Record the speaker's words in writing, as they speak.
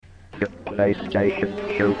PlayStation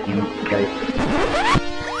Show UK.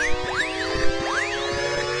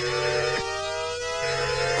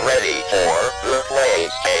 Ready for the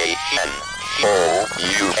PlayStation Show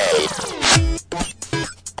UK.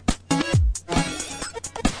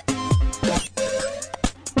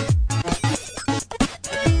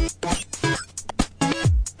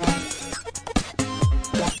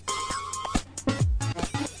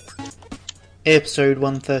 Episode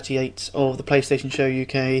 138 of the PlayStation Show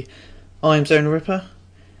UK. I'm Zona Ripper,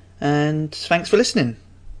 and thanks for listening.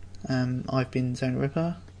 I've been Zona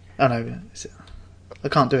Ripper. Oh no, I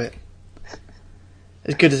can't do it.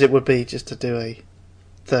 As good as it would be just to do a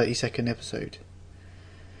 30-second episode.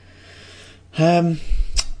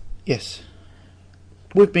 Yes.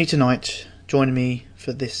 With me tonight, joining me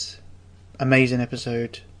for this amazing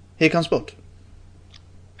episode, here comes Spot.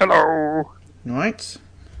 Hello. Right.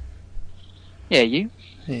 Yeah, you?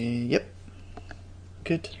 Yep.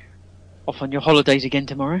 Good. Off on your holidays again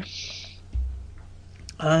tomorrow?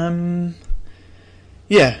 Yeah.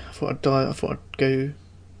 I thought I'd go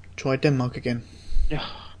try Denmark again.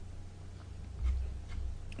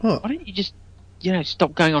 What? Why don't you just,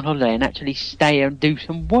 stop going on holiday and actually stay and do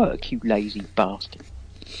some work, you lazy bastard?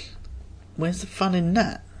 Where's the fun in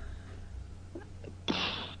that?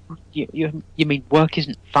 You mean work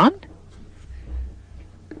isn't fun?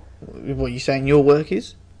 What are you saying your work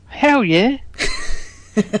is? Hell yeah.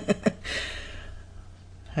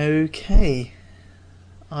 Okay.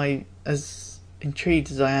 As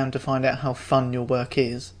intrigued as I am to find out how fun your work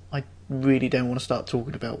is, I really don't want to start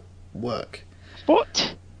talking about work.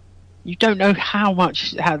 What? You don't know how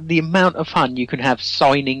the amount of fun you can have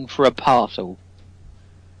signing for a parcel.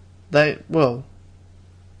 That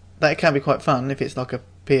can be quite fun if it's like a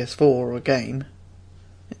PS4 or a game.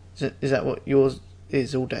 Is that what yours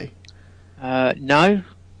is all day? No.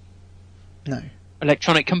 No.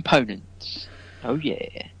 Electronic components. Oh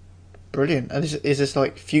yeah. Brilliant. And is this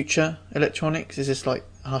like future electronics? Is this like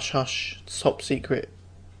hush top secret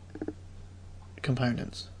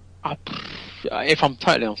components? If I'm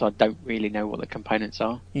totally honest, I don't really know what the components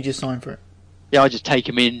are. You just sign for it? Yeah, I just take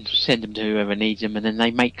them in, send them to whoever needs them, and then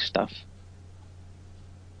they make stuff.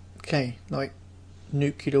 Okay, like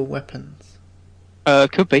nuclear weapons?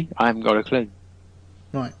 Could be. I haven't got a clue.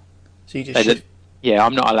 Right. So you just Yeah,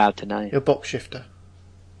 I'm not allowed to know. You're a box shifter.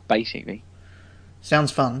 Basically.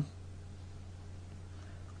 Sounds fun.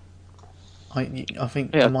 I think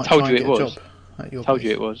I might told try you and it get a was. job at your Told place.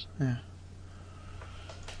 you it was.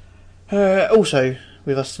 Yeah. Also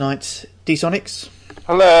with us tonight, D-Sonics.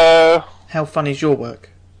 Hello. How fun is your work?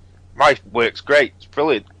 My work's great. It's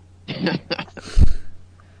brilliant.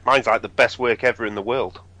 Mine's like the best work ever in the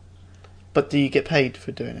world. But do you get paid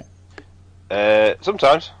for doing it?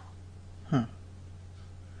 Sometimes. Huh.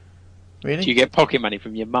 Really? Do you get pocket money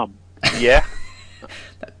from your mum? Yeah.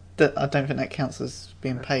 I don't think that counts as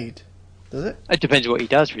being paid, does it? It depends what he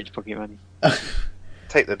does for his pocket money.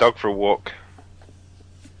 Take the dog for a walk.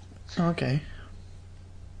 Okay.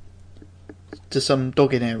 To some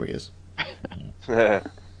dogging areas.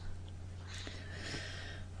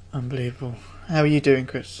 Unbelievable. How are you doing,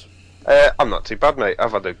 Chris? I'm not too bad, mate.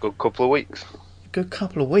 I've had a good couple of weeks. A good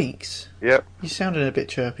couple of weeks? Yep. You sounded a bit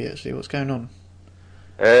chirpy, actually. What's going on?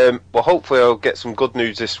 Well, hopefully I'll get some good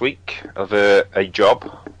news this week of a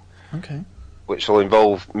job. Okay. Which will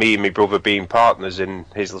involve me and my brother being partners in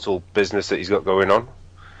his little business that he's got going on.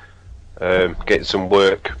 Getting some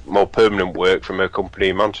work, more permanent work from a company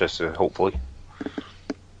in Manchester, hopefully.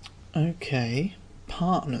 Okay.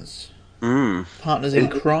 Partners. Partners in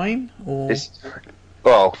crime? Or?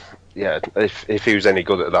 Well, yeah, if he was any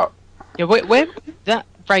good at that. Yeah, where that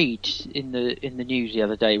raid in the news the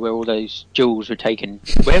other day where all those jewels were taken,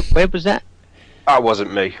 where was that? That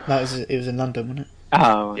wasn't me. It was in London, wasn't it?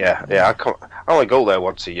 Oh. Yeah, I only go there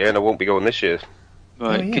once a year and I won't be going this year.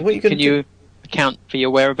 Right. Oh, yeah. Can you account for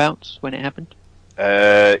your whereabouts when it happened?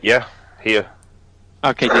 Yeah, here.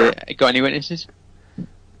 Okay, got any witnesses?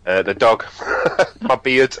 The dog. My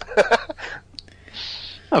beard.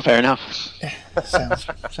 Oh, fair enough. Yeah,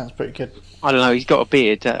 sounds pretty good. I don't know, he's got a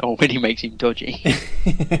beard that already makes him dodgy.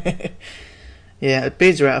 Yeah,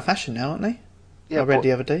 beards are out of fashion now, aren't they? Yeah, I read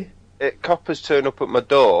the other day. Coppers turn up at my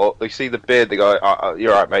door, they see the beard, they go,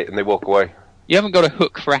 you're right, mate, and they walk away. You haven't got a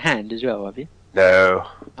hook for a hand as well, have you? No.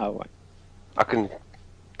 Oh, right. I can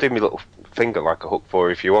do my little finger like a hook for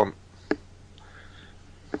you if you want.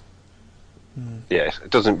 Yeah, it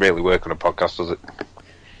doesn't really work on a podcast, does it?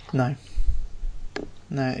 No.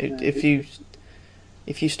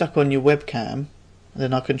 If you stuck on your webcam,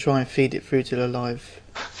 then I can try and feed it through to the live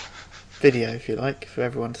video, if you like, for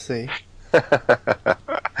everyone to see.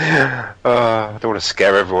 I don't want to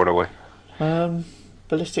scare everyone away.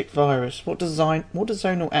 Ballistic virus. What does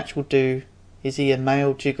Zonal actual do? Is he a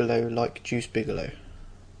male gigolo like Juice Bigelow?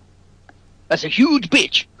 That's a huge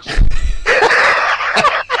bitch.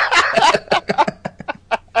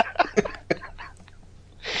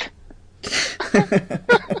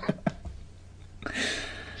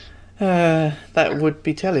 That would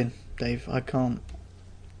be telling, Dave. I can't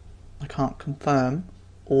confirm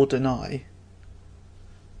or deny.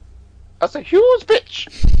 That's a huge bitch.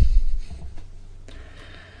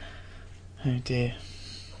 Oh dear.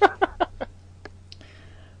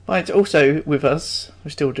 Right, also with us, we're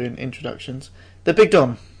still doing introductions. The Big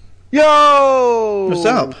Don. Yo! What's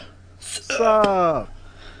up? What's up?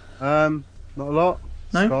 Not a lot.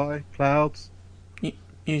 No? Sky, clouds.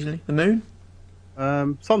 Usually. The moon?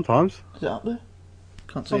 Sometimes. Is it up there?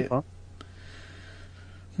 Can't see Sometimes. it.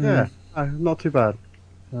 Yeah, no, not too bad.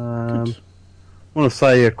 I want to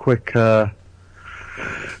say a quick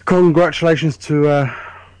congratulations to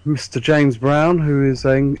Mr. James Brown, who is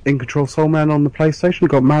in Control Soul Man on the PlayStation.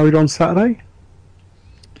 Got married on Saturday.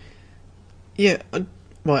 Yeah,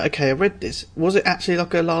 right, okay, I read this. Was it actually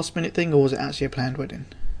like a last minute thing, or was it actually a planned wedding?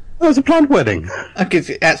 Oh, it was a planned wedding. Because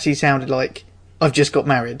it actually sounded like, I've just got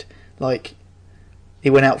married. Like, he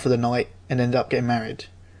went out for the night and ended up getting married.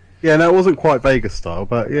 Yeah, no, it wasn't quite Vegas style,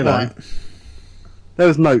 but, you know, Right. there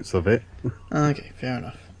was notes of it. Okay, fair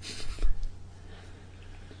enough.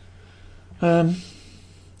 I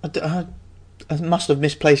must have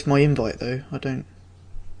misplaced my invite though. I don't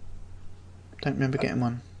remember getting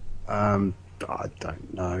one. I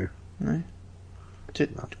don't know. No.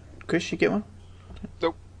 Chris, you get one?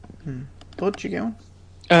 Nope. Bod, did you get one?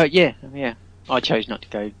 Yeah. I chose not to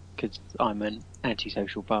go because I'm an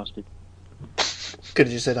antisocial bastard. Could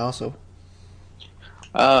have just said arsehole.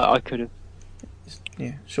 I could have.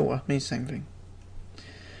 Yeah, sure. Means the same thing.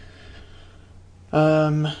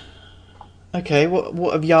 Okay,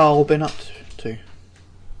 what have y'all been up to?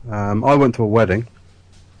 I went to a wedding.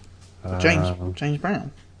 James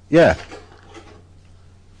Brown. Yeah.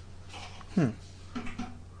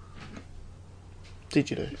 Did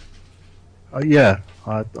you do? Yeah,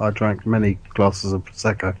 I drank many glasses of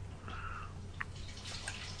Prosecco.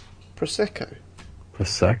 Prosecco.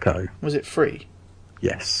 Prosecco? Was it free?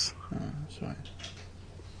 Yes. Oh, that's right.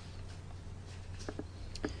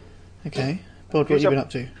 Okay, Bod, what have you been up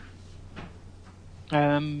to?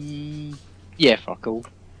 Yeah, fuck all.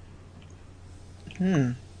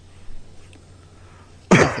 Nothing.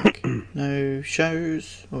 No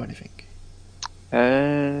shows or anything.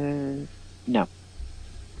 No.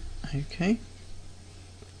 Okay.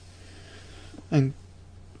 And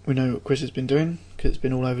we know what Chris has been doing because it's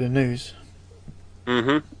been all over the news.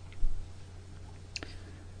 Mm-hmm.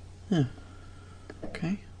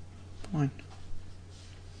 Okay, fine.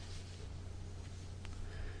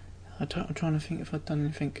 I'm trying to think if I've done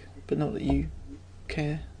anything, but not that you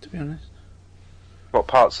care, to be honest. What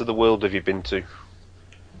parts of the world have you been to?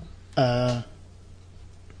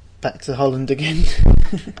 Back to Holland again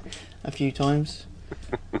a few times.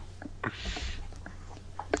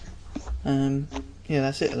 Yeah,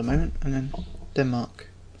 that's it at the moment, and then Denmark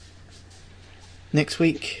next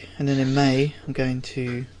week, and then in May I'm going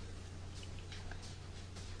to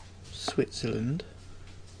Switzerland.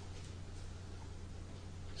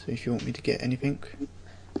 So if you want me to get anything,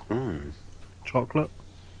 Chocolate?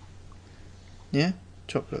 yeah,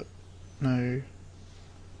 chocolate. No,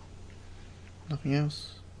 nothing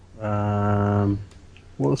else. What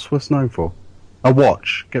was Swiss known for? A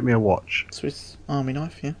watch. Get me a watch. Swiss Army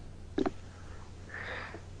knife, yeah.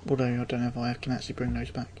 Although I don't know if I can actually bring those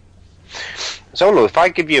back. So, look, if I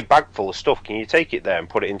give you a bag full of stuff, can you take it there and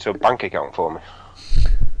put it into a bank account for me?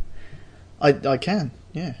 I can,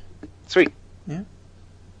 yeah. Sweet.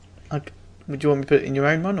 Would you want me to put it in your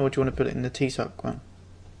own one, or do you want to put it in the TPSUK one?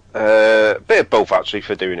 Bit of both, actually,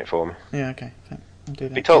 for doing it for me. Yeah, okay, thanks. I'll do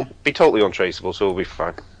that. Be totally untraceable, so we'll be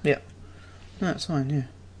fine. No, that's fine, yeah.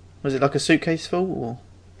 Was it like a suitcase full,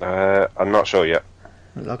 or I'm not sure yet.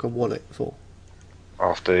 was it like a wallet full?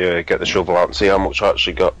 I'll have to get the shovel out and see how much I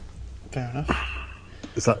actually got. Fair enough.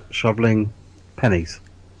 Is that shoveling pennies?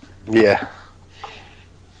 Yeah.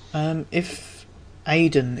 If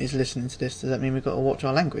Aidan is listening to this, does that mean we've got to watch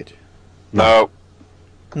our language? No.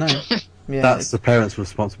 No. Yeah, That's the parents'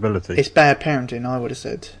 responsibility. it's bad parenting, I would have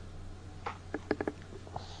said.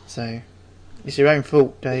 So, it's your own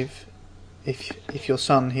fault, Dave. If your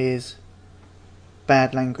son hears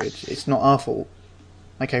bad language, it's not our fault.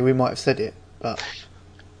 Okay, we might have said it, but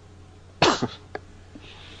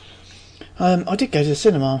I did go to the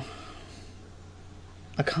cinema.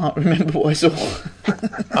 I can't remember what I saw.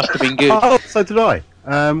 Must have been good. Oh, so did I.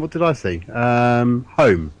 What did I see?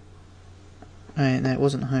 Home. No, it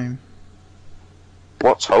wasn't home.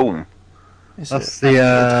 What's home? It's That's a-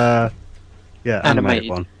 the animated Animated.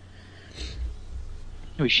 one.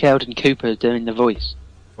 It was Sheldon Cooper doing the voice.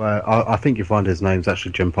 Well, I think you find his name's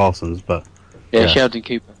actually Jim Parsons, but Yeah, Yeah. Sheldon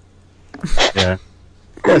Cooper. yeah,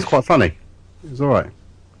 it's quite funny. It was all right.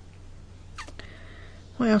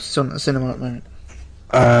 What else is on at the cinema at the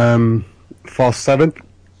moment? Fast 7.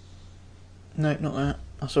 No, not that.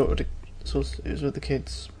 I saw it with the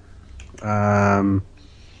kids.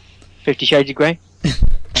 50 Shades of Grey.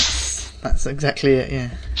 That's exactly it.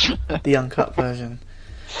 Yeah, the uncut version.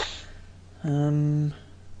 Oh,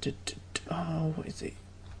 what is it?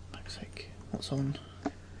 Fuck's sake, what's on?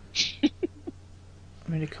 I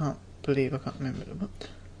really can't believe I can't remember it. What?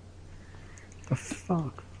 The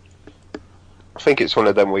fuck? I think it's one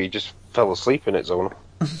of them where you just fell asleep in it, Zona.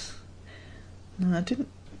 No, I didn't.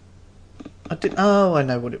 Oh, I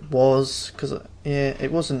know what it was because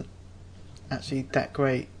it wasn't actually that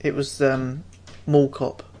great. It was Mall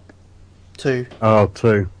Cop 2. Oh,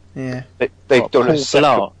 2. Yeah, They've done Paul a second.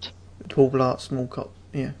 Blart. Paul Blart's Mall Cop.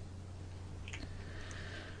 Yeah.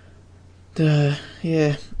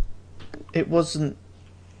 Yeah, it wasn't.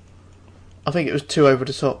 I think it was too over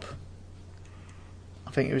the top.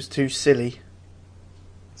 I think it was too silly.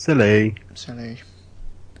 Silly.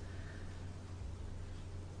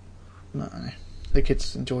 No, the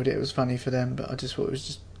kids enjoyed it. It was funny for them, but I just thought it was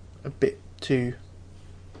just a bit too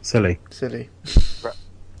Silly. silly.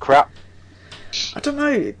 Crap. I don't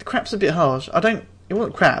know. The crap's a bit harsh. It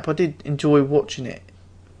wasn't crap. I did enjoy watching it,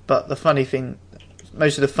 but the funny thing,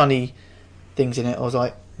 most of the funny things in it, I was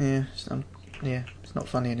like, it's not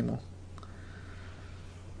funny anymore.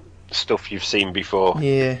 Stuff you've seen before.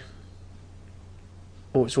 Yeah.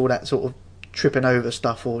 Or it's all that sort of tripping over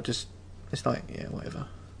stuff, or just it's like whatever.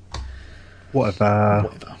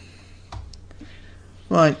 Whatever.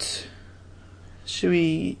 Right. Should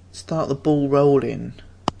we start the ball rolling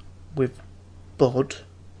with Bod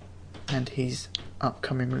and his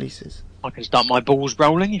upcoming releases? I can start my balls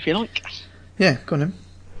rolling if you like. Yeah, go on then.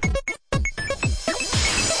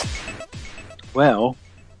 Well,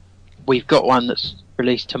 we've got one that's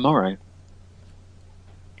released tomorrow.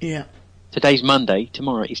 Yeah. Today's Monday,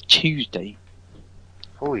 tomorrow is Tuesday.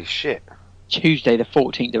 Holy shit. Tuesday the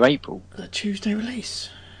 14th of April. The Tuesday release.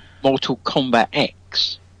 Mortal Kombat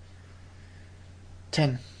X.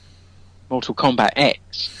 10. Mortal Kombat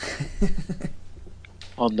X.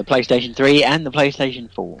 On the PlayStation 3 and the PlayStation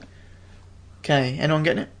 4. Okay, anyone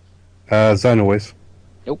getting it? Zone always.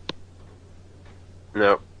 Nope.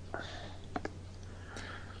 No.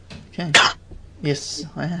 Okay. Yes,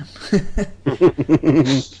 I am.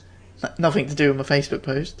 Nothing to do with my Facebook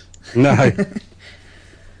post. No.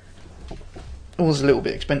 It was a little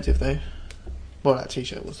bit expensive though. Well, that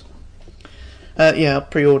t-shirt was. I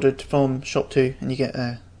pre-ordered from Shop 2 and you get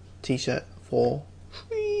a t-shirt for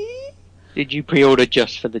free. Did you pre-order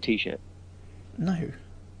just for the t-shirt? No.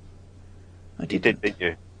 I You didn't. did, didn't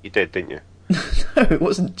you? You did, didn't you? No, it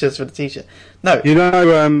wasn't just for the t-shirt. No. You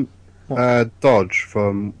know, What? Dodge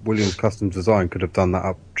from Williams Customs Design could have done that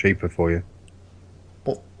up cheaper for you.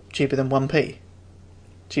 What? Cheaper than 1p?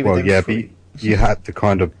 Cheaper Well, than yeah, free? but you had to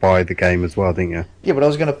kind of buy the game as well, didn't you? Yeah, but I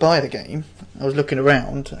was going to buy the game. I was looking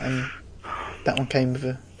around and that one came with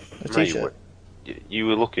a No, t-shirt. you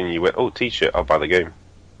were looking, you went, oh, t-shirt, I'll buy the game.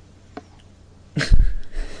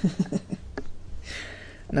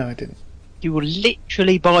 No, I didn't. You will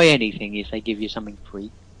literally buy anything if they give you something free.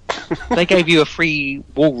 If they gave you a free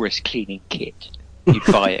walrus cleaning kit, you'd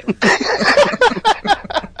buy it.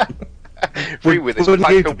 Free with this Wouldn't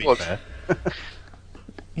pack you, to of be blood. fair?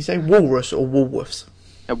 You say walrus or woolworths?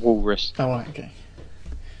 A walrus. Oh, right, okay.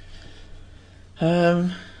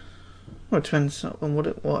 Well, it depends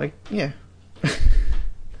on yeah.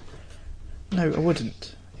 No, I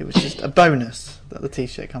wouldn't. It was just a bonus that the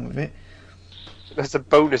t-shirt come with it. That's a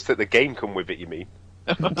bonus that the game come with it, you mean?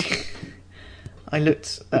 I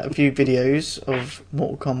looked at a few videos of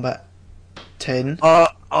Mortal Kombat 10. I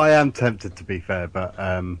am tempted, to be fair, but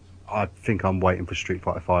I think I'm waiting for Street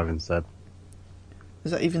Fighter 5 instead.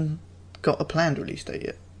 Has that even got a planned release date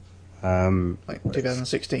yet? Like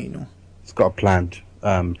 2016 or? It's got a planned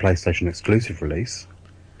PlayStation exclusive release.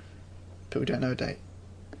 But we don't know a date.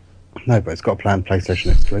 No, but it's got a planned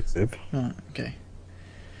PlayStation exclusive. Right, okay.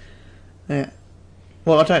 Yeah.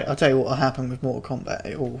 Well, I'll tell you what will happen with Mortal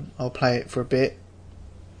Kombat. I'll play it for a bit,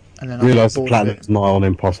 and then I'll Realise get the bored plan of it. is nigh on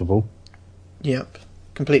impossible. Yep.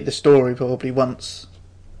 Complete the story probably once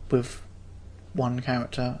with one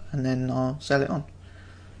character, and then I'll sell it on.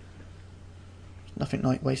 Nothing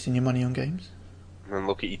like wasting your money on games. And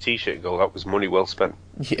look at your t-shirt and go, that was money well spent.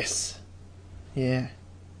 Yes. Yeah.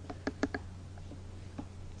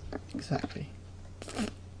 Exactly.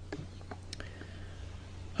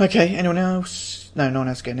 Okay, anyone else? No, no one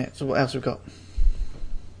else getting it. So what else have we got?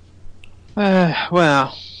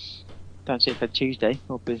 Well, that's it for Tuesday,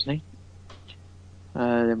 obviously.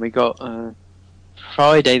 Then we got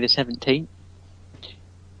Friday the 17th.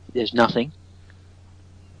 There's nothing.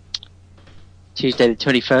 Tuesday the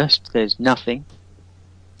 21st. There's nothing.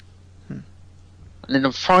 And then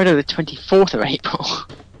on Friday the 24th of April,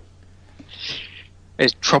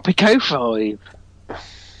 there's Tropico 5.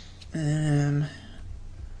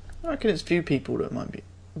 I reckon it's a few people that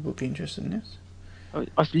would be interested in this.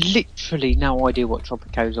 I've literally no idea what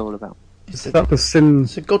Tropico's all about. It's Is that the Sim?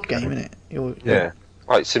 It's a god game, isn't it? Yeah,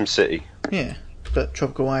 like SimCity. Yeah, but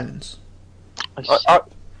tropical islands.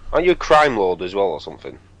 Aren't you a crime lord as well or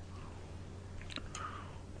something?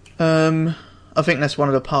 I think that's one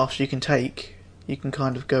of the paths you can take. You can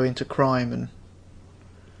kind of go into crime, and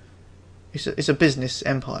it's a business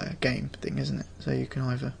empire game thing, isn't it? So you can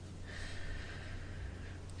either.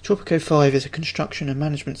 Tropico 5 is a construction and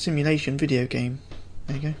management simulation video game.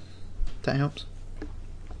 There you go. That helps.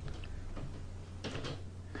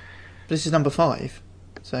 This is number 5,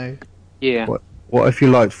 so Yeah. What if you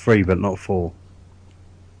liked 3 but not 4?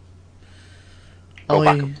 Go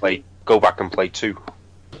back and play 2.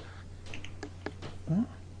 What?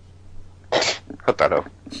 I don't know.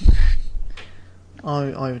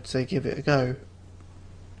 I would say give it a go.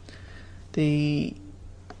 It's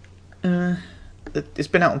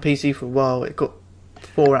been out on PC for a while. It got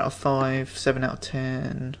 4 out of 5, 7 out of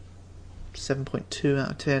 10, 7.2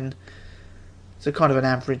 out of 10. It's a kind of an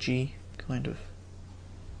averagey kind of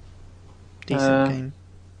decent game.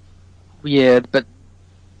 Yeah, but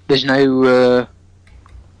there's nowhere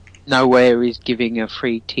is giving a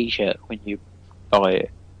free T-shirt when you buy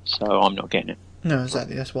it, so I'm not getting it. No,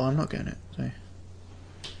 exactly. That's why I'm not getting it. So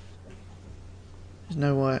there's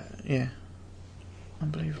no way. Yeah,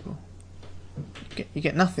 unbelievable. You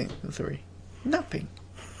get nothing for 3. Nothing.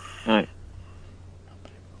 No.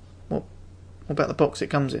 What about the box it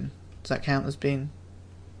comes in? Does that count as being?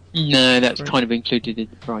 No, that's kind of included in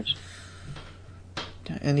the price.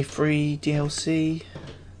 Any free DLC?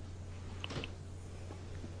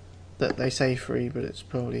 That they say free, but it's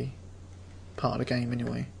probably part of the game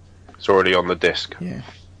anyway. It's already on the disc. Yeah.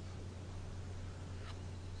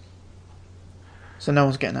 So no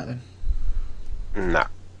one's getting that then? Nah.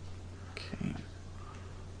 Okay.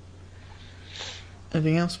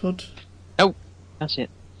 Anything else, Bud? Oh, that's it.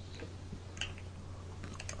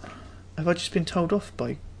 Have I just been told off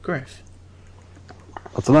by Griff?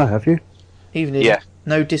 I don't know. Have you? Even if Yeah.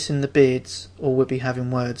 no dissing the beards, or we'll be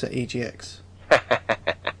having words at EGX.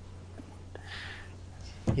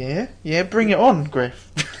 Yeah, bring it on,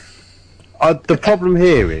 Griff. The problem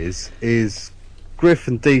here is Griff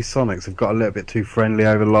and D Sonics have got a little bit too friendly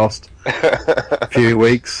over the last few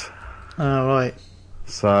weeks. Oh, right.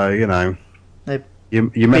 So They're you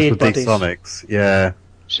mess beard with D buddies. Sonics, yeah.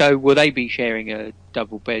 So will they be sharing a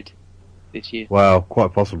double bed this year? Well,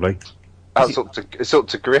 quite possibly. It's up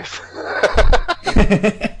to Griff.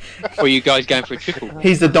 Or are you guys going for a triple?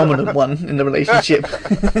 He's the dominant one in the relationship.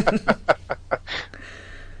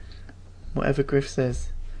 Whatever Griff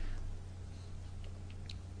says.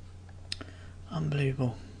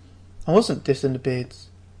 Unbelievable. I wasn't dissing the beards.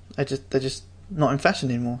 They're just not in fashion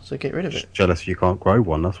anymore, so get rid of it. Just jealous you can't grow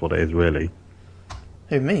one, that's what it is really.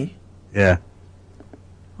 Who, me? Yeah.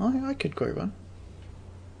 I could grow one.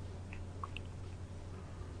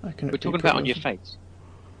 We're talking about on your face.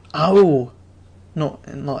 Oh! Not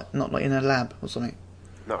like in a lab or something.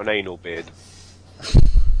 Not an anal beard.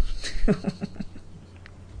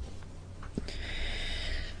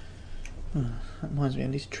 That reminds me, I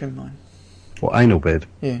need to trim mine. What, anal beard?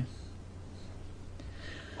 Yeah.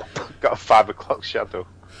 Got a 5 o'clock shadow.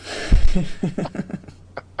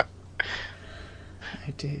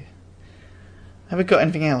 Oh dear. Have we got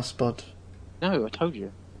anything else, Bod? No, I told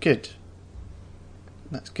you. Good.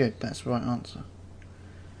 That's good. That's the right answer.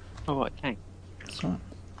 All right, thanks. That's right.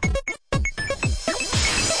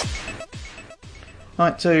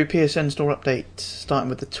 Right, so PSN store update, starting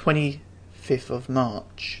with the 25th of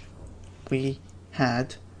March. We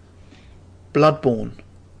had Bloodborne.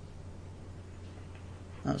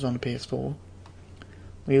 That was on the PS4.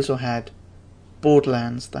 We also had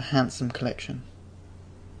Borderlands, the Handsome Collection.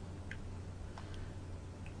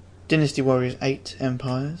 Dynasty Warriors 8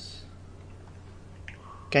 Empires.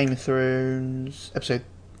 Game of Thrones Episode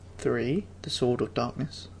 3, The Sword of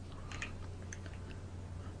Darkness.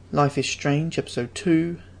 Life is Strange Episode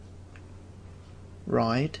 2.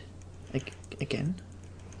 Ride. Again.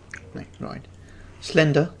 No, Ride.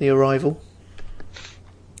 Slender, The Arrival.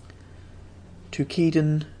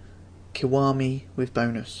 Tukiden Kiwami with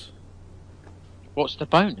bonus. What's the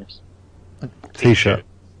bonus? T-shirt.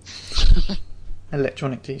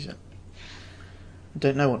 Electronic t-shirt. I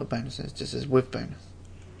don't know what the bonus is, it just says with bonus.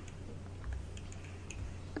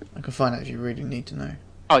 I can find out if you really need to know.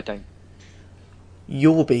 I don't.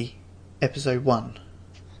 Yorby, episode 1.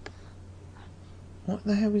 What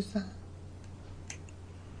the hell is that?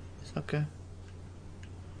 It's like a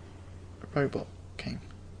robot king.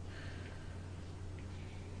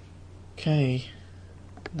 Okay,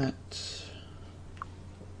 that's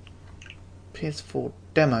PS4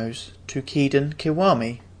 demos to Keiden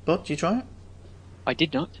Kiwami. Bod, did you try it? I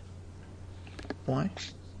did not. Why?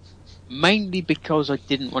 Mainly because I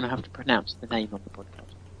didn't want to have to pronounce the name on the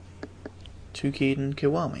podcast. To Keiden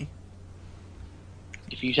Kiwami.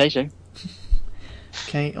 If you say so.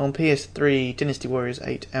 Okay, on PS3, Dynasty Warriors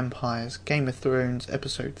 8 Empires, Game of Thrones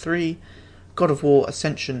Episode 3, God of War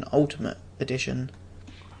Ascension Ultimate Edition,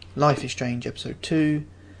 Life is Strange Episode 2,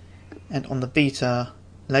 and on the Vita,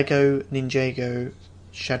 Lego Ninjago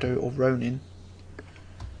Shadow of Ronin,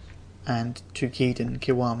 and to Keiden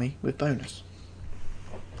Kiwami with bonus.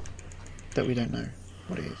 That we don't know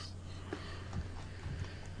what it is.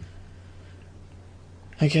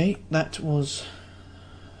 Okay, that was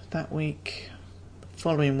that week. The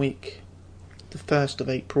following week, the 1st of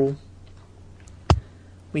April,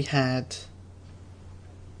 we had,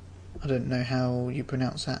 I don't know how you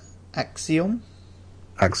pronounce that, Axiom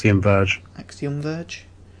Verge. Axiom Verge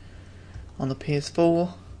on the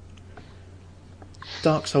PS4,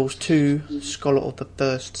 Dark Souls 2 Scholar of the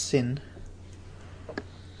First Sin,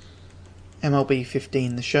 MLB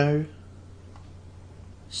 15 The Show,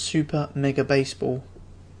 Super Mega Baseball.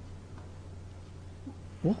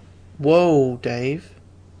 What? Whoa, Dave.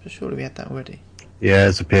 Surely we had that already. Yeah,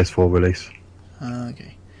 it's a PS4 release.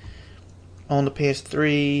 Okay. On the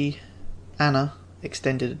PS3, Anna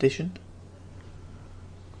Extended Edition,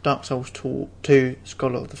 Dark Souls 2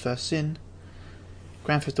 Scholar of the First Sin,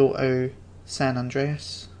 Grand Theft Auto San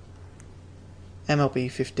Andreas, MLB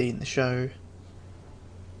 15 The Show,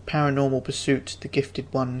 Paranormal Pursuit The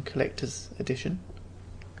Gifted One Collector's Edition,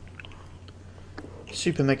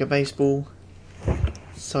 Super Mega Baseball,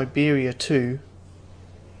 Siberia 2,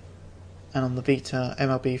 and on the Vita,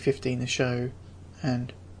 MLB 15 The Show,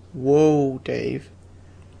 and whoa, Dave.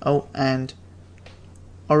 Oh, and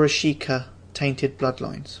Oroshika Tainted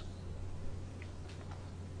Bloodlines.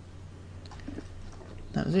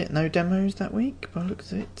 That was it. No demos that week, by the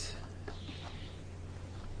looks of it.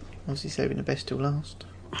 Obviously saving the best till last.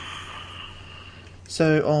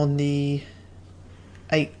 So on the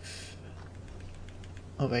 8th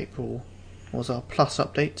of April was our Plus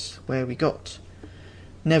updates, where we got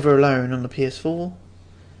Never Alone on the PS4,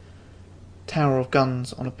 Tower of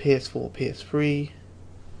Guns on a PS4, PS3,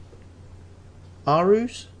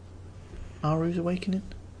 Aru's Awakening,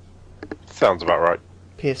 Sounds about right.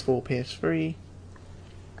 PS4, PS3,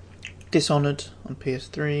 Dishonored on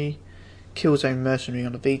PS3, Killzone Mercenary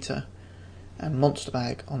on the Vita, and Monster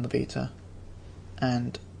Bag on the Vita,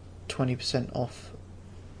 and 20% off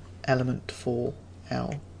Element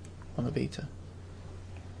 4L on the Vita.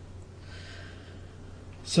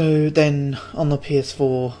 So then on the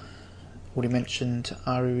PS4, already mentioned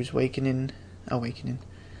Aru's Awakening,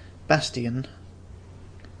 Bastion,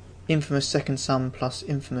 Infamous Second Son plus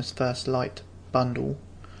Infamous First Light bundle,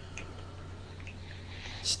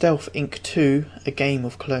 Stealth Inc. 2, A Game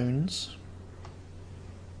of Clones,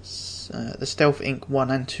 the Stealth Inc.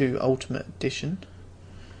 1 and 2 Ultimate Edition,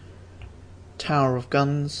 Tower of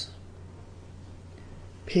Guns,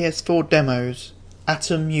 PS4 demos,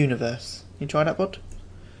 Atom Universe. You try that, Bod?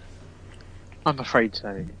 I'm afraid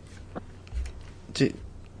so. Do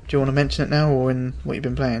you want to mention it now, or in what you've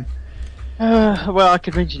been playing? Well, I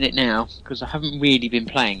could mention it now because I haven't really been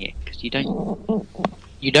playing it because you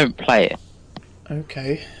don't play it.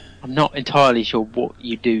 Okay. I'm not entirely sure what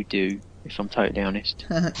you do, if I'm totally honest.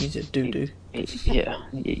 You just do.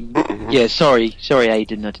 Yeah. Sorry,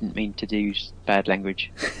 Aidan. I didn't mean to do bad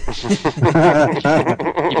language. You'll have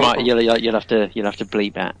to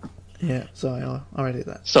bleep that. Yeah, sorry, I'll edit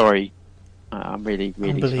that. Sorry, I'm really sorry.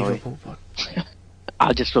 Unbelievable, Bod.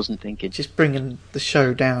 I just wasn't thinking. Just bringing the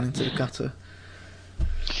show down into the gutter.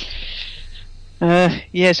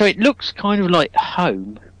 Yeah, so it looks kind of like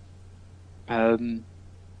home.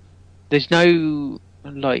 There's no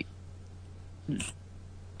like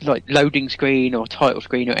loading screen or title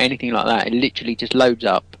screen or anything like that. It literally just loads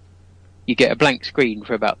up. You get a blank screen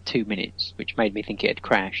for about 2 minutes, which made me think it had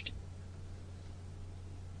crashed.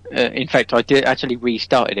 In fact, I did actually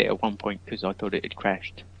restarted it at one point because I thought it had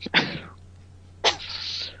crashed.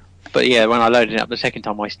 But yeah, when I loaded it up the second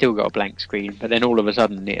time, I still got a blank screen. But then all of a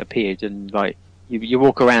sudden, it appeared, and like you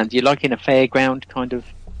walk around, you're like in a fairground kind of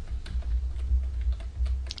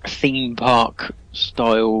theme park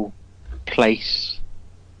style place.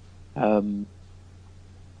 And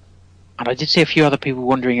I did see a few other people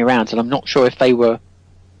wandering around, and I'm not sure if they were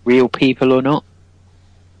real people or not.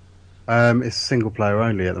 It's single player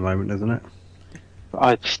only at the moment, isn't it?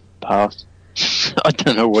 I passed. I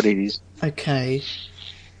don't know what it is. Okay.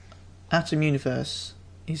 Atom Universe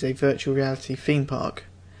is a virtual reality theme park,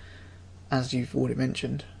 as you've already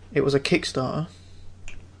mentioned. It was a Kickstarter,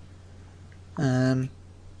 where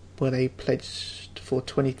they pledged for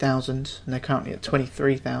 20,000, and they're currently at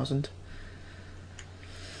 23,000.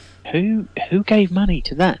 Who gave money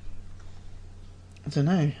to that? I don't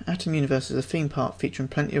know. Atom Universe is a theme park featuring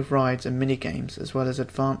plenty of rides and mini games, as well as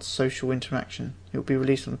advanced social interaction. It will be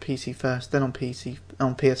released on the PC first, then on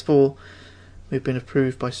PS4. We've been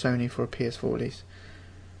approved by Sony for a PS4 release.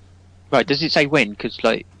 Right, does it say when? Because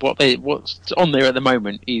like what's on there at the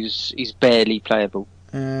moment is barely playable.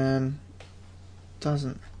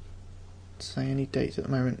 Doesn't say any dates at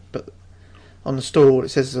the moment, but on the store it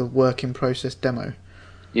says it's a work in process demo.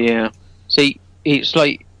 Yeah. See, it's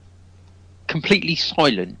like completely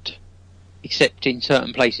silent, except in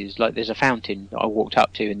certain places. Like there's a fountain that I walked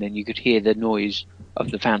up to, and then you could hear the noise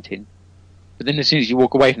of the fountain. But then as soon as you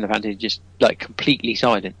walk away from the fountain, it's just like completely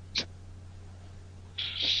silent.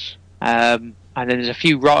 And then there's a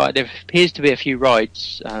few there appears to be a few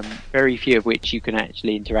rides, very few of which you can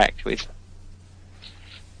actually interact with.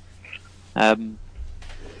 As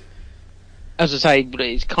I say,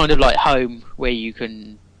 it's kind of like home, where you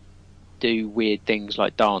can do weird things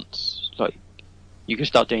like dance. Like you can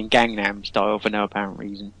start doing Gangnam style for no apparent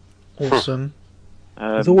reason. Awesome.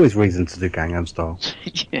 There's always reason to do Gangnam style.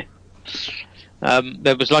 Yeah.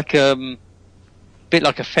 There was like bit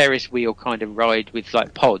like a Ferris wheel kind of ride with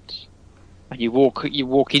like pods, and you walk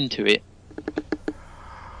into it,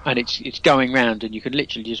 and it's going round, and you can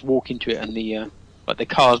literally just walk into it, and the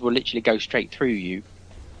cars will literally go straight through you,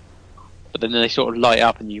 but then they sort of light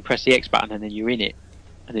up, and you press the X button, and then you're in it,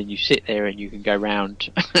 and then you sit there, and you can go round,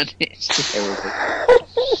 and it's terrible.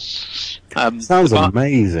 Sounds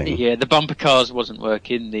amazing. Yeah, the bumper cars wasn't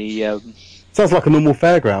working. Sounds like a normal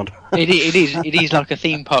fairground. It is like a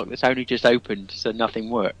theme park that's only just opened, so nothing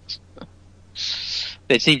works.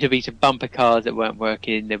 There seemed to be some bumper cars that weren't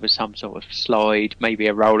working. There was some sort of slide, maybe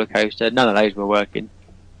a roller coaster. None of those were working.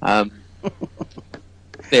 There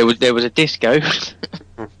was a disco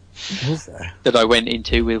Was there? that I went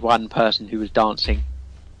into with one person who was dancing,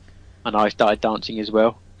 and I started dancing as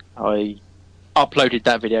well. I uploaded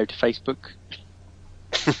that video to Facebook.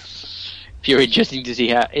 If you're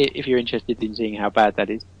interested in seeing how bad that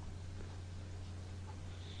is.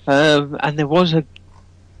 And there was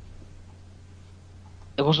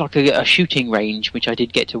like a shooting range which I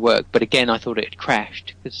did get to work, but again I thought it had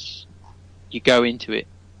crashed, because you go into it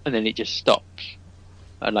and then it just stops,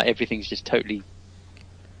 and like everything just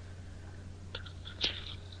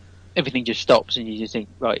stops, and you just think,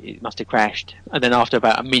 right, it must have crashed, and then after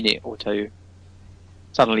about a minute or two,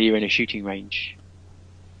 suddenly you're in a shooting range.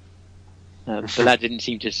 But that didn't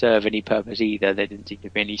seem to serve any purpose either. There didn't seem to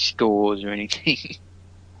be any scores or anything.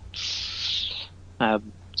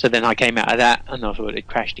 So then I came out of that, and I thought it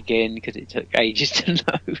crashed again because it took ages to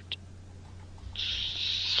load.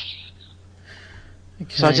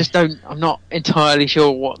 Okay. So I'm not entirely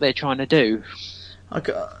sure what they're trying to do. I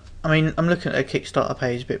mean, I'm looking at a Kickstarter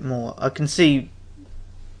page a bit more. I can see,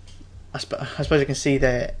 I suppose I can see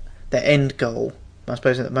their end goal. I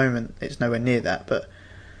suppose at the moment it's nowhere near that, but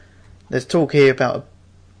there's talk here about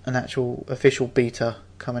an actual official beta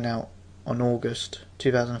coming out on August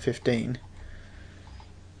 2015.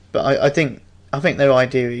 But I think their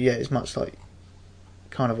idea, is much like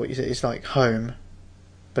kind of what you said. It's like home,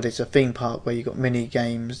 but it's a theme park where you've got mini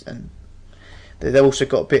games, and they've also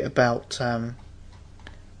got a bit about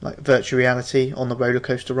like virtual reality on the roller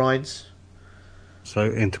coaster rides.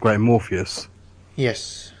 So integrating Morpheus.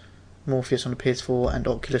 Yes, Morpheus on the PS4 and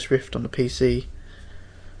Oculus Rift on the PC.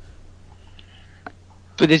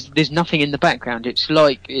 But there's nothing in the background. It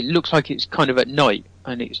looks like it's kind of at night,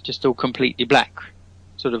 and it's just all completely black,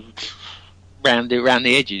 sort of round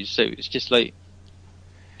the edges. So it's just like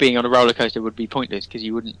being on a roller coaster would be pointless, because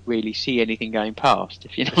you wouldn't really see anything going past,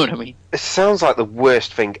 if you know what I mean. It sounds like the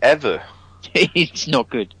worst thing ever. It's not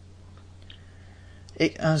good.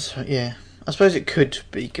 I suppose it could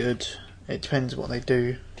be good. It depends what they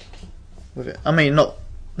do with it. I mean, not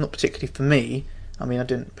particularly for me. I mean, I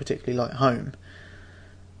didn't particularly like Home,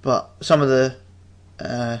 but some of the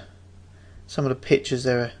pictures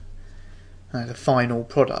there the final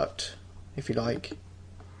product, if you like,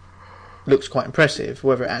 looks quite impressive.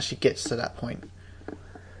 Whether it actually gets to that point,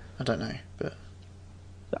 I don't know, but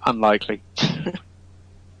Unlikely.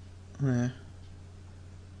 yeah.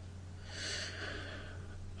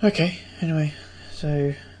 Okay. Anyway,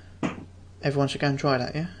 so everyone should go and try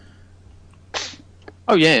that, yeah.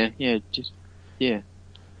 Oh yeah, just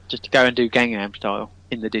to go and do Gangnam Style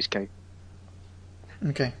in the disco.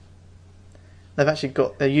 Okay.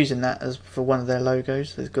 They're using that as for one of their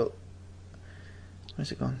logos. They've got,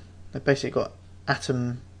 where's it gone? They've basically got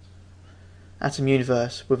Atom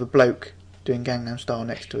Universe with a bloke doing Gangnam Style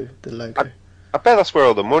next to the logo. I bet that's where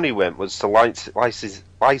all the money went, was to licensing.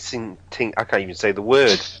 I can't even say the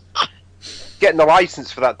word. Getting the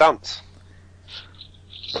license for that dance.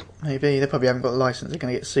 Maybe they probably haven't got a license. They're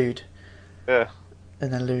going to get sued. Yeah.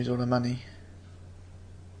 And then lose all the money.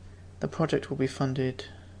 The project will be funded.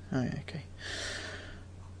 Oh yeah, okay.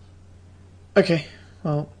 Okay.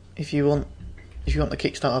 Well, if you want the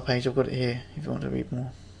Kickstarter page, I've got it here. If you want to read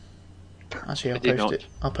more. Actually,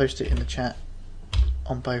 I'll post it in the chat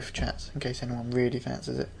on both chats in case anyone really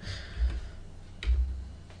fancies it.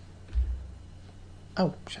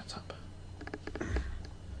 Oh, shut up.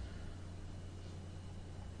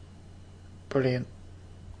 Brilliant.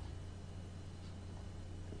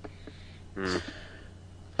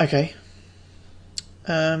 Okay.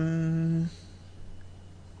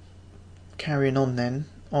 Carrying on then.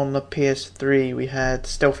 On the PS3 we had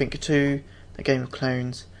Stealth Inc. 2, The Game of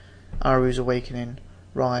Clones, Aru's Awakening,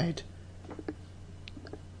 Ride,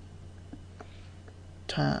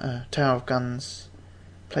 Tower of Guns.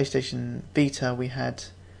 PlayStation Vita we had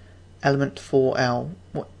Element 4L.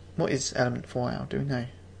 What is Element 4L? Do we know?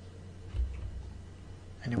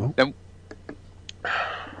 Anyone? Nope.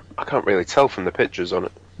 I can't really tell from the pictures on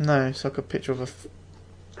it. No, it's like a picture of a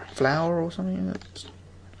flower or something.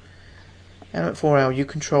 Element 4L, you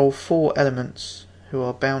control 4 elements who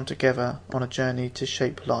are bound together on a journey to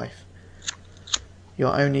shape life.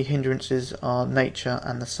 Your only hindrances are nature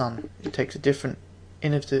and the sun. It takes a different,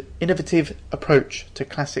 innovative approach to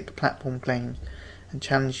classic platform games and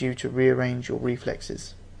challenges you to rearrange your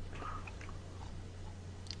reflexes.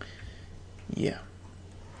 Yeah.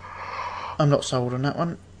 I'm not sold on that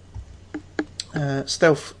one.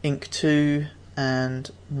 Stealth Inc. 2 and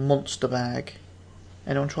Monster Bag.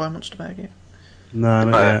 Anyone try Monster Bag yet? No,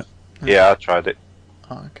 not yet. Yeah, I tried it.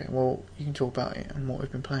 Oh, okay, well, you can talk about it and what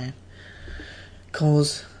we've been playing.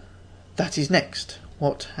 Because that is next.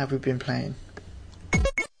 What have we been playing?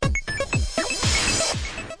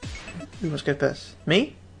 Who wants to go first?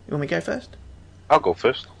 Me? You want me to go first? I'll go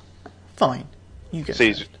first. Fine. You go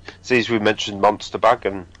first. Since we mentioned Monster Bag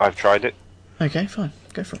and I've tried it. Okay, fine.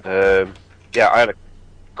 Go for it. Yeah, I had a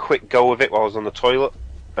quick go of it while I was on the toilet,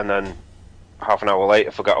 and then half an hour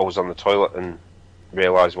later forgot I was on the toilet and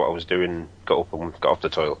realised what I was doing, got up and got off the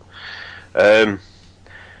toilet. I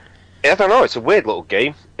don't know, it's a weird little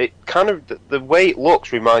game. It kind of, the way it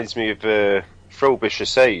looks reminds me of Frobisher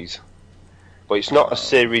Says, but it's not a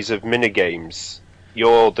series of mini-games.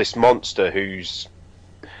 You're this monster who's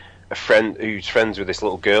friends with this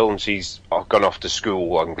little girl, and she's gone off to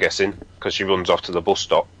school, I'm guessing, because she runs off to the bus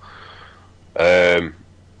stop. And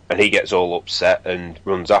he gets all upset and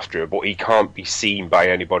runs after her, but he can't be seen by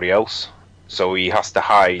anybody else, so he has to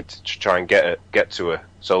hide to try and get to her.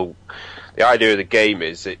 So the idea of the game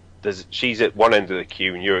is she's at one end of the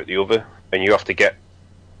queue and you're at the other, and you have to get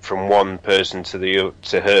from one person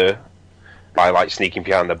to her by like sneaking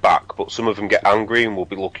behind the back. But some of them get angry and will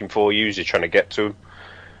be looking for you as you're trying to get to them,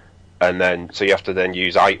 and then so you have to then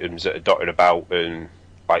use items that are dotted about. And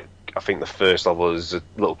like I think the first level is a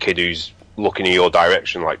little kid who's looking in your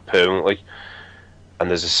direction like permanently, and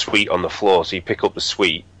there's a sweet on the floor, so you pick up the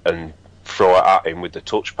sweet and throw it at him with the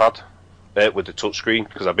touchpad, with the touch screen,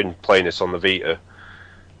 because I've been playing this on the Vita,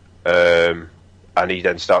 and he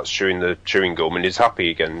then starts chewing the chewing gum and is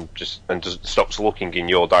happy again, just stops looking in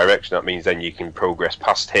your direction. That means then you can progress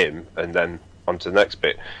past him and then on to the next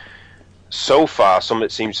bit. So far something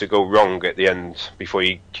seems to go wrong at the end before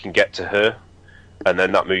you can get to her, and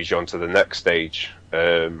then that moves you on to the next stage.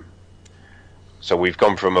 So we've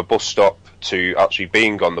gone from a bus stop to actually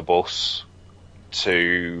being on the bus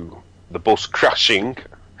to the bus crashing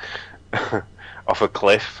off a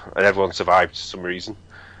cliff, and everyone survived for some reason.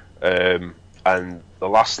 And the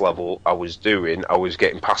last level I was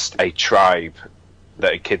getting past a tribe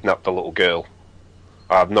that had kidnapped a little girl.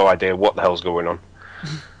 I have no idea what the hell's going on.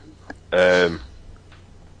 Well,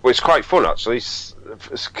 it's quite fun actually,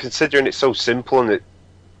 considering it's so simple, and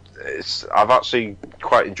I've actually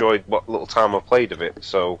quite enjoyed what little time I've played of it,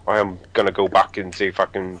 so I am going to go back and see if I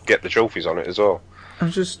can get the trophies on it as well. I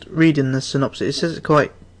was just reading the synopsis. It says it's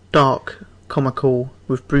quite dark, comical,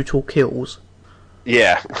 with brutal kills.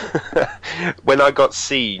 Yeah. When I got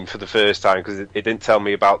seen for the first time, because it didn't tell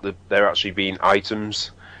me about there actually being items.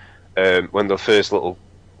 When the first little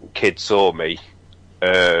kid saw me,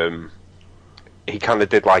 he kind of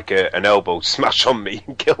did like an elbow smash on me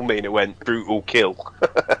and kill me, and it went brutal kill.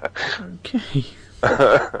 Okay.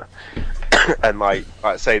 And like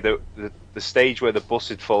I say, the stage where the bus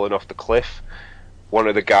had fallen off the cliff, one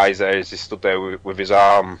of the guys there is stood there with his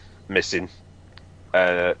arm missing,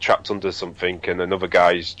 trapped under something, and another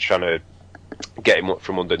guy's trying to get him up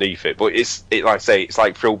from underneath it. But like I say, it's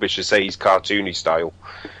like Phil Bishop says, cartoony style,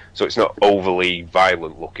 so it's not overly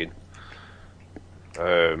violent looking.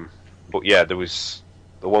 But yeah, there was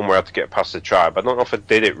the one where I had to get past the tribe. I don't know if I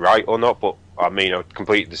did it right or not, but I mean, I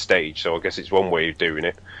completed the stage, so I guess it's one way of doing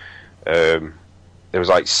it. There was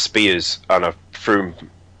like spears, and I threw them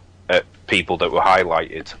at people that were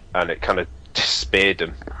highlighted, and it kind of just speared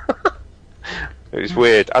them. It was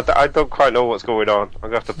weird. I don't quite know what's going on. I'm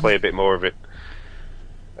going to have to play a bit more of it.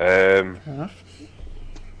 I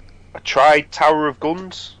tried Tower of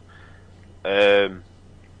Guns.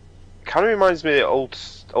 Kind of reminds me of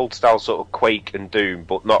old style sort of Quake and Doom,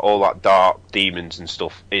 but not all that dark demons and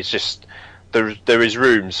stuff. It's just there is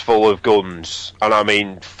rooms full of guns, and I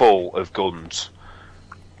mean full of guns,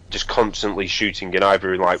 just constantly shooting in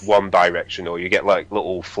either like one direction, or you get like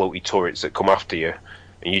little floaty turrets that come after you,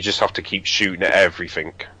 and you just have to keep shooting at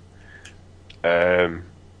everything. It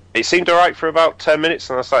seemed alright for about 10 minutes,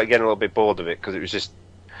 and I started getting a little bit bored of it, because it was just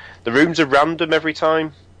the rooms are random every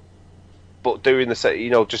time. But doing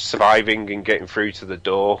just surviving and getting through to the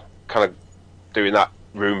door, kind of doing that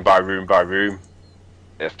room by room by room,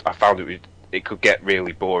 I found it could get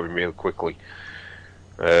really boring real quickly.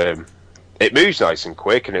 It moves nice and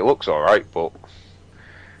quick, and it looks alright, but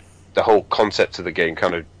the whole concept of the game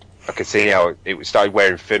I could see how it started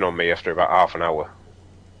wearing thin on me after about half an hour,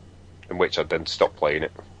 in which I then stopped playing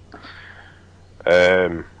it.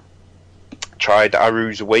 Tried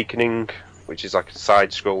Aru's Awakening, which is like a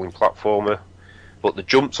side-scrolling platformer, but the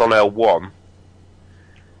jumps on L1,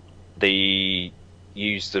 they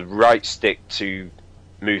use the right stick to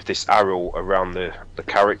move this arrow around the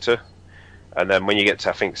character, and then when you get to,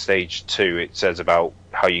 I think, stage 2, it says about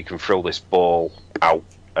how you can throw this ball out,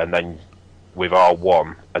 and then with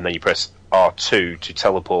R1, and then you press R2 to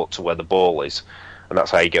teleport to where the ball is, and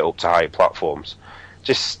that's how you get up to higher platforms.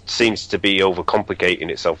 Just seems to be overcomplicating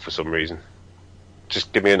itself for some reason.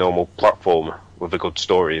 Just give me a normal platformer with a good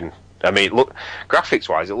story, and I mean, graphics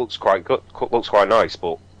wise, it looks quite good, looks quite nice,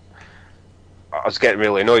 but I was getting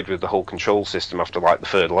really annoyed with the whole control system after like the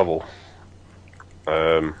 3rd level.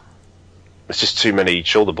 It's just too many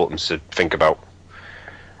shoulder buttons to think about.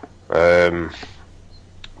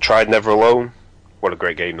 Tried Never Alone. What a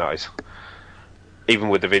great game that is. Even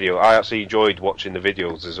with the video, I actually enjoyed watching the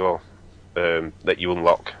videos as well, that you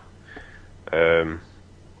unlock. It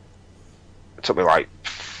took me like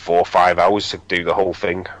 4 or 5 hours to do the whole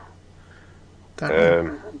thing.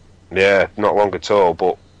 Yeah, not long at all,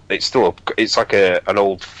 but it's like an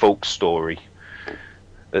old folk story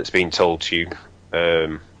that's been told to you,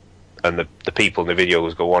 and the people in the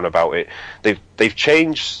videos go on about it. They've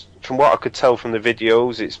changed, from what I could tell from the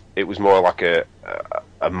videos. It was more like a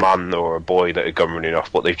man or a boy that had gone running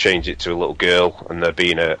off, but they've changed it to a little girl, and there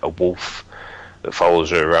being a wolf that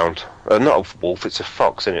follows her around. Not a wolf, it's a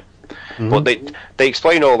fox, isn't it? Mm-hmm. But they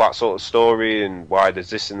explain all that sort of story, and why there's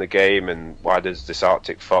this in the game, and why there's this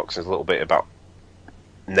Arctic fox. There's a little bit about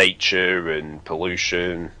nature and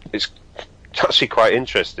pollution. It's actually quite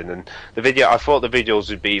interesting. And I thought the videos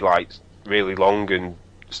would be like really long and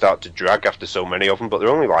start to drag after so many of them, but they're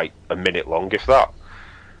only like a minute long, if that.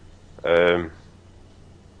 And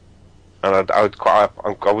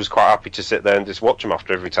I was quite happy to sit there and just watch them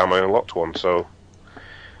after every time I unlocked one. So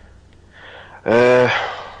I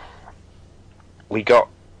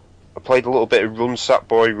played a little bit of Run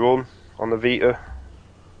Sackboy Run on the Vita.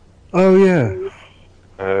 Oh yeah.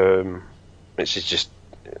 Which is just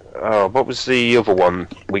what was the other one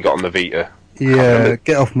we got on the Vita? Yeah,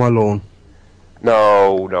 Get Off My Lawn.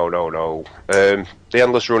 No. The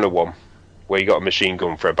Endless Runner one, where you got a machine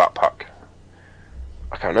gun for a backpack.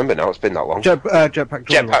 I can't remember now. It's been that long. Jetpack Joyride.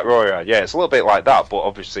 Jetpack Joyride. Yeah, it's a little bit like that, but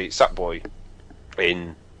obviously it's Sackboy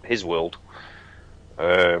in his world.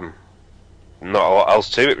 Not a lot else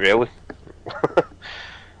to it, really.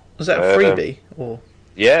 Was that a freebie? Or?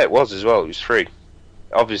 Yeah, it was as well. It was free.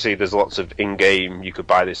 Obviously, there's lots of in-game, you could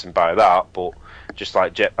buy this and buy that, but just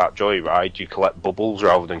like Jetpack Joyride, you collect bubbles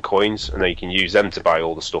rather than coins, and then you can use them to buy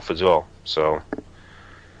all the stuff as well. So,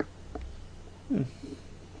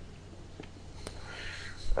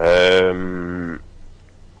 Played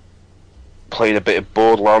a bit of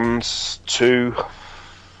Borderlands 2.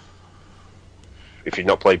 If you've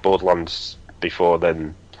not played Borderlands before,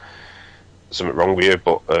 then there's something wrong with you.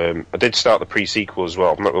 But I did start the pre-sequel as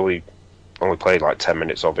well. I've not really only played like 10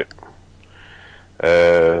 minutes of it.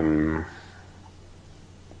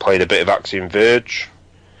 Played a bit of Axiom Verge.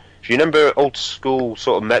 If you remember old school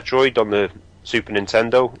sort of Metroid on the Super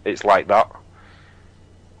Nintendo, it's like that,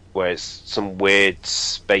 where it's some weird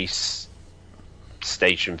space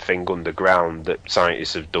station thing underground that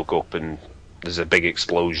scientists have dug up, and there's a big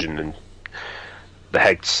explosion, and the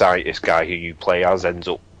head scientist guy who you play as ends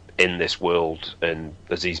up in this world, and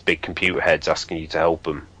there's these big computer heads asking you to help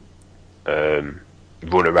them.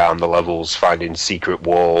 Run around the levels, finding secret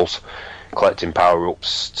walls, collecting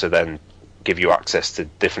power-ups to then give you access to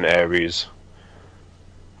different areas.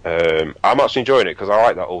 I'm actually enjoying it because I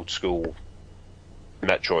like that old school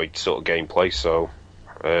Metroid sort of gameplay. So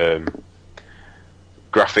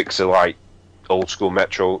graphics are like old school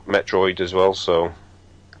Metroid as well. So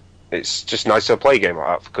it's just nice to play a game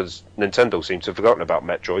like that because Nintendo seems to have forgotten about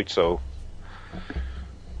Metroid. So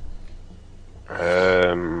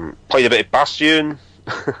played a bit of Bastion.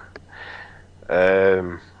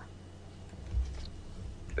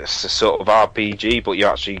 It's a sort of RPG, but you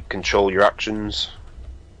actually control your actions.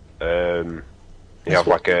 You have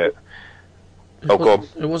like a... Oh, go on.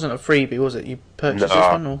 It wasn't a freebie, was it? You purchased this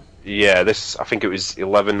one? Or? Yeah, I think it was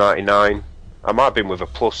 $11.99. I might have been with a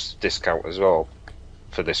plus discount as well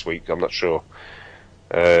for this week. I'm not sure.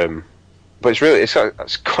 But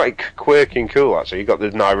it's quite quirky and cool actually. You got the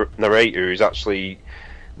narrator who's actually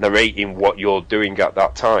narrating what you're doing at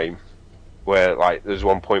that time. Where like there's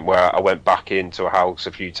one point where I went back into a house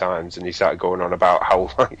a few times and he started going on about how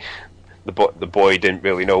like the boy didn't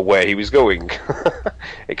really know where he was going.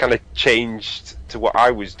 It kind of changed to what I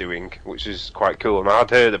was doing, which is quite cool. And I'd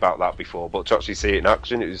heard about that before, but to actually see it in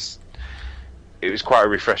action, it was quite a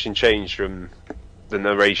refreshing change from the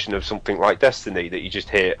narration of something like Destiny that you just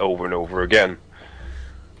hear over and over again.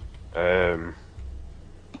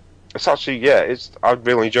 It's actually I'm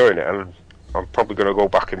really enjoying it, and I'm probably going to go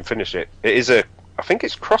back and finish it. I think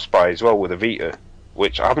it's cross-buy as well with a Vita,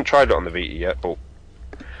 which I haven't tried it on the Vita yet, but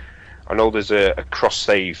I know there's a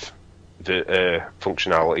cross-save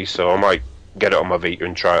functionality, so I might get it on my Vita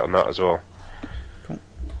and try it on that as well. Cool.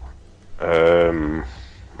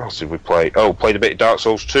 What else did we play? Oh, played a bit of Dark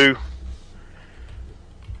Souls 2.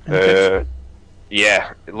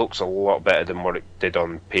 Yeah, it looks a lot better than what it did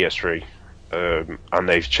on PS3. And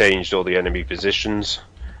they've changed all the enemy positions.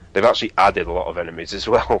 They've actually added a lot of enemies as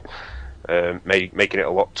well, making it a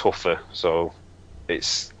lot tougher. So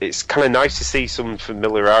it's kind of nice to see some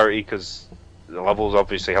familiarity because the levels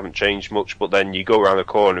obviously haven't changed much. But then you go around the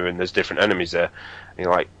corner and there's different enemies there, and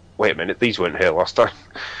you're like, wait a minute, these weren't here last time.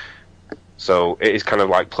 So it is kind of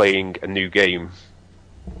like playing a new game.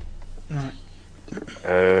 Right.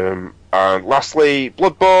 And lastly,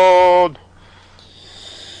 Bloodborne.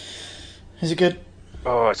 Is it good?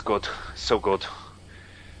 Oh, it's good. So good.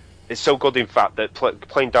 It's so good, in fact, that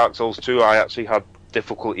playing Dark Souls 2, I actually had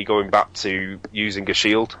difficulty going back to using a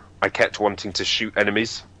shield. I kept wanting to shoot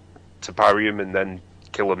enemies to parry them and then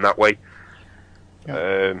kill them that way.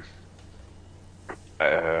 Yeah.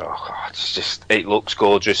 It looks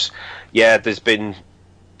gorgeous. Yeah, there's been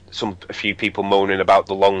a few people moaning about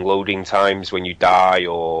the long loading times when you die,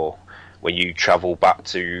 or when you travel back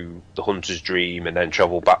to the Hunter's Dream and then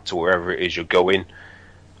travel back to wherever it is you're going.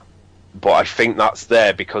 But I think that's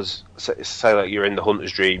there because, say like you're in the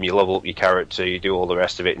Hunter's Dream, you level up your character, you do all the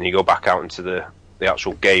rest of it, and you go back out into the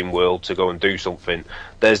actual game world to go and do something.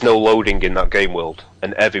 There's no loading in that game world,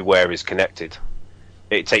 and everywhere is connected.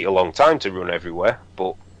 It'd take a long time to run everywhere,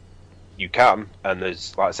 but you can, and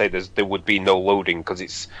there's, like I say, there would be no loading because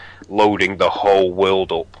it's loading the whole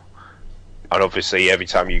world up. And obviously every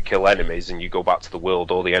time you kill enemies and you go back to the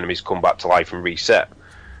world, all the enemies come back to life and reset.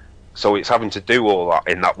 So it's having to do all that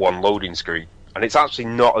in that one loading screen. And it's actually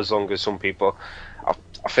not as long as some people. I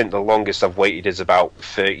think the longest I've waited is about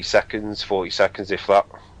 30 seconds, 40 seconds, if that.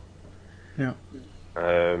 Yeah.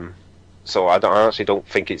 So I actually don't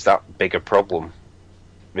think it's that big a problem.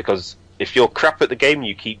 Because if you're crap at the game and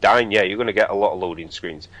you keep dying, yeah, you're going to get a lot of loading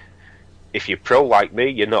screens. If you're pro like me,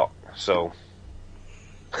 you're not. So...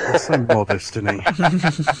 That's so modest, isn't he?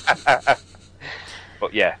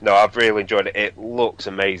 But yeah, no, I've really enjoyed it. It looks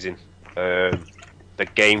amazing. The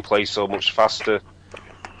gameplay's so much faster.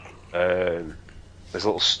 There's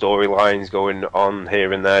little storylines going on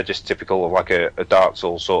here and there, just typical of like a Dark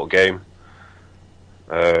Souls sort of game.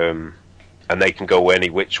 And they can go any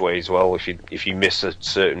which way as well. If you miss a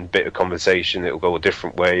certain bit of conversation, it'll go a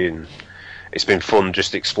different way, and it's been fun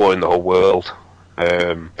just exploring the whole world.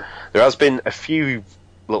 There has been a few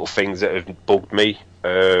little things that have bugged me.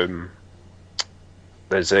 There's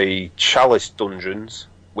a chalice dungeons,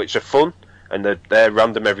 which are fun, and they're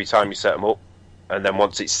random every time you set them up. And then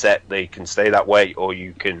once it's set, they can stay that way, or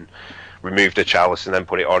you can remove the chalice and then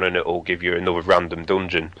put it on, and it'll give you another random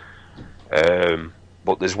dungeon.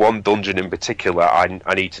 But there's one dungeon in particular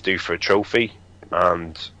I need to do for a trophy,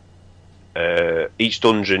 and each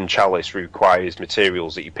dungeon chalice requires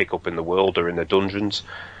materials that you pick up in the world or in the dungeons.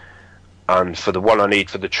 And for the one I need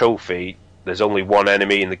for the trophy, there's only one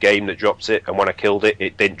enemy in the game that drops it, and when I killed it,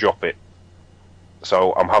 it didn't drop it.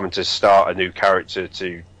 So I'm having to start a new character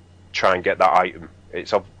to try and get that item.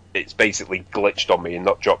 It's basically glitched on me and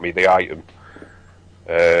not dropped me the item.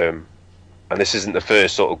 And this isn't the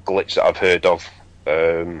first sort of glitch that I've heard of.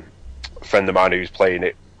 A friend of mine who's playing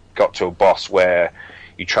it got to a boss where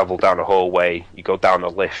you travel down a hallway, you go down a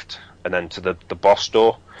lift, and then to the boss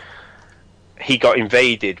door. He got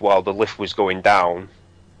invaded while the lift was going down,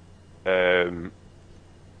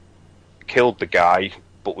 killed the guy,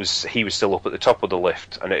 but he was still up at the top of the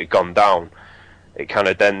lift, and it had gone down. It kind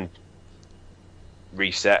of then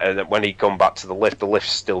reset, and when he'd gone back to the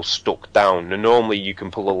lift's still stuck down. And normally you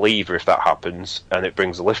can pull a lever if that happens, and it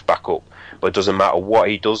brings the lift back up. But it doesn't matter what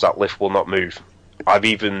he does, that lift will not move. I've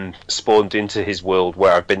even spawned into his world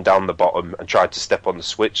where I've been down the bottom and tried to step on the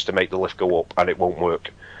switch to make the lift go up, and it won't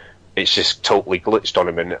work. It's just totally glitched on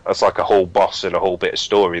him, and it's like a whole boss and a whole bit of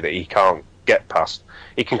story that he can't get past.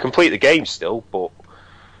 He can complete the game still, but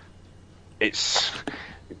it's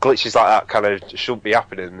glitches like that kind of shouldn't be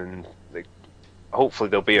happening, and hopefully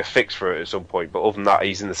there'll be a fix for it at some point. But other than that,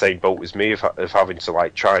 he's in the same boat as me of having to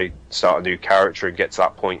like try start a new character and get to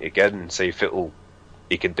that point again and see if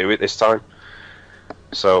he can do it this time.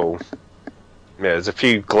 So yeah, there's a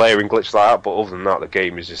few glaring glitches like that, but other than that, the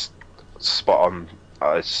game is just spot on.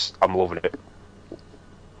 I'm loving it.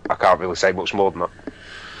 I can't really say much more than that.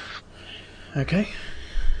 Okay.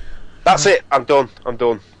 That's it. I'm done.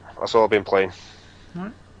 That's all I've been playing.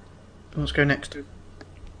 Alright. Let's go next.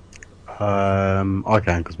 I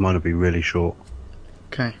can, because mine will be really short.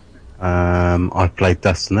 Okay. I've played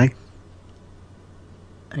Destiny,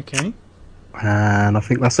 Okay. and I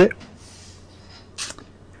think that's it.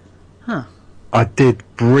 Huh. I did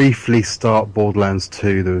briefly start Borderlands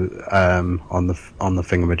 2 on the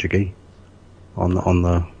thingamajiggy on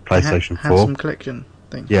the PlayStation 4. Handsome collection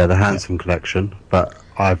thing. Yeah, the Handsome collection, but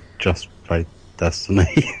I've just played Destiny.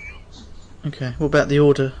 Okay. What about the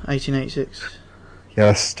Order 1886? Yeah,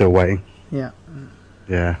 that's still waiting. Yeah.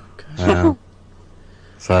 Yeah. Okay.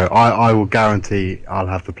 So I will guarantee I'll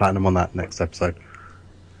have the platinum on that next episode.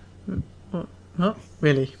 What?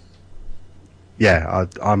 Really? Yeah,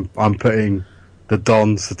 I'm putting the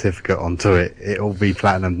Don certificate onto it. It'll be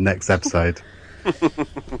platinum next episode.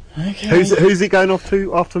 Okay. Who's it going off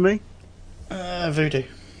to after me? Voodoo.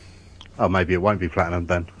 Oh, maybe it won't be platinum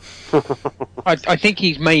then. I think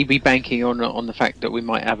he's maybe banking on the fact that we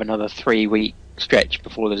might have another 3-week stretch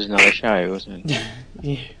before there's another show, wasn't it?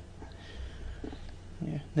 Yeah.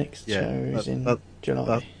 Yeah. Next show is in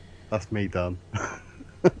July. That's me done.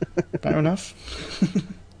 Fair enough.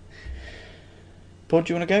 Pod,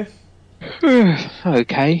 do you want to go?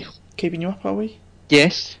 Okay. Keeping you up, are we?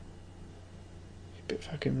 Yes. A bit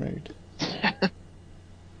fucking rude.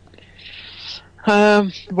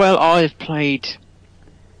 Well, I've played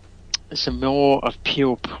some more of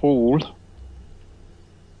Pure Pool.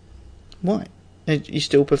 Why? You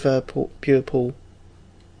still prefer Pure Pool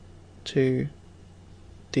to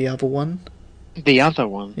the other one? The other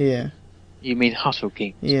one? Yeah. You mean Hustle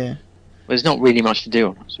King? Yeah. There's not really much to do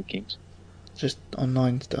on Hustle Kings. Just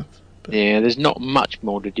online stuff. But Yeah, there's not much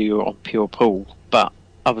more to do on Pure Pool, but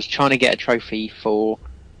I was trying to get a trophy for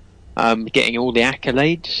getting all the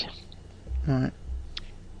accolades. Right.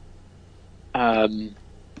 And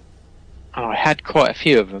I had quite a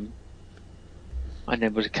few of them, and there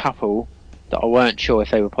was a couple that I weren't sure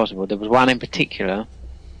if they were possible. There was one in particular,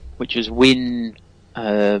 which was win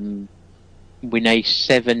a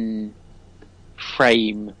 7-frame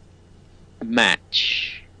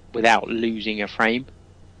match without losing a frame.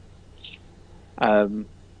 And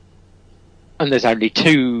there's only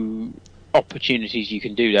 2 opportunities you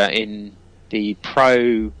can do that in the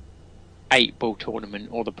Pro 8-ball tournament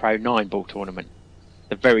or the Pro 9-ball tournament.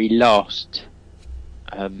 The very last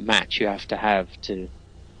match you have to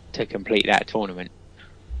complete that tournament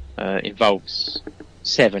involves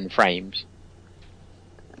 7 frames.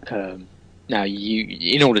 Now,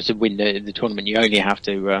 in order to win the tournament, you only have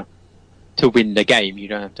to win the game. You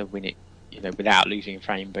don't have to win it, without losing a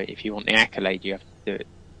frame. But if you want the accolade, you have to do it.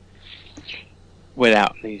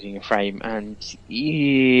 without losing a frame. And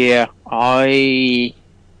yeah, I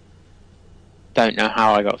don't know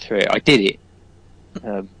how I got through it. I did it,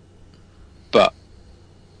 but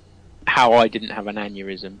how I didn't have an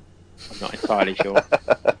aneurysm, I'm not entirely sure.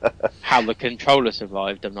 How the controller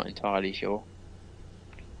survived, I'm not entirely sure.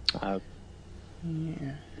 Yeah.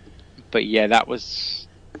 But yeah, that was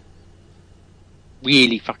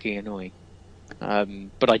really fucking annoying.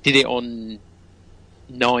 But I did it on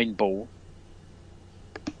 9-ball,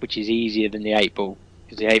 which is easier than the 8-ball,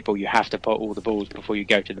 because the 8-ball you have to pot all the balls before you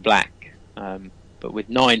go to the black. But with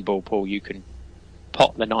 9-ball pool, you can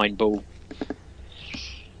pot the 9-ball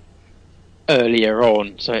earlier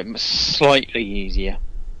on, so it was slightly easier.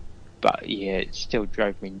 But yeah, it still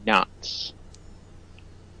drove me nuts.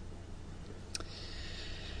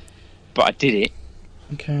 But I did it.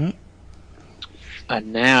 Okay.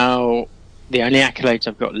 And now the only accolades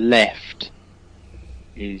I've got left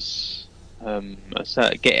is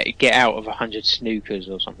get out of 100 snookers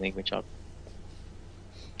or something, which I've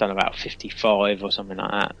done about 55 or something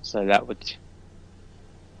like that. So that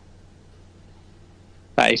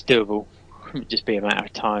is doable. It would just be a matter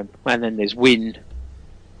of time. And then there's win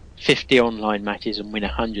 50 online matches and win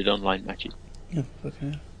 100 online matches, Yeah,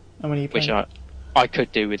 okay. How many are you which playing? I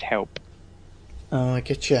could do with help. Oh, I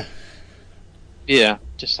get you. Yeah,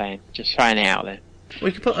 just saying, just throwing it out there.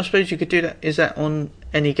 We could put. I suppose you could do that. Is that on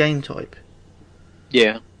any game type?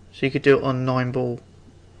 Yeah. So you could do it on 9-ball.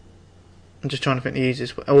 I'm just trying to think the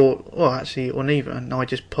easiest way. Or actually, on either, and I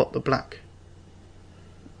just pot the black.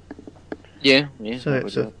 Yeah. So that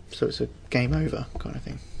it's would a game over kind of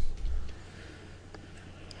thing.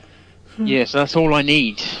 work. Yeah, so that's all I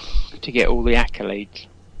need to get all the accolades.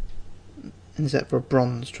 And is that for a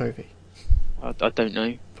bronze trophy? I don't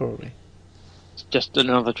know. Probably. It's just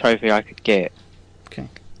another trophy I could get. Okay.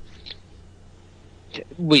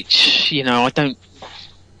 Which,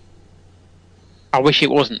 I wish it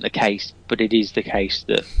wasn't the case, but it is the case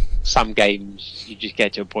that some games you just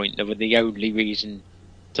get to a point that the only reason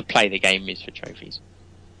to play the game is for trophies.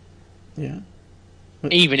 Yeah.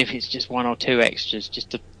 Even if it's just 1 or 2 extras,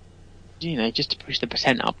 just to push the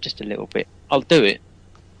percent up just a little bit, I'll do it.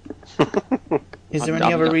 Is there I'm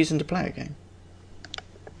any other not- reason to play a game?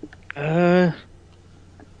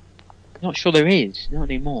 Not sure there is. Not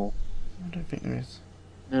anymore. I don't think there is.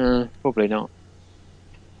 Probably not.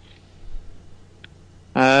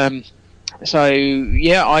 So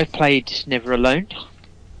yeah, I played Never Alone,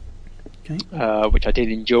 Okay. which I did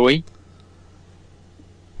enjoy.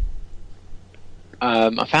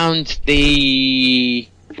 I found the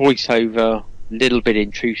voiceover a little bit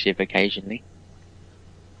intrusive occasionally,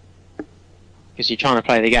 because you're trying to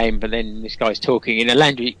play the game, but then this guy's talking in a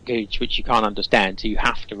language which you can't understand, so you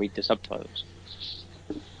have to read the subtitles.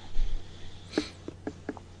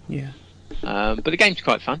 Yeah. But the game's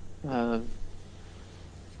quite fun.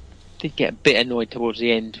 Did get a bit annoyed towards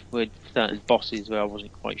the end with certain bosses where I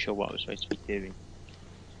wasn't quite sure what I was supposed to be doing.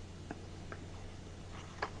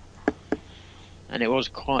 And it was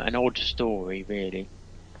quite an odd story, really.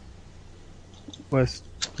 Well, it's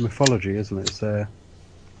mythology, isn't it? It's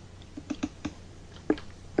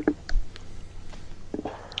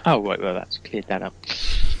Oh, right, well, that's cleared that up.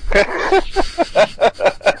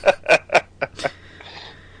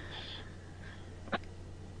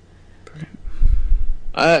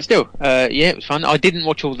 Yeah, it was fun. I didn't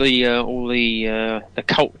watch all the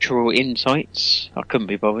cultural insights. I couldn't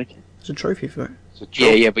be bothered. There's a trophy for it. It's a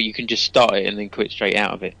joke. Yeah, but you can just start it and then quit straight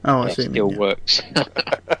out of it. Oh, I That see what you still mean, yeah. works.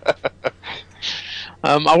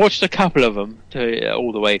 I watched a couple of them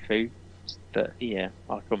all the way through, but yeah,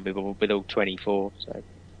 I couldn't be bothered with all 24. So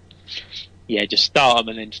yeah, just start them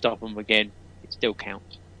and then stop them again. It still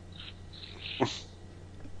counts.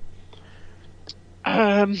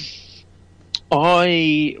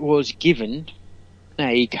 I was given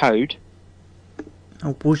a code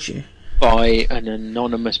Oh, was you? by an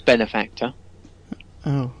anonymous benefactor.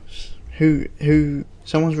 Oh, who?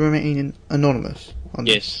 Someone's remaining anonymous. On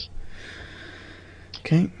Yes. This.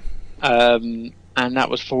 Okay. And that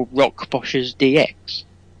was for Rock Bosch's DX,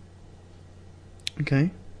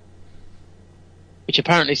 Okay. which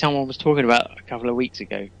apparently someone was talking about a couple of weeks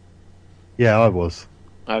ago. yeah, I was.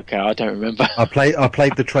 Okay, I don't remember. I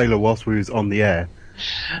played the trailer whilst we was on the air.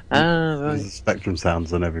 Right. There's the Spectrum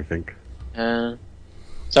sounds and everything. So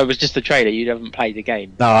it was just the trailer. You haven't played the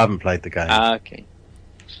game. No, I haven't played the game. Okay.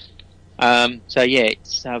 So yeah,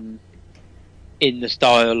 it's in the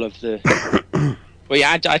style of the. Well,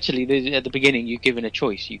 yeah, actually, at the beginning, you're given a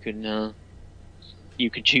choice. You can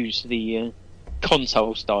choose the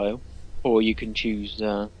console style, or you can choose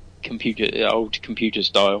old computer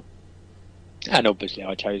style. And obviously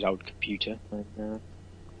I chose old computer. And,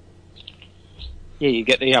 yeah, you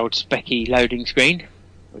get the old specky loading screen,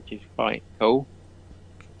 which is quite cool.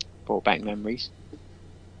 Brought back memories.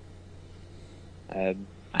 And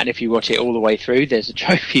if you watch it all the way through, there's a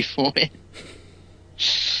trophy for it.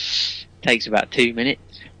 Takes about 2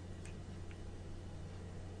 minutes.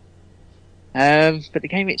 But the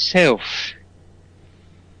game itself,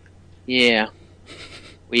 yeah,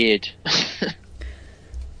 weird.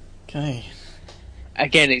 Okay.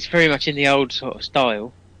 Again, it's very much in the old sort of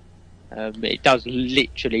style. It does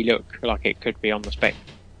literally look like it could be on the spec.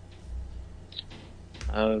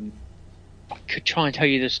 I could try and tell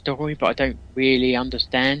you the story, but I don't really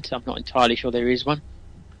understand. I'm not entirely sure there is one.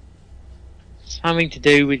 Something to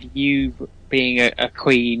do with you being a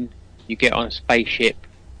queen. You get on a spaceship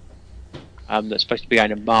that's supposed to be going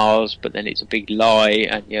to Mars, but then it's a big lie,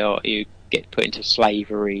 and you get put into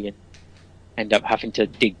slavery and end up having to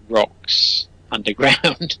dig rocks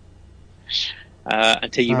underground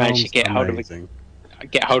until you manage to get hold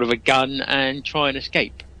of a gun and try and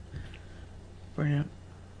escape. Brilliant.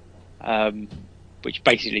 Which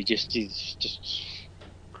basically just is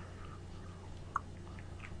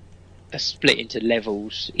a split into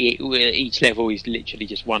levels. Each level is literally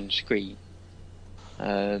just one screen,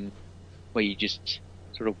 where you just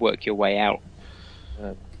sort of work your way out.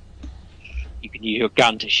 You can use your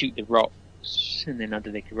gun to shoot the rocks, and then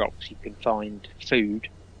underneath the rocks you can find food,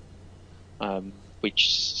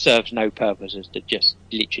 which serves no purpose as to just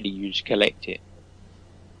literally you just collect it.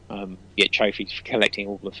 You get trophies for collecting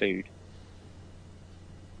all the food.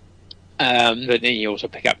 But then you also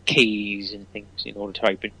pick up keys and things in order to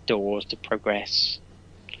open doors to progress.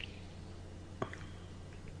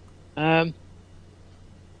 It's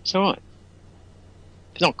alright.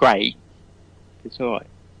 It's not great. It's alright.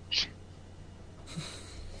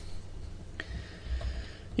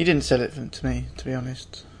 You didn't sell it to me, to be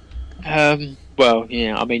honest. Well,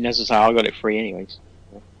 yeah, I mean, as I say, I got it free anyways.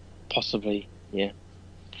 Possibly, yeah.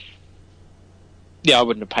 Yeah, I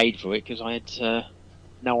wouldn't have paid for it because I had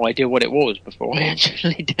no idea what it was before I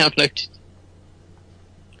actually downloaded it.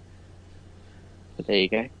 But there you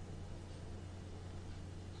go.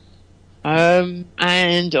 And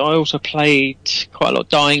I also played quite a lot of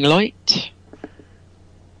Dying Light.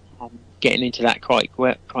 I'm getting into that quite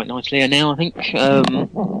nicely now, I think.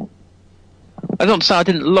 I'm not saying I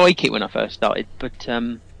didn't like it when I first started, but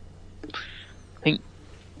I think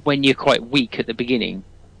when you're quite weak at the beginning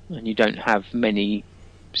and you don't have many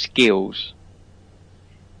skills,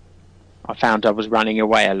 I found I was running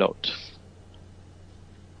away a lot.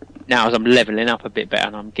 Now as I'm levelling up a bit better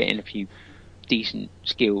and I'm getting a few decent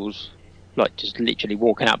skills, like just literally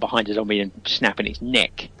walking out behind a zombie and snapping its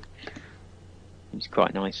neck, it's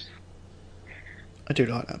quite nice. I do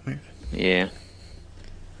like that move. Yeah.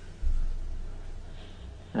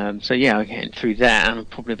 So yeah, I'm getting through that. I'm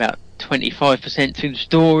probably about 25% through the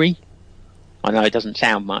story. I know it doesn't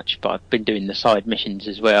sound much, but I've been doing the side missions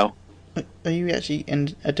as well. Are you actually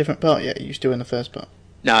in a different part yet? Are you still in the first part?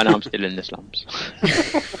 No, I'm still in the slums.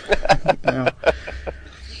 No.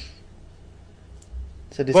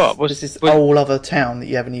 So this is whole other town that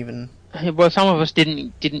you haven't even... Well, some of us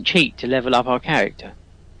didn't cheat to level up our character.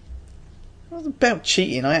 It wasn't about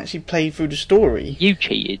cheating. I actually played through the story. You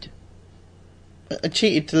cheated. I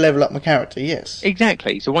cheated to level up my character, yes.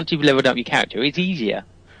 Exactly. So once you've leveled up your character, it's easier.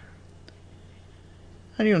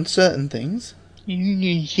 Only on certain things.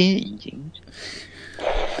 Certain things.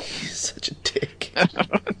 You're such a dick.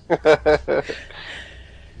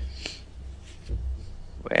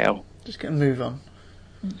 Well, just gonna move on.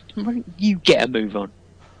 Why don't you get a move on?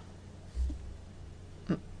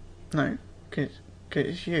 No, because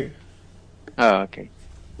it's you. Oh, okay.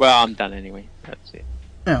 Well, I'm done anyway. That's it.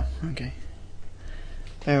 Oh, okay.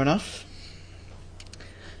 Fair enough.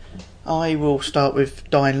 I will start with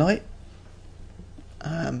Dying Light.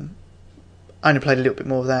 I only played a little bit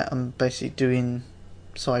more of that. I'm basically doing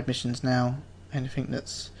side missions now. Anything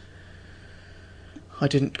that's I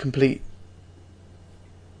didn't complete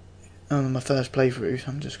on my first playthrough,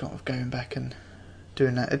 so I'm just kind of going back and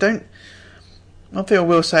doing that. One thing I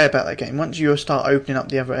will say about that game, once you start opening up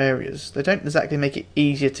the other areas, they don't exactly make it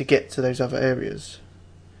easier to get to those other areas.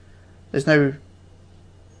 There's no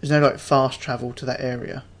like fast travel to that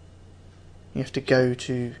area. You have to go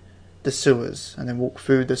to the sewers and then walk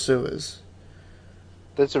through the sewers.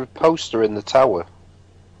 There's a poster in the tower.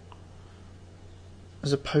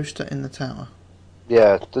 There's a poster in the tower.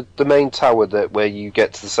 Yeah, the main tower where you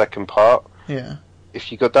get to the second part. Yeah.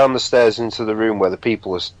 If you go down the stairs into the room where the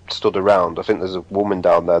people are stood around, I think there's a woman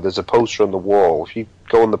down there. There's a poster on the wall. If you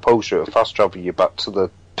go on the poster, it'll fast travel you back to the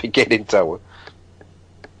beginning tower.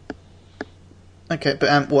 Okay,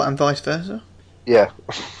 but what, and vice versa? Yeah.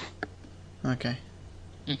 Okay.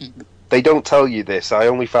 They don't tell you this. I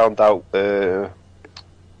only found out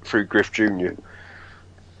through Griff Jr.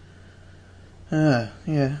 Yeah,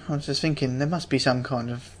 I was just thinking there must be some kind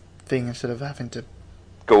of thing instead of having to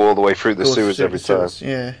Go all the way through the go sewers through every the time.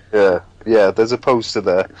 sewers. Yeah. Yeah, there's a poster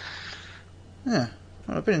there. Yeah.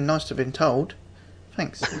 Well, it'd been nice to have been told.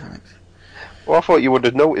 Thanks. Thanks. Well, I thought you would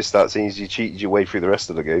have noticed that since you cheated your way through the rest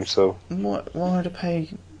of the game, so... Why would I pay...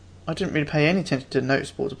 I didn't really pay any attention to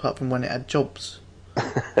notice boards apart from when it had jobs.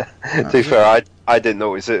 To be fair, I didn't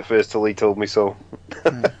notice it at first till he told me so.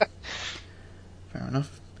 Yeah. Fair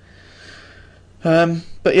enough.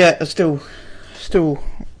 But yeah, I'm still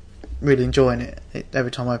really enjoying it.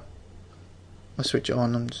 Every time I switch it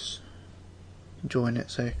on, I'm just enjoying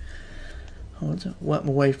it. So I'll work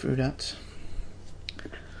my way through that.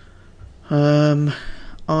 I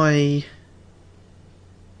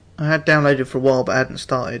had downloaded for a while, but I hadn't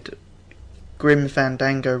started Grim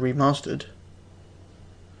Fandango Remastered.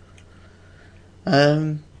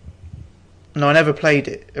 No, I never played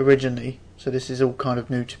it originally, so this is all kind of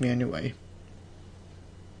new to me anyway.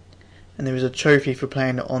 And there was a trophy for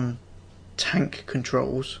playing it on tank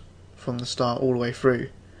controls from the start all the way through.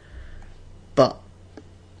 But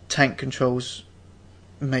tank controls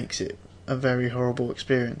makes it a very horrible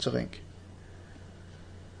experience, I think.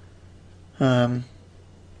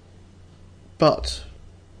 But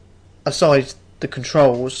aside the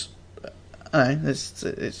controls, I don't know,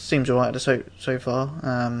 it seems alright so far.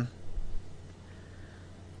 No,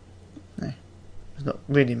 there's not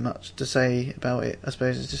really much to say about it. I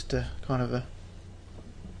suppose it's just a kind of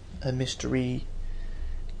a mystery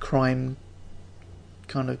crime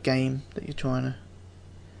kind of game that you're trying to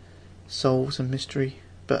solve some mystery.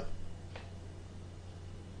 But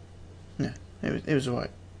no, it was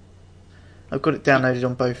alright. I've got it downloaded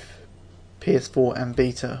on both PS4 and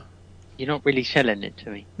Beta. You're not really selling it to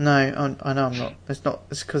me. No, I know I'm not. It's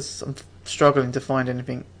because I'm struggling to find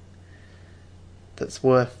anything that's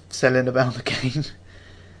worth selling about the game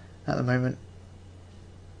at the moment.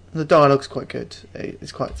 The dialogue's quite good.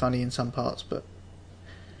 It's quite funny in some parts, but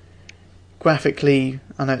graphically,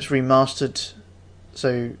 I know it's remastered,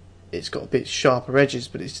 so it's got a bit sharper edges,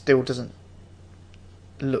 but it still doesn't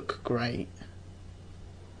look great.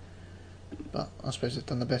 But I suppose they've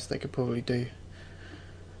done the best they could probably do.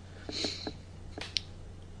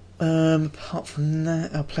 Apart from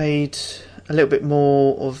that, I played a little bit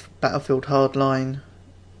more of Battlefield Hardline,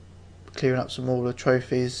 clearing up some more of the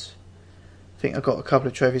trophies. I think I got a couple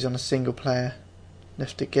of trophies on a single player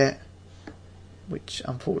left to get, which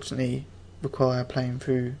unfortunately require playing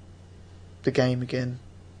through the game again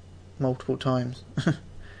multiple times.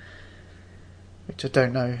 Which I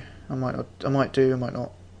don't know. I might do, I might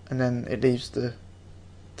not. And then it leaves the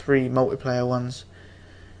 3 multiplayer ones.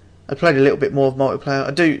 I played a little bit more of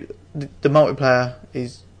multiplayer. The multiplayer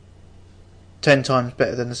is 10 times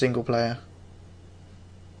better than the single player.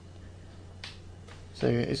 So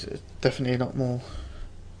it's definitely a lot more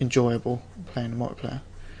enjoyable playing the multiplayer.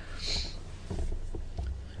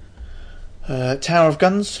 Tower of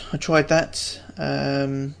Guns, I tried that.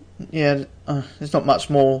 There's not much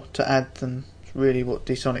more to add than really what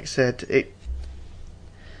D-Sonic said.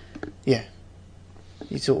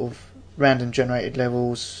 You sort of random generated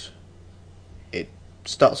levels. It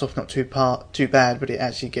starts off not too bad, but it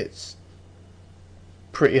actually gets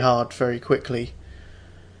pretty hard very quickly,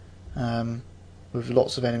 with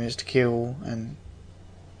lots of enemies to kill. And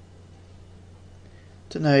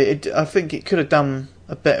don't know. I think it could have done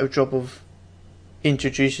a better job of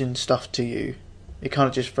introducing stuff to you. It kind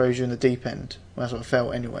of just throws you in the deep end. Well, that's what I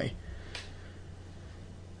felt anyway.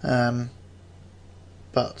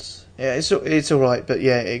 But yeah, it's all right. But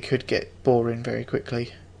yeah, it could get boring very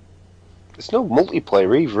quickly. There's no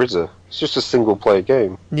multiplayer either, is there? It's just a single player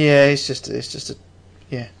game. Yeah, it's just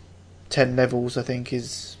 10 levels. I think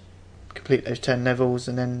is complete those 10 levels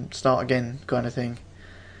and then start again kind of thing.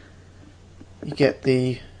 You get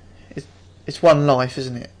it's one life,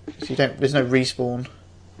 isn't it? So there's no respawn.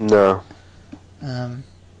 No. And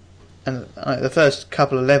the first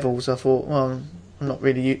couple of levels, I thought, well, I'm not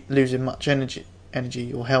really losing much energy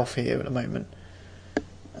or health here at the moment.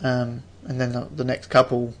 And then the next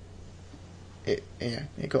couple, it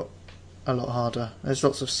got a lot harder. There's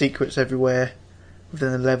lots of secrets everywhere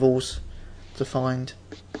within the levels to find.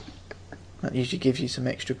 That usually gives you some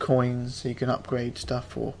extra coins so you can upgrade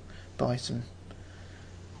stuff or buy some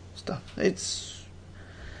stuff. It's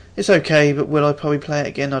okay, but will I probably play it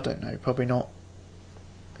again? I don't know. Probably not.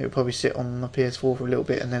 It'll probably sit on my PS4 for a little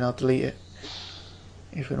bit and then I'll delete it.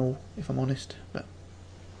 If I'm honest, but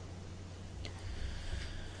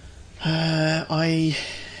I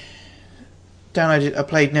downloaded. I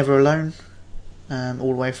played Never Alone all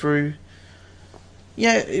the way through.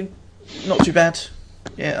 Yeah, not too bad.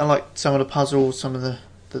 Yeah, I liked some of the puzzles, some of the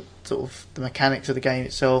sort of the mechanics of the game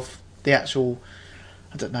itself. The actual,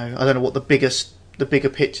 I don't know what the bigger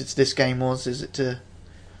picture to this game was. Is it to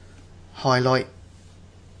highlight,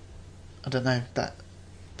 I don't know, that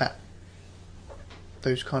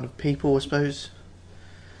those kind of people, I suppose.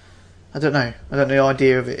 I don't know the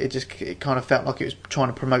idea of it. It kind of felt like it was trying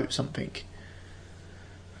to promote something.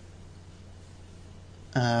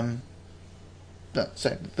 So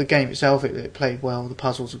the game itself, it played well. The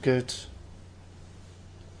puzzles are good.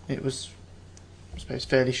 It was, I suppose,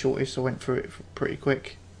 fairly shortish, so I went through it pretty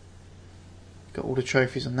quick. Got all the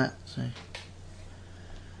trophies on that, so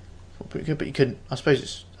pretty good. But you couldn't. I suppose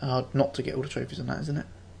it's hard not to get all the trophies on that, isn't it?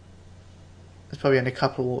 There's probably only a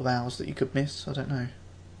couple of hours that you could miss. I don't know.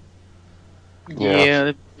 Yeah,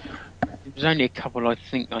 there was only a couple I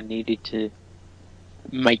think I needed to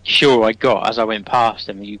make sure I got as I went past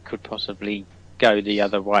them. You could possibly go the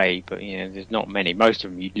other way, but there's not many. Most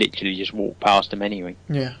of them you literally just walk past them anyway.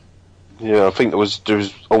 Yeah. Yeah, I think there was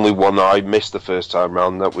only one I missed the first time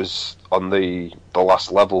round. That was on the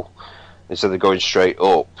last level. Instead of going straight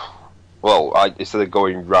up, instead of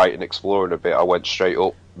going right and exploring a bit, I went straight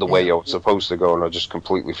up the way I was supposed to go, and I just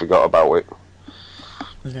completely forgot about it.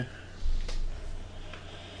 Yeah.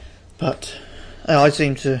 But I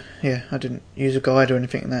seem to, I didn't use a guide or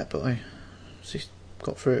anything like that, but I just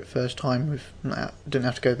got through it first time. Didn't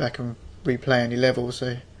have to go back and replay any levels,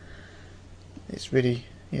 so it's really,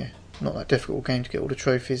 not that difficult game to get all the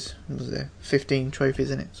trophies. Was there 15 trophies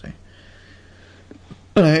in it? So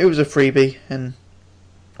it was a freebie, and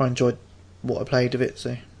I enjoyed what I played of it,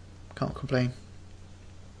 so can't complain.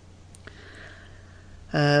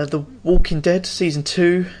 The Walking Dead Season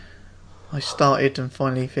 2, I started and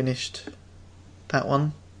finally finished that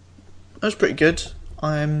one. That was pretty good.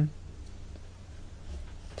 I don't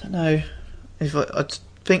know if I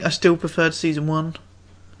think I still preferred Season 1.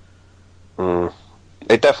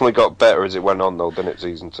 It definitely got better as it went on, though, didn't it,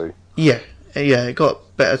 Season 2? Yeah, it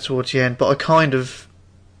got better towards the end, but I kind of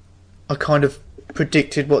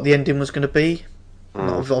predicted what the ending was going to be.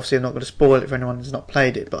 Obviously, I'm not going to spoil it for anyone who's not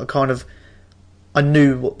played it, but I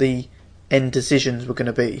knew what the end decisions were going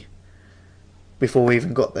to be before we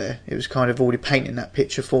even got there. It was kind of already painting that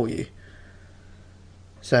picture for you.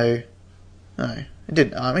 So, no, it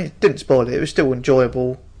didn't spoil it. It was still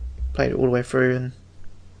enjoyable. Played it all the way through, and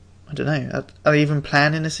I don't know. Are they even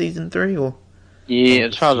planning a Season 3, or? Yeah,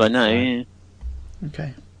 as far as I know, yeah.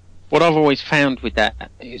 Okay. What I've always found with that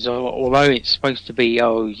is, although it's supposed to be,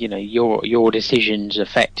 your decisions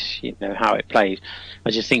affect, how it plays, I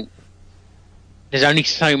just think there's only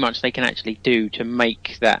so much they can actually do to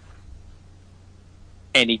make that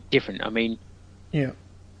any different. I mean, yeah,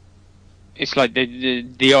 it's like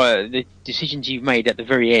the decisions you've made at the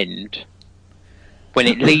very end, when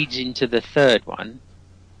it leads into the third one,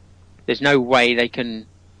 there's no way they can,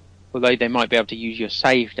 although they might be able to use your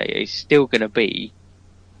save data, it's still going to be,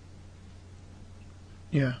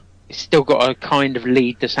 it's still got to kind of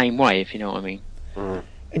lead the same way, if you know what I mean.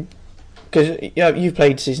 Because you've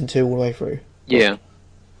played Season 2 all the way through. Yeah.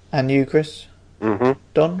 And you, Chris? Mm-hmm.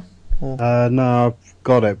 Don? No, I've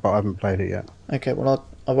got it, but I haven't played it yet. Okay, well,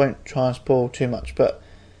 I won't try and spoil too much, but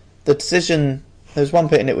the decision, there was one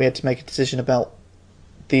bit in it we had to make a decision about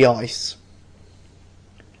the ice.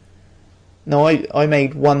 Now, I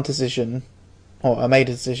made one decision, I made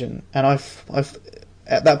a decision, and I've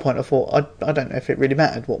at that point I thought, I don't know if it really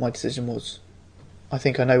mattered what my decision was. I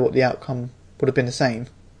think I know what the outcome would have been the same.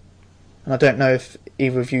 And I don't know if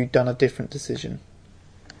either of you done a different decision.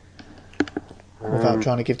 Without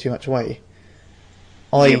trying to give too much away.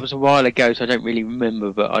 It was a while ago, so I don't really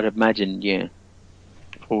remember, but I'd imagine,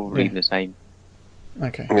 probably the same.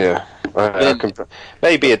 Okay. Yeah,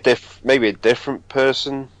 maybe a different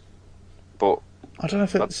person, but I don't know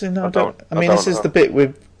if it's this is the bit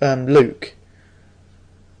with Luke.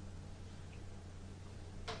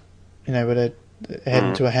 Where they're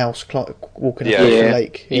heading to a house, walking across the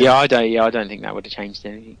lake. Yeah, I don't think that would have changed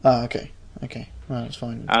anything. Oh, okay, well, that's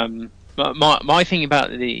fine. My thing about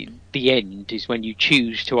the end is when you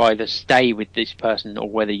choose to either stay with this person or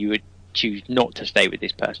whether you would choose not to stay with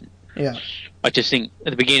this person. Yeah. I just think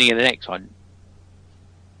at the beginning of the next one,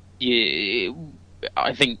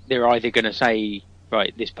 I think they're either going to say,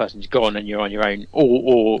 right, this person's gone and you're on your own,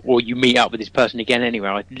 or you meet up with this person again anyway.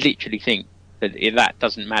 I literally think that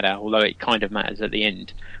doesn't matter, although it kind of matters at the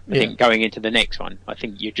end. I think going into the next one, I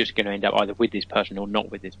think you're just going to end up either with this person or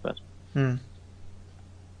not with this person.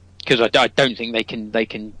 Because I don't think they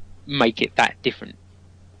can make it that different.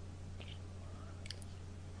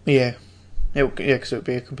 Yeah, because it would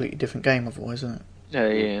be a completely different game otherwise, wouldn't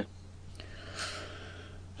it?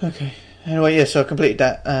 Yeah. Okay. Anyway, yeah, so I completed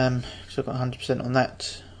that. So I got 100% on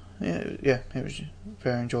that. Yeah, it was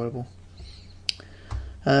very enjoyable.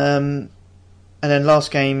 And then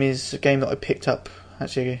last game is a game that I picked up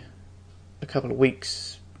actually a couple of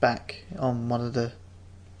weeks back on one of the,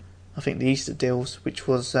 I think, the Easter deals, which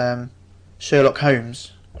was Sherlock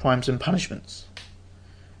Holmes: Crimes and Punishments.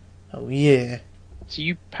 Oh yeah. So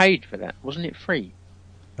you paid for that, wasn't it free?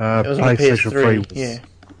 It was on the PlayStation 3 was, yeah.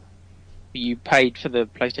 You paid for the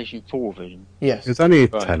PlayStation 4 version. Yes. it was only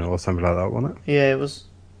Right. 10 or something like that, wasn't it? Yeah, it was.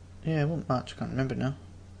 Yeah, it wasn't much. I can't remember now.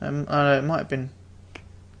 I don't know, it might have been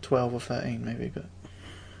 12 or 13, maybe.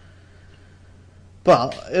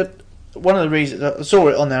 But one of the reasons I saw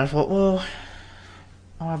it on there, I thought, well,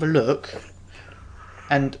 I'll have a look.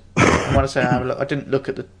 And when I say have a look, I didn't look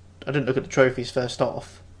at the trophies first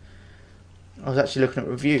off. I was actually looking at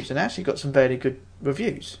reviews, and I actually got some very good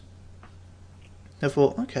reviews. I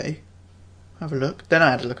thought, okay, have a look. Then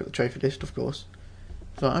I had to look at the trophy list, of course.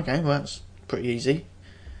 I thought, okay, well, that's pretty easy.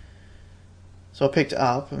 So I picked it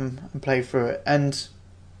up and played through it, and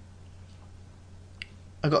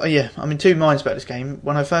I'm in two minds about this game.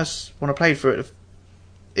 When I played through it,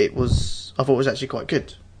 I thought it was actually quite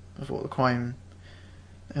good. I thought the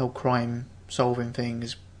whole crime solving thing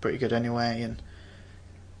is pretty good anyway, and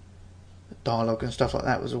the dialogue and stuff like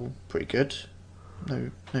that was all pretty good.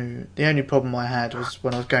 No. The only problem I had was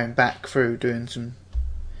when I was going back through doing some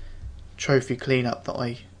trophy cleanup that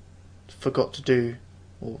I forgot to do,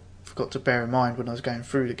 or forgot to bear in mind when I was going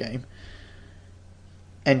through the game.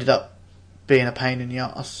 Ended up being a pain in the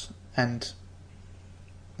arse, and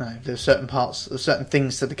there's certain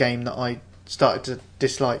things to the game that I started to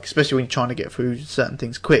dislike, especially when you're trying to get through certain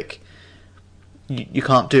things quick. You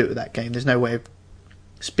can't do it with that game. There's no way of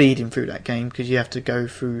speeding through that game because you have to go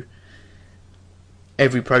through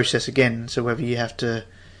every process again. So whether you have to,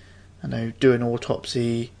 do an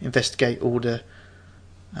autopsy, investigate all the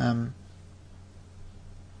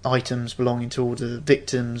items belonging to all the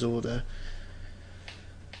victims, or there's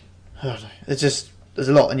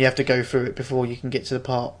a lot, and you have to go through it before you can get to the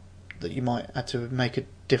part that you might have to make a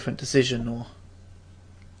different decision. Or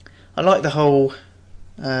I like the whole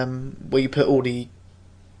where you put all the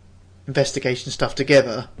investigation stuff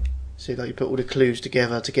together. So like you put all the clues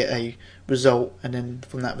together to get a result, and then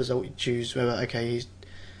from that result you choose whether he's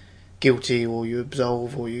guilty, or you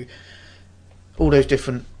absolve, or you all those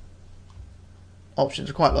different options.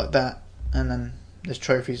 I quite like that, and then there's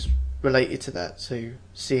trophies related to that. So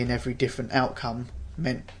seeing every different outcome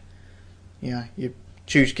meant, you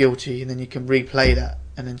choose guilty, and then you can replay that,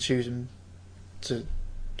 and then choose them to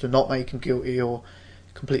not make him guilty, or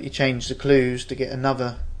completely change the clues to get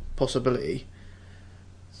another possibility.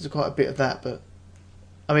 There's quite a bit of that, but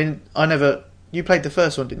you played the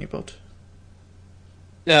first one, didn't you, Bod?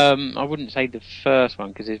 I wouldn't say the first one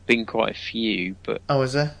because there's been quite a few, but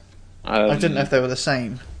is there? I didn't know if they were the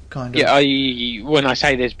same kind of. Yeah, when I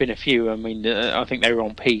say there's been a few, I mean I think they were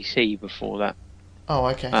on PC before that. Oh,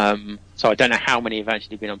 okay. So I don't know how many have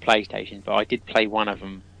actually been on PlayStation, but I did play one of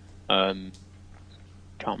them. Can't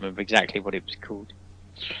remember exactly what it was called.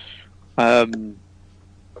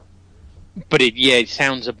 But it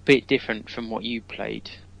sounds a bit different from what you played.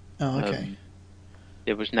 Oh, okay.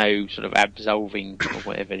 There was no sort of absolving or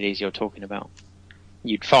whatever it is you're talking about.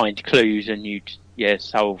 You'd find clues and you'd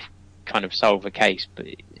solve a case, but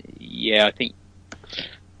I think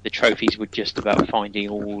the trophies were just about finding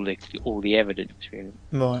all the evidence, really.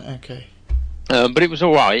 Right. Okay. But it was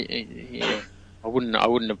all right. I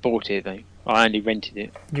wouldn't have bought it though. I only rented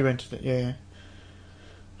it. You rented it, yeah.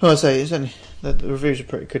 Well, I say it's only the reviews are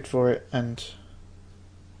pretty good for it, and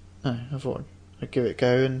I thought I'd give it a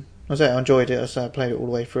go, and I enjoyed it. I played it all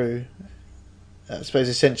the way through. I suppose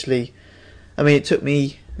essentially, it took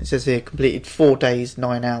me. It says here completed 4 days,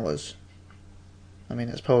 9 hours.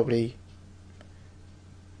 That's probably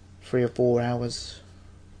 3 or 4 hours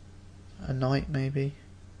a night, maybe.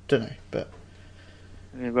 Don't know, but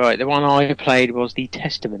right. The one I played was The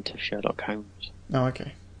Testament of Sherlock Holmes. Oh,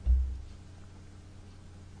 okay.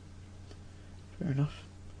 Fair enough.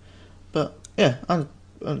 But I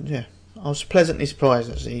was pleasantly surprised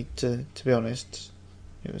actually. To be honest,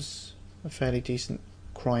 it was a fairly decent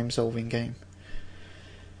crime-solving game.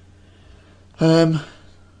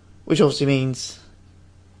 Which obviously means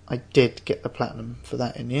I did get the platinum for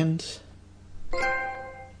that in the end.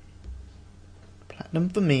 Platinum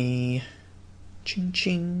for me. Ching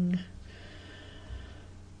ching.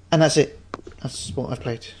 And that's it. That's what I've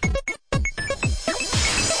played.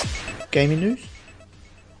 Gaming news?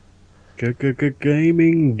 Good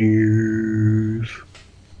gaming news.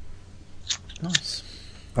 Nice.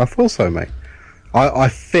 I thought so, mate. I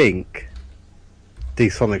think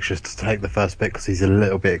D-Sonic should take the first pick because he's a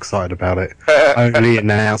little bit excited about it. Only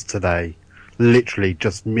announced today. Literally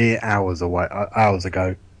just mere hours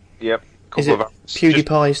ago. Yep. Is it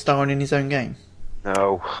PewDiePie starring in his own game?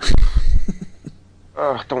 No.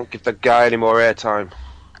 Oh, don't give the guy any more airtime.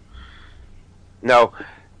 No.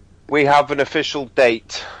 We have an official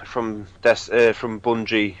date from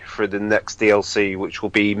Bungie for the next DLC, which will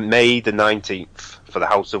be May the 19th for the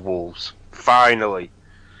House of Wolves. Finally.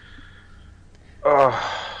 Oh,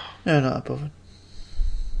 No, not that bothered.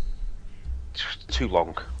 too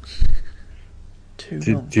long. Too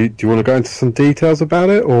Do long. you want to go into some details about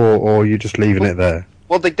it, or are you just leaving it there?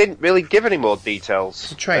 Well, they didn't really give any more details.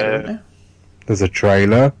 It's a trailer, isn't it? There's a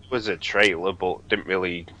trailer. It was a trailer, but didn't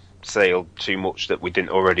really say too much that we didn't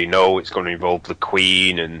already know. It's going to involve the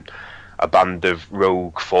Queen and a band of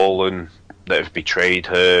rogue fallen that have betrayed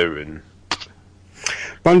her. And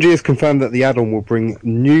Bungie has confirmed that the add-on will bring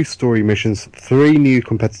new story missions, 3 new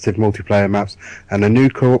competitive multiplayer maps, and a new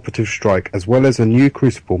cooperative strike, as well as a new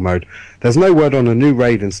Crucible mode. There's no word on a new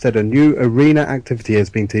raid. Instead, a new arena activity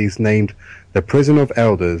has been teased named the Prison of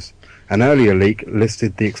Elders. An earlier leak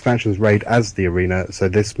listed the expansion's raid as the arena, so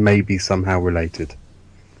this may be somehow related.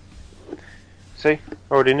 see,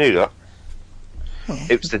 already knew that. Oh.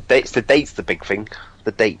 It was the date. The date's the big thing.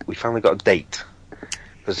 The date. We finally got a date.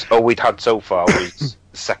 Because all we'd had so far was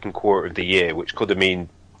the second quarter of the year, which could have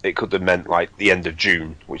meant like the end of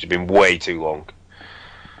June, which had been way too long.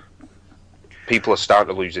 People are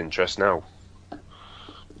starting to lose interest now.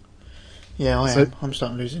 Yeah, I So- am. I'm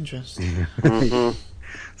starting to lose interest. Mm-hmm.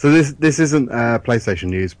 So this isn't PlayStation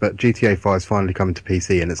news, but GTA 5 is finally coming to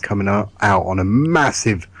PC, and it's coming out on a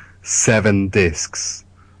massive 7 discs.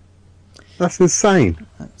 That's insane.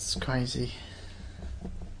 That's crazy.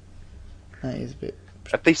 That is a bit.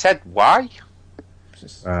 Have they said why?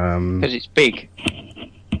 Just, Because it's big.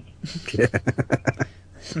 Yeah.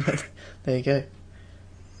 there you go.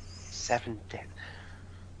 7 days.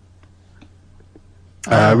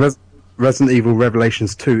 Resident Evil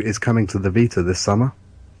Revelations 2 is coming to the Vita this summer.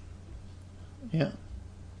 Yeah.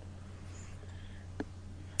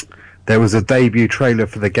 There was a debut trailer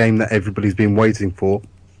for the game that everybody's been waiting for,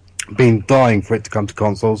 been dying for it to come to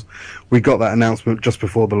consoles. We got that announcement just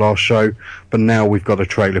before the last show, but now we've got a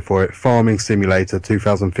trailer for it. Farming Simulator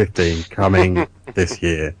 2015 coming this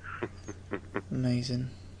year. Amazing.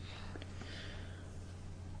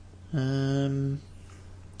 Well,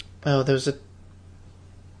 there was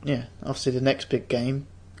obviously the next big game,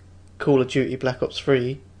 Call of Duty Black Ops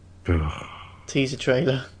 3 teaser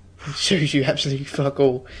trailer. It shows you absolutely fuck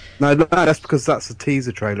all. No, that's because that's a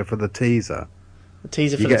teaser trailer for the teaser. The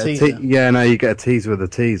teaser for You the get teaser. you get a teaser with a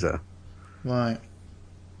teaser. Right.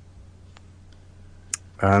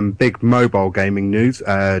 Big mobile gaming news.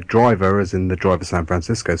 Driver, as in the Driver San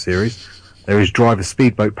Francisco series, there is Driver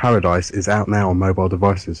Speedboat Paradise is out now on mobile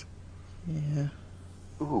devices. Yeah.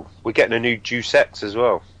 Ooh, we're getting a new Deus Ex as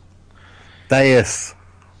well. Deus.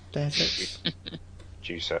 Deus Ex.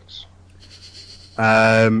 Deus Ex.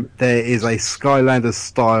 There is a Skylanders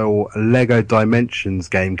style Lego Dimensions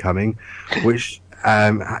game coming, which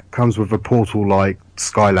comes with a Portal like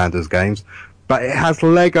Skylanders games, but it has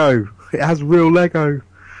Lego. It has real Lego,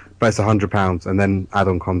 but it's £100, and then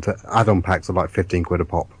add-on packs are like 15 quid a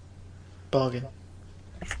pop. Bargain.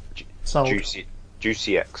 Sold.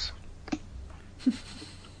 Juicy X.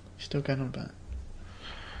 Still going on about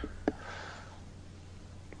it.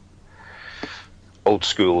 Old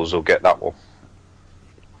schoolers will get that one.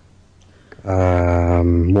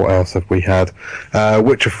 What else have we had?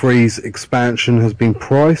 Witcher 3's expansion has been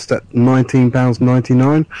priced at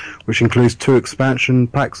 £19.99, which includes 2 expansion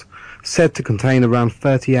packs, said to contain around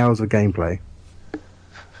 30 hours of gameplay.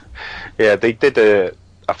 Yeah, they did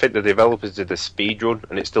I think the developers did a speed run,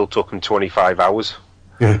 and it still took them 25 hours.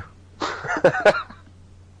 Yeah.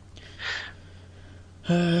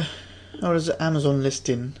 There's an Amazon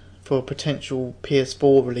listing for a potential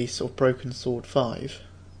PS4 release of Broken Sword 5,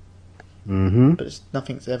 Mm-hmm. but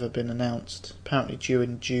nothing's ever been announced. Apparently due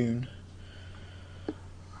in June.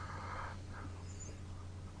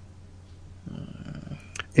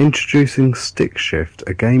 Introducing Stick Shift,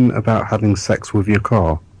 a game about having sex with your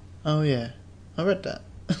car. Oh yeah, I read that.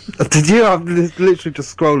 Did you? I'm literally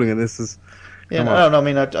just scrolling, and this is. Yeah, Come no, on. no, I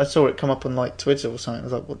mean, I saw it come up on like Twitter or something. I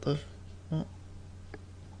was like, what?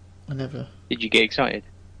 I never. Did you get excited?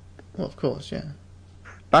 Well, of course, yeah.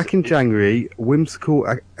 Back in January, whimsical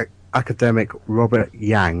academic Robert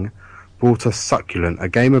Yang brought us Succulent, a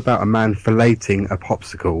game about a man filleting a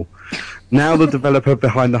popsicle. Now the developer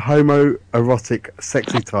behind the homoerotic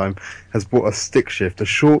Sexy Time has brought us Stick Shift, a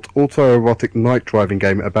short autoerotic night driving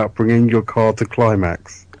game about bringing your car to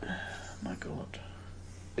climax. Oh my god.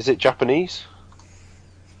 Is it Japanese?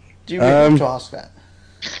 Do you really have to ask that?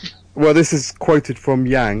 Well, this is quoted from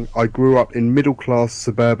Yang. I grew up in middle-class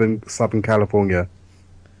suburban Southern California.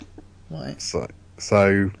 Right. So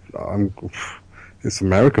it's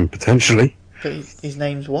American, potentially. But his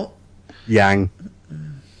name's what? Yang.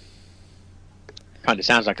 Kind of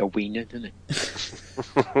sounds like a wiener, doesn't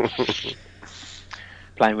it?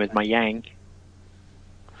 Playing with my yang.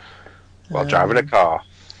 While driving a car.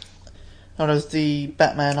 Oh, there's the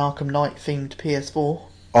Batman Arkham Knight themed PS4.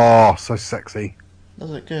 Oh, so sexy.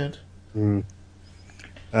 Does it good?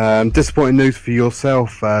 Disappointing news for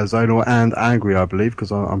yourself, Zonal, and Angry, I believe,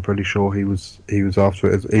 because I'm pretty sure he was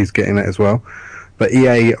after it. He's getting it as well. But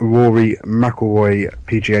EA Rory McIlroy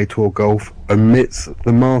PGA Tour Golf omits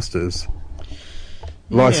the Masters.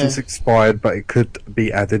 License expired, but it could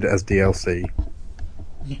be added as DLC.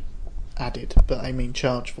 Added, but I mean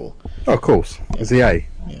charge for. Oh, of course, it's EA.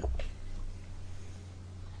 Yeah.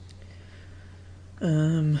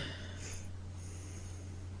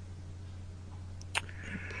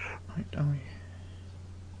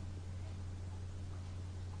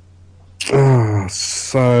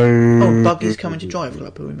 Oh, Buggy's coming to Drive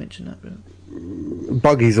Club. We mentioned that. But...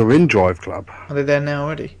 Buggies are in Drive Club. Are they there now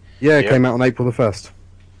already? Yeah, it came out on April the 1st.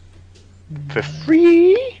 For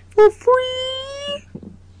free? For free!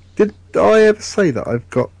 Did I ever say that I've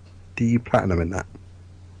got the platinum in that?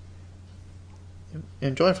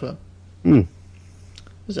 In Drive Club? Hmm.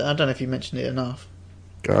 I don't know if you mentioned it enough.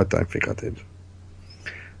 I don't think I did.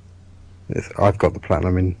 I've got the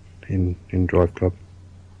platinum in Drive Club.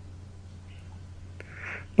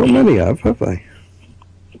 Not many have they?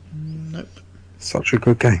 Nope. Such a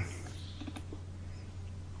good game.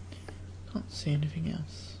 Can't see anything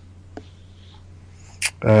else.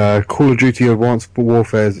 Call of Duty Advanced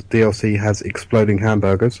Warfare's DLC has exploding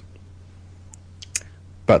hamburgers.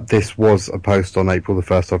 But this was a post on April the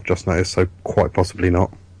 1st, I've just noticed, so quite possibly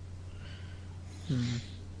not.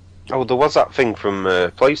 Oh, there was that thing from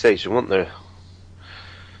PlayStation, wasn't there?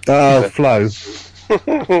 Oh, Flow.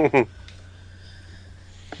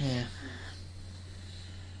 Yeah.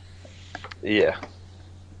 Yeah.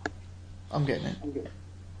 I'm getting it.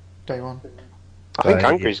 Day one. I think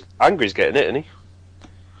Angry's getting it, isn't he?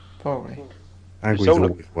 Probably. Angry's Zonal-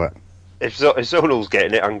 always wet. If Zonal's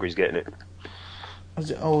getting it, Angry's getting it.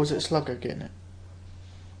 Was it Slugger getting it?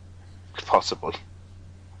 Possibly.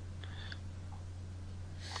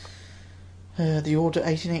 The Order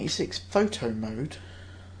 1886 photo mode.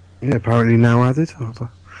 Yeah, apparently now added.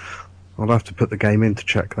 I'll have to put the game in to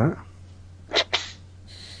check that.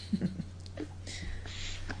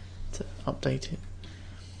 To update it.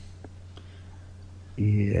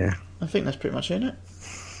 Yeah. I think that's pretty much it, isn't it?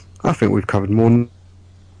 I think we've covered more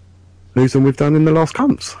news than we've done in the last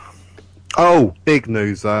months. Oh, big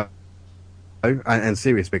news, and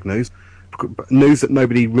serious big news. News that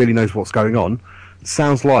nobody really knows what's going on.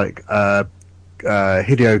 Sounds like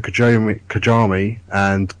Hideo Kojima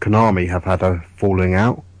and Konami have had a falling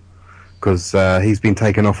out because he's been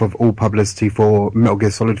taken off of all publicity for Metal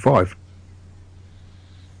Gear Solid 5.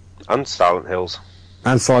 And Silent Hills.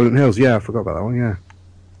 And Silent Hills, yeah, I forgot about that one, yeah.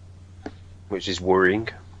 Which is worrying.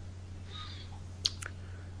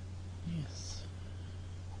 Yes.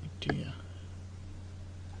 Dear.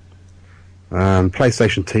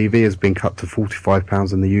 PlayStation TV has been cut to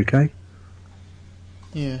 £45 in the UK.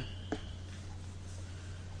 Yeah.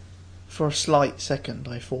 For a slight second,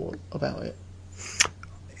 I thought about it.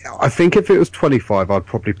 I think if it was 25, I'd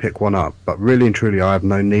probably pick one up. But really and truly, I have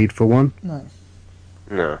no need for one.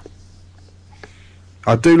 No.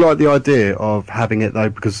 I do like the idea of having it, though,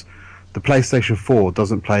 because the PlayStation 4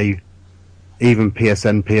 doesn't play even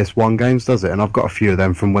PSN, PS1 games, does it? And I've got a few of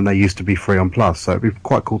them from when they used to be free on Plus, so it'd be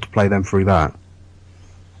quite cool to play them through that.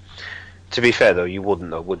 To be fair, though, you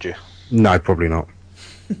wouldn't, though, would you? No, probably not.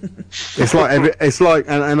 It's like,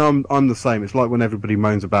 and I'm the same. It's like when everybody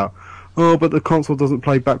moans about, oh, but the console doesn't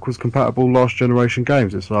play backwards compatible last generation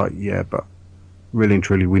games. It's like, yeah, but really and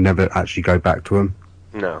truly, we never actually go back to them.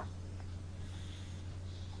 No.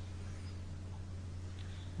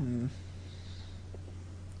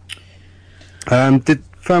 Did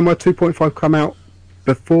firmware 2.5 come out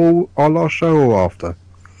before our last show or after?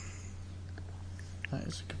 That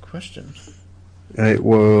is a good question. It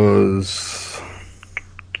was.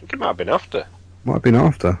 I think it might have been after. Might have been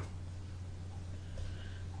after.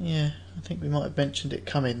 Yeah, I think we might have mentioned it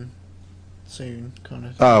coming soon, kind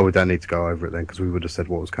of. Oh, we don't need to go over it then, because we would have said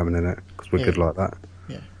what was coming in it, because we're Yeah. good like that.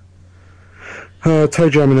 Yeah. Toe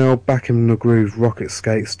Jam and L back in the groove. Rocket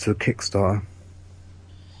skates to Kickstarter.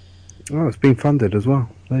 Oh, it's been funded as well.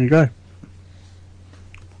 There you go.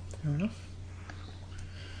 Fair enough.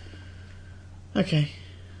 Okay.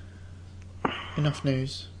 Enough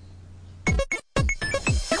news.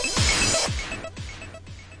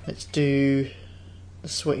 Let's do the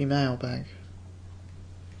sweaty mailbag.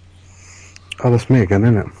 Oh, that's me again,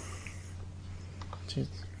 isn't it? Cheers.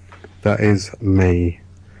 That is me.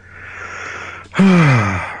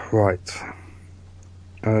 Right.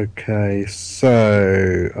 Okay,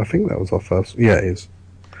 so I think that was our first. Yeah, it is.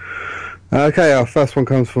 Okay, our first one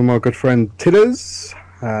comes from our good friend Tidders.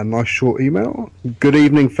 Nice short email. Good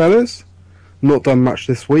evening, fellas. Not done much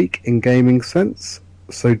this week in gaming sense,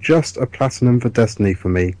 so just a platinum for Destiny for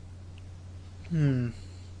me.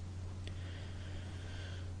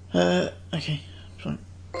 Okay. Fine.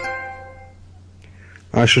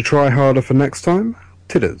 I should try harder for next time.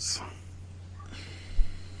 Tidders.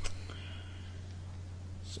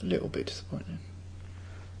 It's a little bit disappointing.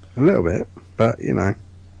 A little bit, but you know,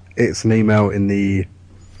 it's an email in the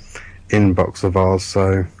inbox of ours,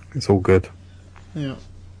 so it's all good. Yeah.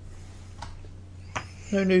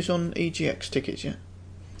 No news on EGX tickets yet?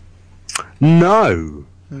 No,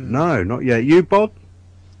 no, not yet. You, Bod?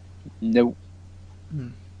 No.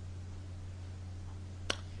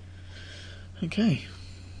 Okay.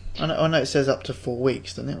 I know it says up to 4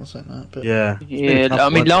 weeks, doesn't it, or something like that, but Yeah. Yeah, I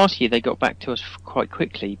mean, last year they got back to us quite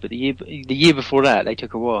quickly, but the year before that they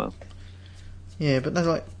took a while. yeah, but there's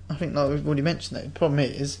like I think like we've already mentioned that. The problem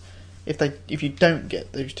is if you don't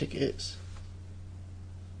get those tickets,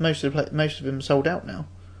 most of them sold out now.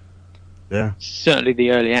 Yeah. Certainly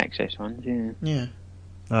the early access ones. Yeah. Yeah,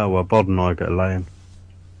 Oh well, Bod and I get a lay-in.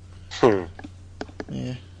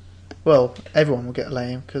 yeah. Well, everyone will get a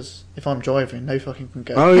lay-in because if I'm driving, no fucking can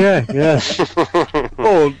go. Oh yeah, yeah.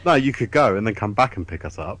 Or no, you could go and then come back and pick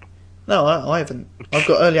us up. No, I haven't. I've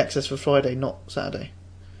got early access for Friday, not Saturday.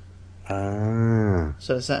 Ah.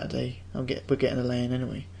 So Saturday, we're getting a lay-in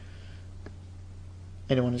anyway.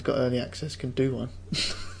 Anyone who's got early access can do one.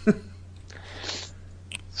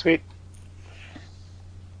 Sweet.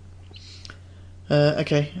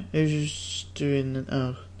 Okay, who's doing?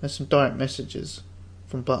 Oh, there's some direct messages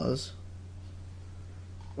from Butters.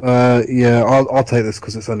 Yeah, I'll take this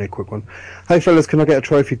because it's only a quick one. Hey fellas, can I get a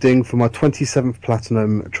trophy ding for my 27th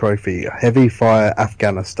platinum trophy, Heavy Fire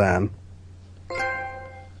Afghanistan?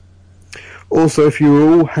 Also, if you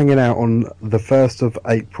were all hanging out on the 1st of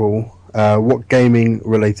April, what gaming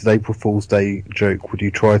related April Fool's Day joke would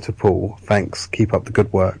you try to pull? Thanks, keep up the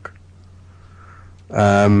good work.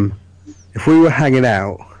 If we were hanging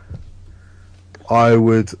out, I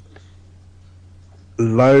would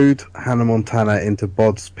load Hannah Montana into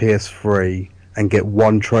Bod's PS3 and get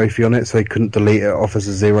one trophy on it so he couldn't delete it off as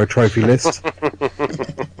a zero trophy list.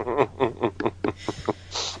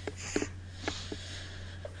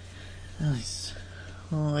 Nice.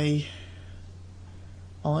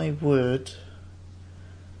 I would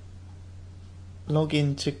log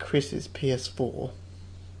into Chris's PS4.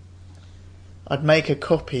 I'd make a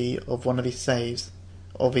copy of one of his saves,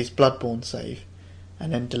 of his Bloodborne save,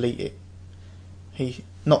 and then delete it. He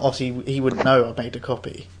wouldn't know I made a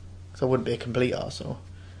copy, so I wouldn't be a complete arsehole.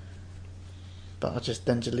 But I'd just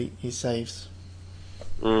then delete his saves.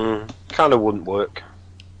 Kind of wouldn't work.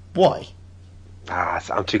 Why?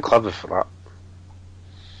 I'm too clever for that.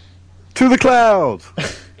 To the cloud!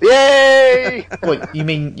 Yay! Wait, you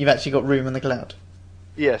mean you've actually got room in the cloud?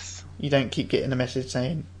 Yes. You don't keep getting a message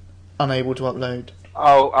saying unable to upload?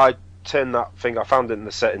 Oh, I turned that thing. I found it in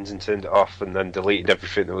the settings and turned it off, and then deleted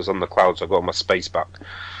everything that was on the cloud. So I got my space back.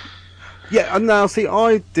 Yeah, and now see,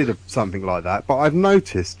 I did something like that, but I've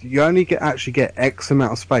noticed you only actually get X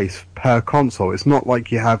amount of space per console. It's not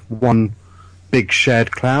like you have one big shared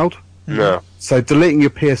cloud. No. So deleting your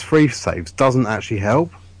PS3 saves doesn't actually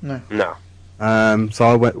help. No. No.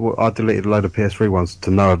 So I deleted a load of PS3 ones to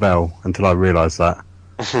no avail until I realised that.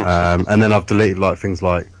 And then I've deleted like things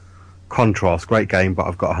like Contrast, great game, but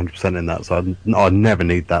I've got 100% in that, so I'd never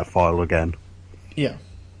need that file again. Yeah.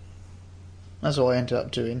 That's what I ended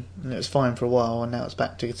up doing, and it was fine for a while, and now it's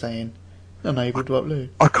back to saying unable to upload.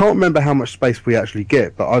 I can't remember how much space we actually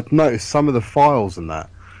get, but I've noticed some of the files in that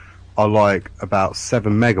are like about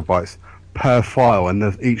 7 megabytes per file,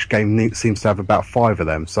 and each game seems to have about 5 of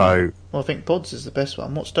them, so... Well, I think Bod's is the best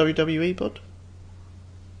one. What's WWE, Bod?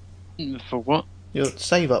 For what? Your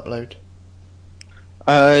save upload.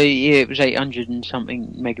 Yeah, it was 800 and something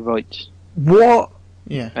megabytes. What?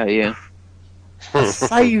 Yeah. Oh, yeah. A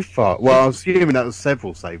save file? Well, I was assuming that was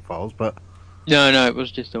several save files, but... No, it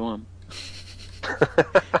was just the one.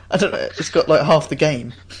 I don't know. It's got like half the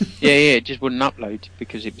game. Yeah, it just wouldn't upload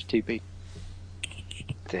because it was too big.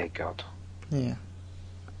 Dear God. Yeah.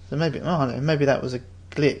 So maybe I don't know. Maybe that was a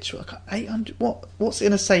glitch. 800. What's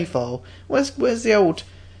in a save file? Where's the old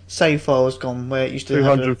save files gone? Where it used to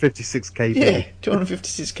have 256 KB. yeah,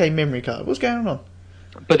 256k memory card. What's going on?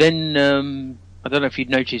 But then I don't know if you'd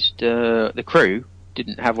noticed the crew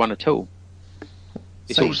didn't have one at all.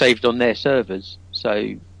 It's all saved on their servers,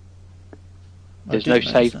 so there's no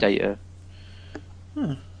save data.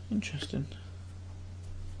 Hmm, interesting.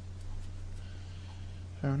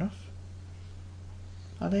 Fair enough.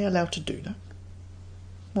 Are they allowed to do that?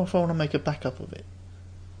 What if I want to make a backup of it?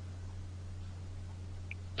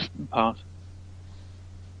 Part. I'm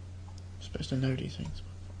supposed to know these things.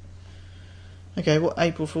 Okay, what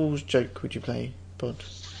April Fool's joke would you play, Bod?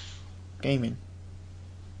 Gaming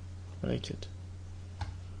related.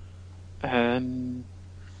 Uh,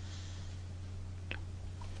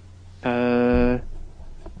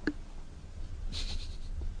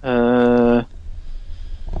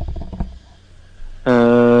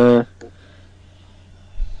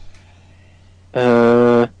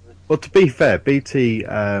 Well, to be fair, BT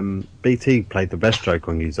played the best joke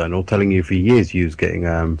on you, Zonal, telling you for years you was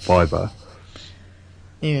getting fibre.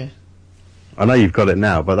 Yeah. I know you've got it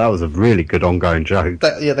now, but that was a really good ongoing joke.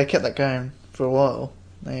 They kept that going for a while.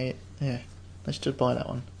 They stood by that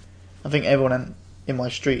one. I think everyone in my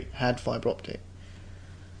street had fibre optic.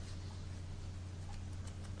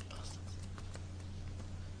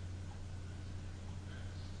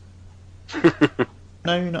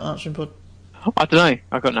 No, you're not answering, Pod. I don't know.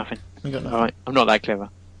 I got nothing. You got nothing. Alright, I'm not that clever.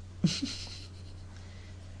 She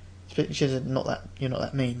said, you're not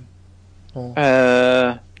that mean. Or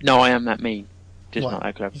No, I am that mean. Just what? not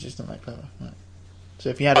that clever. You're just not that clever. Right. So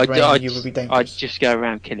if you had a brain, you would be I'd dangerous. just go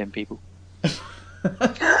around killing people.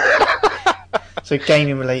 So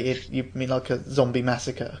gaming related, you mean like a zombie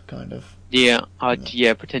massacre kind of? Yeah, I'd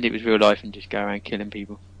pretend it was real life and just go around killing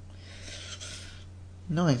people.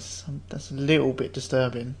 Nice. That's a little bit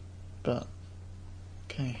disturbing, but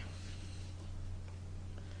okay.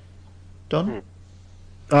 Don?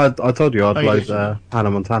 I told you I'd Oh, you load did.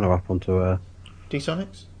 Hannah Montana up onto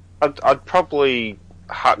D-Sonics? I'd probably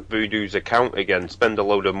hack Voodoo's account again, spend a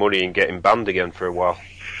load of money and get him banned again for a while.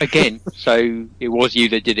 Again, so it was you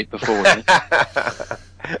that did it before. Then.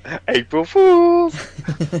 April Fools!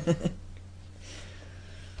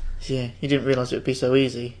 Yeah, you didn't realise it would be so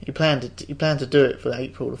easy. You planned to do it for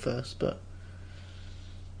April the 1st, but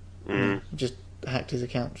you just hacked his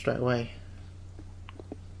account straight away.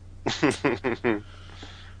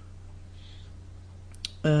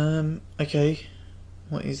 Okay.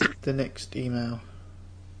 What is the next email?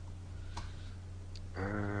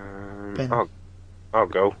 Ben. I'll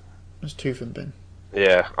go. There's two from Ben.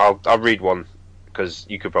 Yeah, I'll read one because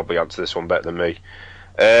you could probably answer this one better than me.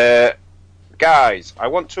 Guys, I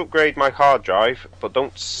want to upgrade my hard drive, but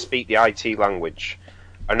don't speak the IT language.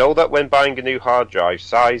 I know that when buying a new hard drive,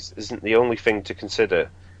 size isn't the only thing to consider.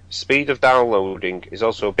 Speed of downloading is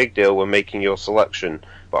also a big deal when making your selection,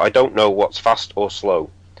 but I don't know what's fast or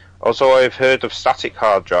slow. Also, I have heard of static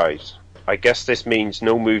hard drives. I guess this means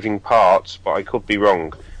no moving parts, but I could be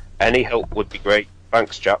wrong. Any help would be great.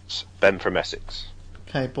 Thanks, chaps. Ben from Essex.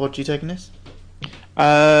 Okay, Bod, you taking this?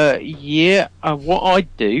 What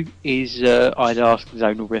I'd do is I'd ask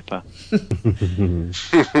Zonal Ripper.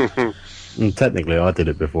 Technically, I did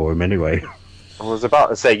it before him anyway. I was about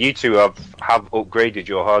to say, you two have upgraded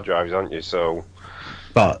your hard drives, haven't you? So,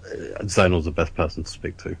 But Zonal's the best person to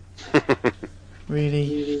speak to.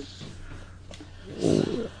 Really?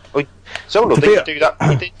 Zonal, did you do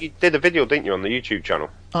that? You did a video, didn't you, on the YouTube channel?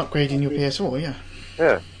 Upgrading your PS4, yeah.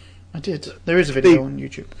 Yeah. I did. There is a video on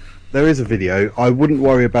YouTube. There is a video. I wouldn't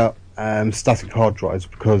worry about static hard drives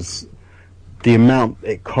because the amount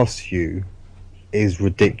it costs you is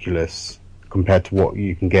ridiculous compared to what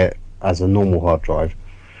you can get as a normal hard drive.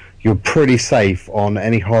 You're pretty safe on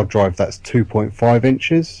any hard drive that's 2.5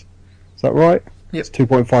 inches. Is that right? Yep. It's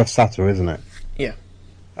 2.5 SATA, isn't it? Yeah.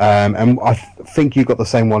 And I think you got the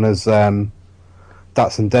same one as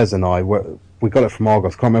Dats and Des and I. We got it from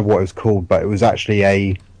Argos. Can't remember what it was called, but it was actually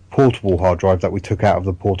a portable hard drive that we took out of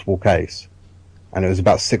the portable case, and it was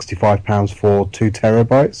about £65 for 2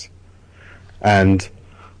 terabytes. And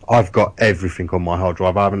I've got everything on my hard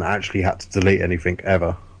drive. I haven't actually had to delete anything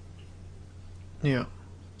ever. Yeah.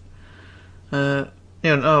 No,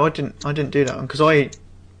 I didn't do that one because I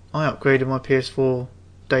upgraded my PS4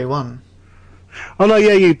 day one. Oh no,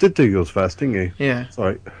 yeah, you did do yours first, didn't you? Yeah.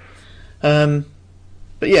 Sorry.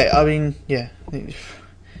 But yeah, I mean, yeah.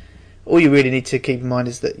 all you really need to keep in mind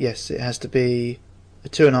is that yes, it has to be a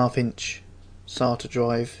 2.5-inch SATA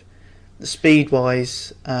drive. The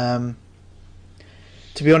speed-wise, to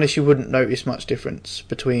be honest, you wouldn't notice much difference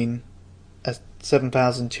between a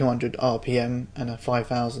 7,200 RPM and a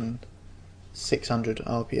 5,600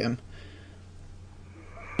 RPM.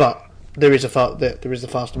 But there is the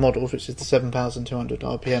faster models, which is the 7,200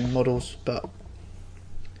 RPM models, but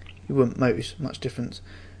you wouldn't notice much difference.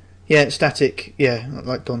 Yeah, it's static. Yeah,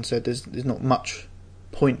 like Don said, there's not much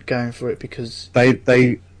point going for it because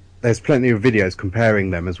there's plenty of videos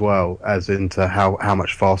comparing them as well as into how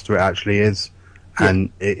much faster it actually is,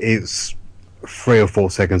 and it's 3 or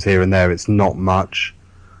 4 seconds here and there. It's not much,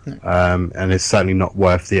 No. And it's certainly not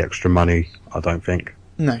worth the extra money, I don't think.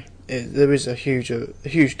 No, there is a huge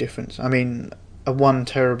difference. I mean, a 1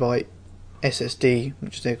 terabyte SSD,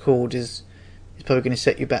 which they're called, is probably going to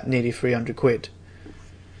set you back nearly 300 quid.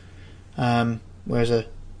 Whereas a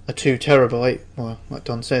 2 terabyte, well, like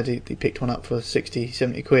Don said, he picked one up for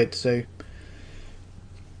 60-70 quid, so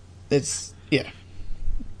it's, yeah,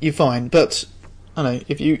 you're fine. But I know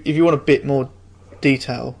if you want a bit more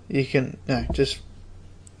detail, you can just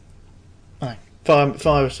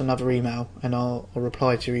fire us another email, and I'll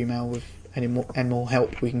reply to your email with any more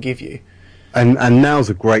help we can give you. And now's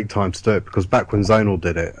a great time to do it, because back when Zonal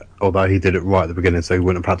did it, although he did it right at the beginning, so he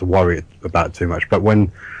wouldn't have had to worry about it too much. But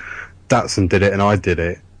when Datsun did it and I did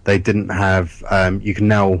it, they didn't have. You can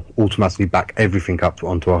now automatically back everything up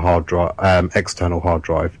onto a hard drive, external hard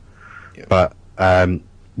drive. Yep. But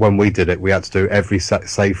when we did it, we had to do every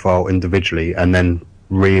save file individually and then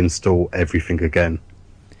reinstall everything again.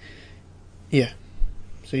 Yeah.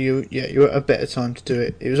 So you're at a better time to do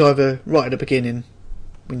it. It was either right at the beginning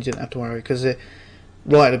when you didn't have to worry, because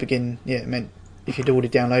right at the beginning, it meant if you'd already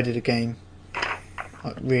downloaded a game,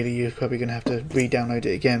 really you're probably going to have to re-download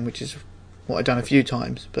it again, which is what I've done a few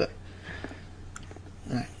times. But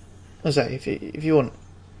as I say, if you want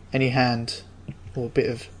any hand or a bit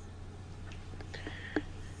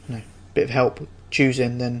of help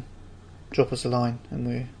choosing, then drop us a line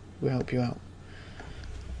and we'll help you out.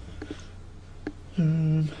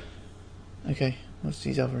 Okay, what's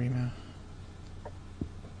his other email?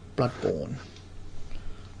 Bloodborne.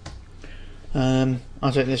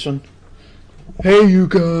 I'll take this one. Hey you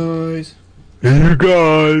guys!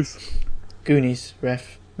 Goonies,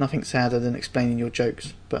 ref. Nothing sadder than explaining your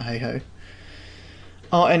jokes, but hey ho.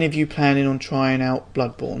 Are any of you planning on trying out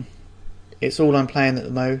Bloodborne? It's all I'm playing at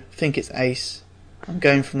the mo. Think it's ace. I'm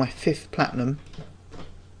going for my 5th platinum,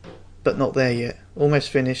 but not there yet. Almost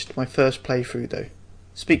finished my first playthrough though.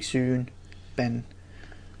 Speak soon, Ben.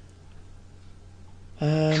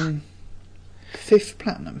 5th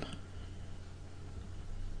platinum.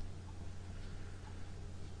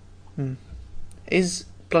 Is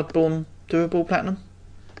Bloodborne doable platinum?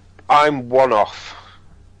 I'm one off,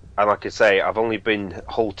 and like I say, I've only been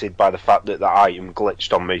halted by the fact that the item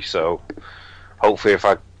glitched on me. So hopefully, if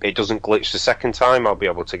it doesn't glitch the second time, I'll be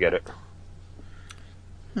able to get it.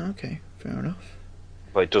 Okay, fair enough.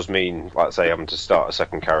 But it does mean, like I say, having to start a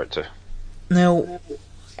second character. Now,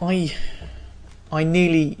 I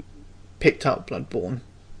nearly picked up Bloodborne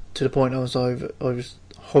to the point I was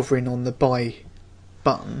hovering on the buy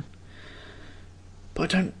button,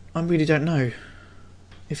 but I really don't know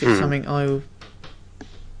if it's something I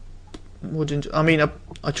wouldn't. I mean,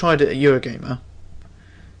 I tried it at Eurogamer,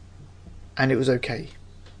 and it was okay,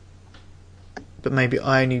 but maybe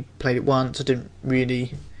I only played it once. I didn't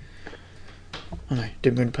really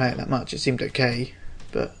play it that much. It seemed okay,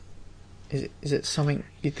 but is it something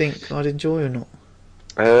you think I'd enjoy or not?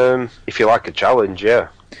 If you like a challenge, yeah.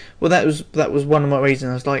 Well, that was one of my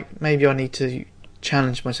reasons. I was like, maybe I need to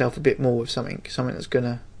challenge myself a bit more with something that's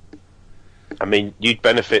gonna. I mean, you'd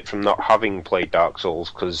benefit from not having played Dark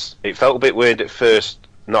Souls, because it felt a bit weird at first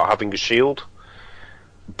not having a shield,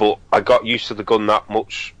 but I got used to the gun that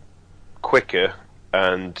much quicker,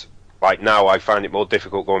 and like now I find it more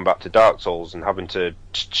difficult going back to Dark Souls and having to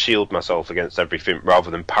shield myself against everything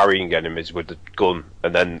rather than parrying enemies with the gun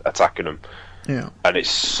and then attacking them. Yeah. And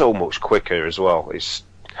it's so much quicker as well. It's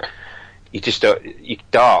you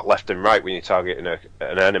dart left and right when you're targeting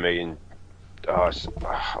an enemy, and I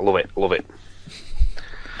love it.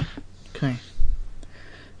 Okay.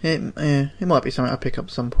 It might be something I'll pick up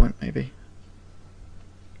at some point, maybe.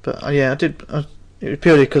 But I did. It was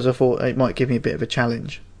purely because I thought it might give me a bit of a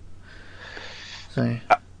challenge. So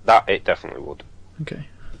that it definitely would. Okay.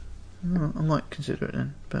 Well, I might consider it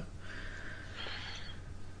then,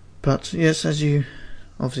 but yes, as you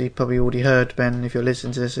obviously probably already heard, Ben, if you're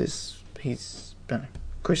listening to this,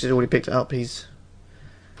 Chris has already picked it up. He's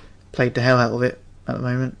played the hell out of it at the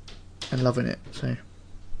moment and loving it. So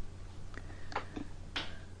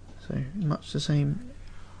So much the same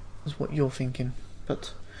as what you're thinking.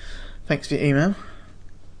 But thanks for your email.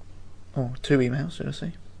 Or 2 emails, should I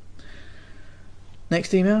say.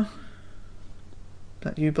 Next email.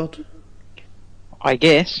 That you, Bod? I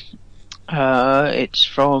guess. It's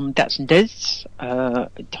from Dats and Des,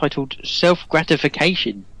 titled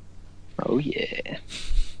Self-Gratification. Oh, yeah.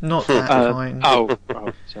 Not that kind. Oh,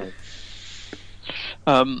 sorry.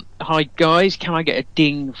 Hi, guys. Can I get a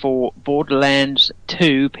ding for Borderlands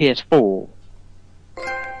 2 PS4?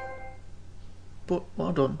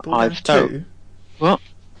 Hold on. Borderlands 2? What?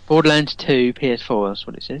 Borderlands 2 PS4, that's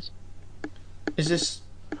what it says. Is this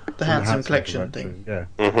the Handsome Collection thing? Yeah.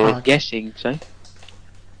 I'm guessing so.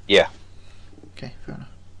 Yeah. Okay, fair enough.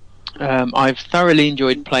 I've thoroughly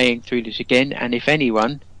enjoyed playing through this again, and if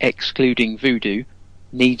anyone, excluding Voodoo,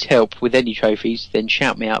 needs help with any trophies, then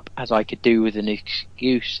shout me up, as I could do with an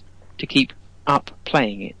excuse to keep up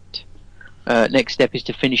playing it. Next step is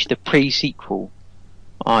to finish the pre-sequel.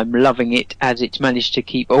 I'm loving it, as it's managed to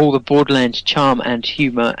keep all the Borderlands charm and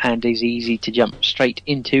humour, and is easy to jump straight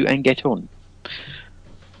into and get on.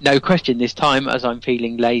 No question this time, as I'm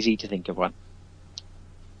feeling lazy to think of one.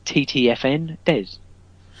 TTFN Des.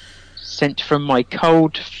 Sent from my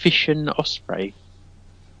cold fission osprey.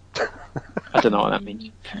 I don't know what that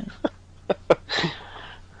means.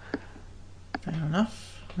 Fair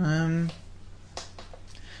enough.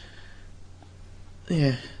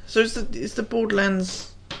 Yeah. So is the Borderlands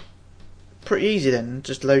pretty easy then?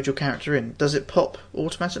 Just load your character in. Does it pop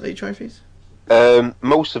automatically trophies?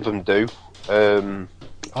 Most of them do. I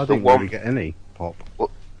didn't really get any pop.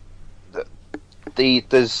 There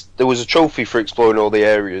was a trophy for exploring all the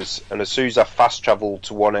areas, and as soon as I fast travelled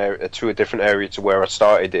to one area, to a different area to where I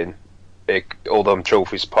started in, all them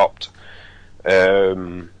trophies popped.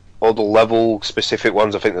 All the level specific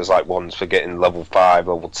ones, I think there's like ones for getting level 5,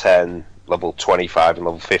 level 10, level 25 and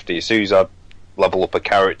level 50. As soon as I level up a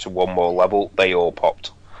character one more level, they all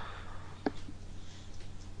popped.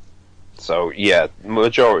 So yeah,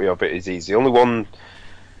 majority of it is easy. Only one,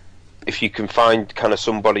 if you can find kind of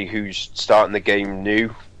somebody who's starting the game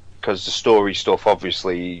new, because the story stuff,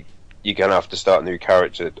 obviously you're gonna have to start a new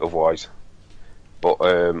character otherwise. But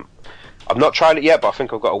I've not tried it yet, but I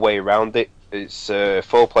think I've got a way around it. It's a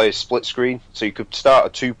 4-player split screen, so you could start a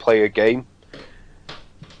 2-player game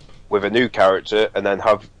with a new character, and then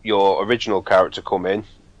have your original character come in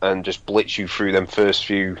and just blitz you through them first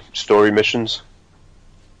few story missions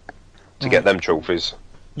to get them trophies.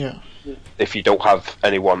 Yeah. If you don't have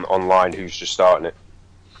anyone online who's just starting it.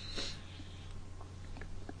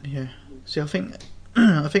 Yeah. See, I think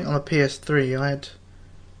on the PS3 I had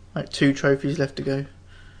like 2 trophies left to go.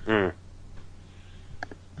 I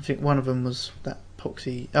think one of them was that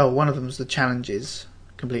poxy. Oh, one of them was the challenges,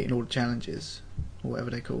 completing all the challenges or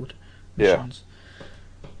whatever they're called. Missions. Yeah.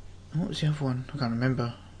 And what was the other one? I can't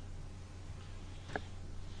remember.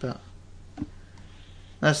 But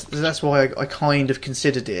that's why I kind of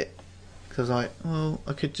considered it, because I was like, well,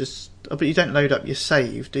 I could just. Oh, but you don't load up your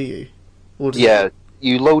save, do you? Or does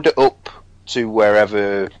you load it up to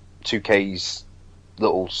wherever 2K's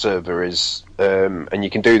little server is, and you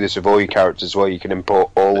can do this with all your characters as well. You can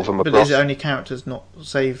import all of them across. But is it only characters, not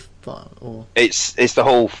save file? Or it's the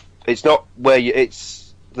whole. It's not where you.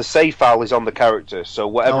 It's the save file is on the character. So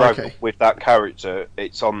whatever I've got with that character,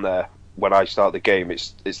 it's on there. When I start the game,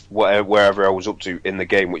 it's wherever I was up to in the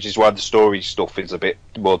game, which is why the story stuff is a bit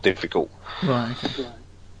more difficult. Right. Okay.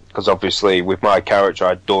 Because obviously, with my character,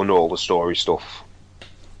 I'd done all the story stuff.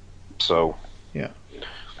 So. Yeah.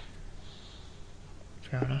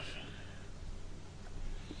 Fair enough.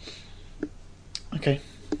 Okay.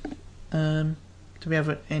 Do we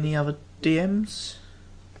have any other DMs?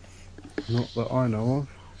 Not that I know of.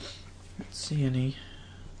 Let's see any.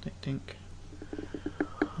 Don't think.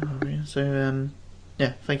 So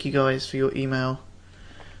yeah, thank you guys for your email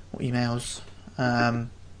or emails. Yeah,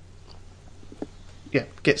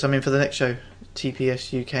 get some in for the next show.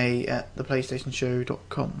 TPSUK at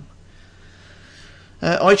theplaystationshow.com.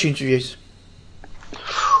 iTunes reviews.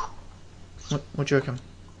 What do you reckon?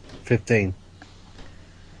 15.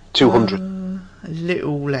 200. A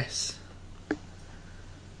little less.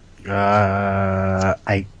 8. A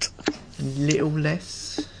little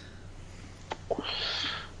less. 4.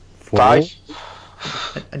 5.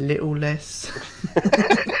 A little less.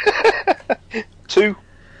 2.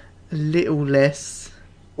 A little less.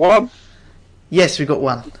 1. Yes, we got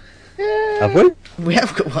 1. Have we? We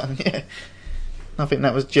have got 1, yeah. I think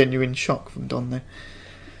that was genuine shock from Don there.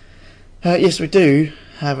 Yes, we do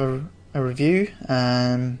have a review.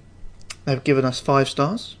 They've given us 5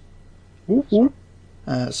 stars. Ooh.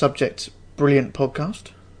 Subject, brilliant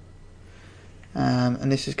podcast.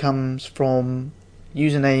 and this comes from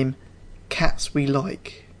username Cats We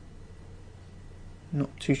Like. Not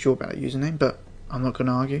too sure about that username, but I'm not going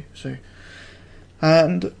to argue. So,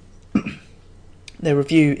 and their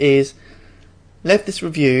review is, left this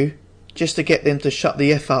review just to get them to shut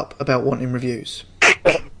the F up about wanting reviews.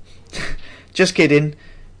 Just kidding.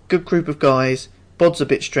 Good group of guys. Bod's a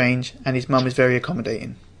bit strange, and his mum is very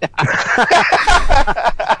accommodating.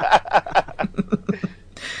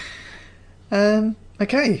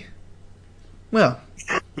 Okay. Well,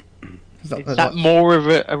 is that more of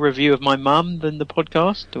a review of my mum than the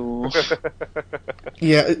podcast, or?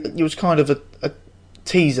 Yeah, it was kind of a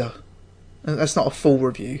teaser. That's not a full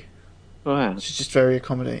review. Wow. She's just very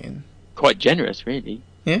accommodating. Quite generous, really.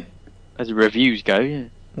 Yeah? As the reviews go, yeah.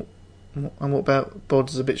 And what about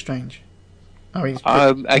Bod's a bit strange? Oh, he's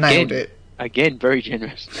nailed it. Again, very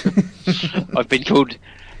generous. I've been called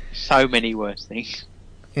so many worse things.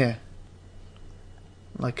 Yeah.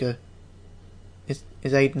 Like a...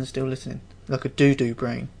 Is Aidan still listening? Like a doo-doo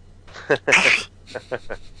brain.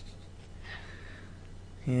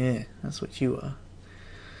 Yeah, that's what you are.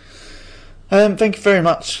 Thank you very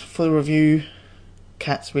much for the review,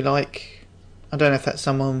 Cats We Like. I don't know if that's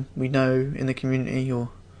someone we know in the community or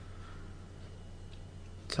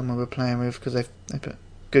someone we're playing with, because they've put a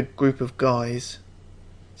good group of guys.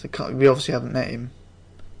 So we obviously haven't met him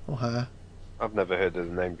or her. I've never heard of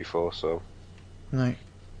the name before, so... No.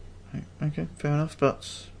 Okay, fair enough,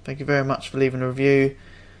 but thank you very much for leaving a review.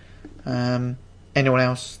 Anyone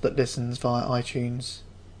else that listens via iTunes,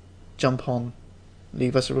 jump on,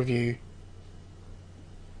 leave us a review.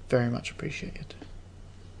 Very much appreciated.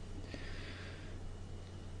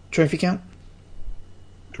 Trophy count?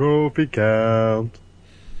 Trophy count.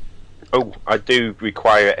 Oh, I do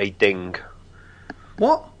require a ding.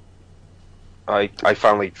 What? I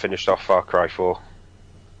finally finished off Far Cry 4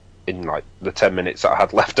 in like the 10 minutes that I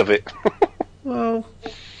had left of it. Well, I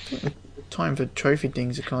think the time for trophy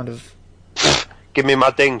dings are kind of... Give me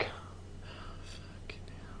my ding.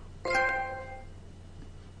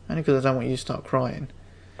 Only because I don't want you to start crying.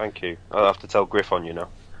 Thank you. I'll have to tell Griff on you now.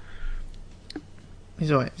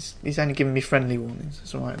 He's alright. He's only giving me friendly warnings.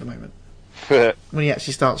 It's alright at the moment. When he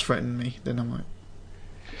actually starts threatening me, then I might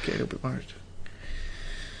get a little bit worried.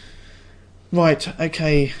 Right,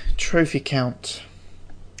 okay. Trophy count.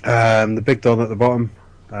 The big Don at the bottom,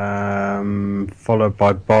 followed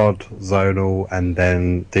by Bod, Zonal, and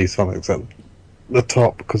then D-Sonics at the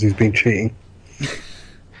top because he's been cheating.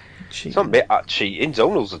 It's not a bit at cheating.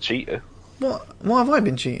 Zonal's a cheater. What have I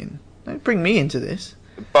been cheating? Don't bring me into this.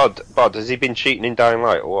 Bod, has he been cheating in Dying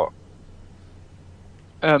Light or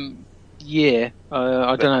what? Yeah.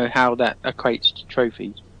 I don't know how that equates to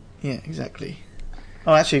trophies. Yeah, exactly.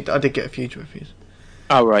 Oh, actually, I did get a few trophies.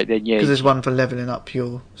 Oh, right, then, yeah. Because there's one for levelling up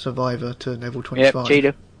your survivor to level 25. Yep,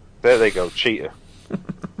 cheater. There they go, cheater.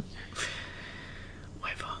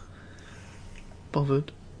 Whatever.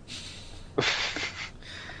 Bothered.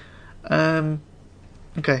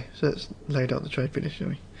 Okay, so let's load up the trophy list, shall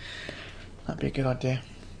we? That'd be a good idea.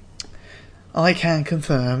 I can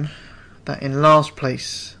confirm that in last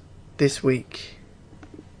place this week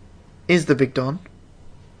is the Big Don,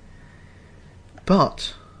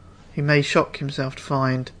 but he may shock himself to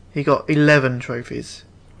find he got 11 trophies.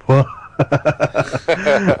 What?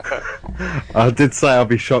 I did say I'd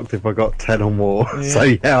be shocked if I got 10 or more, Yeah. so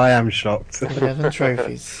yeah, I am shocked. 11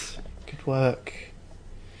 trophies. Good work.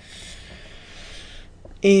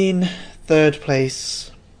 In third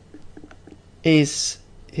place is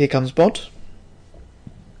Here Comes Bod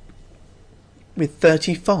with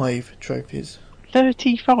 35 trophies.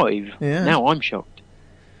 35? Yeah. Now I'm shocked.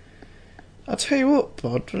 I'll tell you what,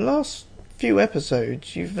 Bod, the last few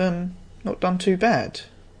episodes you've not done too bad.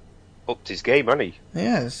 Upped his game, hasn't he? He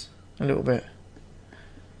has, a little bit.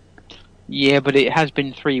 Yeah, but it has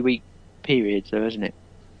been 3-week periods, though, hasn't it?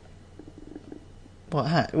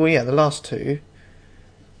 Well, yeah, the last two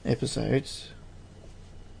episodes.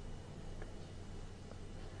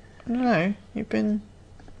 I don't know, you've been...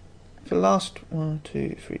 For the last 1,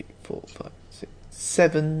 2, 3, 4, 5, 6,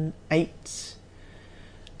 7, 8...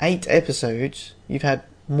 8 episodes, you've had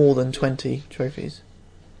more than 20 trophies.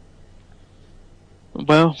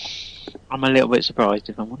 Well, I'm a little bit surprised,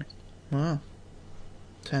 if I'm honest. Wow.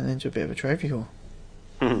 Turned into a bit of a trophy haul.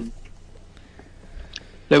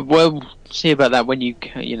 Look, we'll see about that when you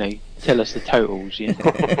tell us the totals. Yeah.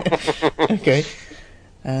 Okay.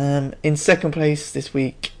 In second place this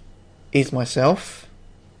week is myself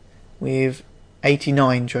with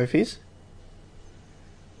 89 trophies.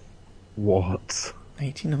 What?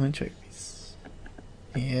 89 trophies.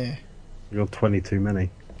 Yeah. You're 20 too many.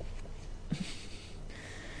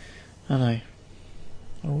 I know.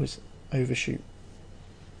 always overshoot.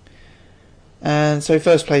 And so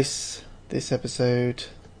first place this episode,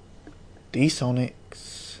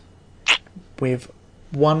 D-Sonics, with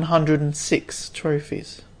 106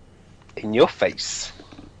 trophies. In your face.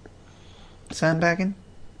 Sandbagging?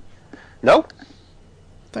 No.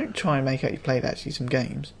 Don't try and make out you played actually some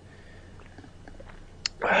games.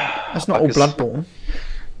 That's not I all guess- Bloodborne.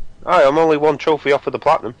 I'm only one trophy off of the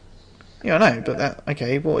platinum. Yeah, I know, but that...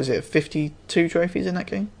 Okay, what is it, 52 trophies in that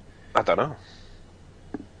game? I don't know.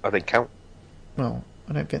 I didn't count. Well,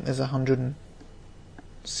 I don't think there's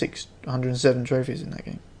 106, 107 trophies in that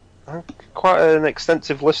game. Quite an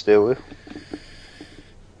extensive list here, Lou.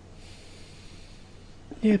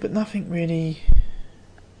 Yeah, but nothing really...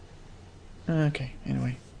 Okay,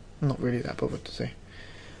 anyway. I'm not really that bothered to say.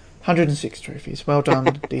 106 trophies. Well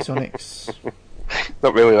done, D-Sonics.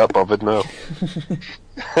 Not really that bothered, no.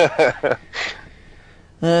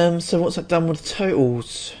 So what's that done with the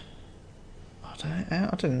totals? I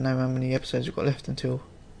don't know how many episodes we've got left until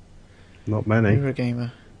Not many.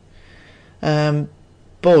 Eurogamer.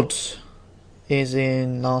 Bod is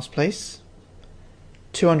in last place.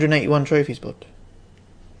 281 trophies, Bod.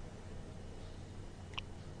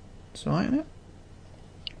 It's alright, isn't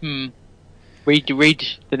it? Read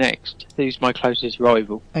the next. Who's my closest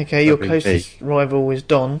rival? Okay, your That'd be closest rival is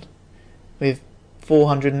Don with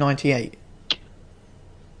 498.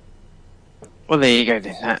 Well, there you go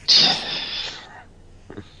then.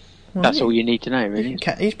 That's all you need to know, really.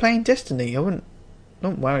 He's playing Destiny.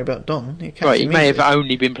 Don't worry about Don. Right, he may have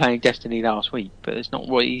only been playing Destiny last week, but it's not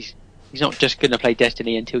what he's not just going to play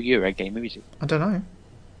Destiny until Eurogamer, is he? I don't know.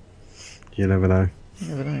 You never know. You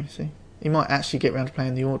never know, see. He might actually get round to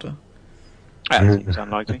playing the Order. That seems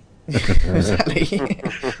unlikely. Exactly.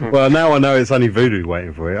 Well, now I know it's only Voodoo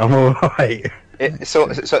waiting for it. I'm alright. So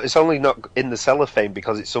it's only not in the cellophane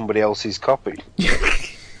because it's somebody else's copy.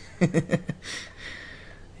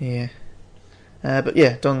 Yeah. But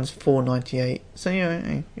yeah, Don's 498. So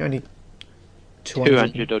you're only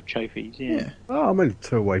 200 odd trophies, yeah. Oh, I'm only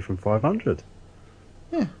 2 away from 500.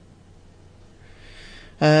 Yeah.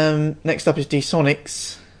 Next up is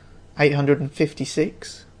D-Sonics,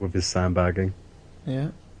 856. With his sandbagging.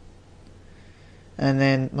 Yeah. And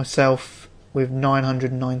then myself with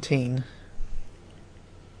 919.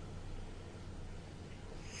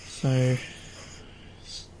 So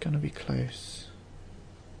it's gonna be close.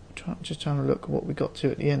 Just trying to look at what we got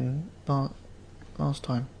to at the end last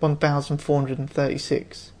time.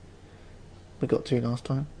 1,436 we got to last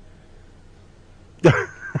time.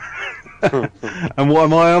 And what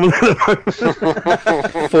am I on at the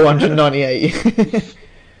moment? 498.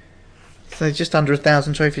 So just under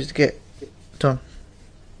 1,000 trophies to get done.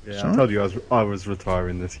 Yeah, I told you I was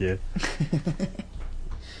retiring this year.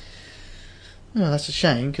 Oh, that's a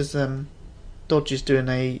shame because Dodge is doing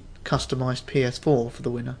a customised PS4 for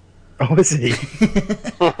the winner. Oh, is he?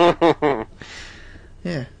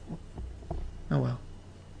 Yeah. Oh well.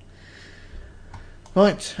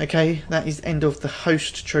 Right, okay, that is end of the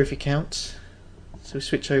host trophy count. So we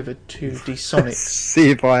switch over to D-Sonics.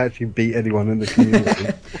 See if I actually beat anyone in the community.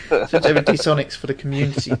 Switch over to D-Sonics for the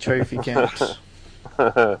community trophy count.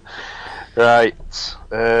 Right,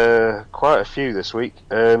 quite a few this week.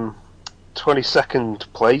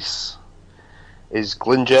 22nd place is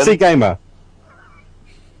Glingen. C Gamer.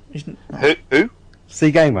 Who?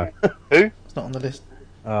 C Gamer. Who? It's not on the list.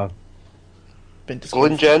 Oh. Been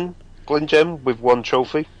disqualified. Glingen with 1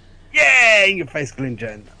 trophy. Yeah, in your face,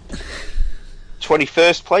 Glingen.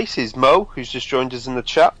 21st place is Mo, who's just joined us in the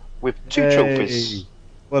chat with 2 trophies.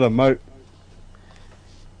 What a moat.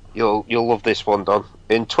 You'll love this one, Don.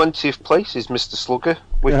 In 20th place is Mr. Slugger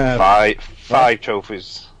with Yeah. five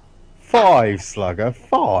trophies. 5, Slugger.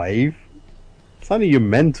 5? It's only your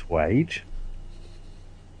mental age.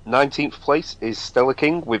 19th place is Stella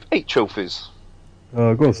King with 8 trophies.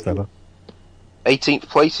 Oh, go on, Stella. 18th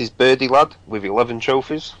place is Birdie Lad with 11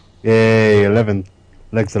 trophies. Yay, 11.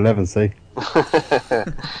 Legs 11, see?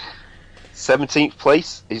 17th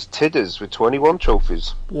place is Tidders with 21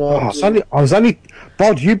 trophies. What? I was only...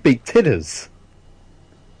 Bod, you beat Tidders.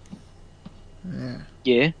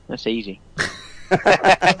 Yeah, that's easy.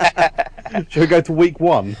 Shall we go to week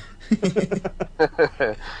 1?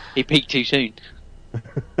 He peaked too soon.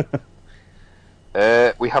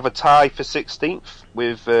 We have a tie for 16th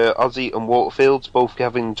with Ozzy and Waterfields both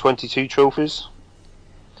having 22 trophies.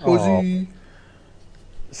 Ozzy.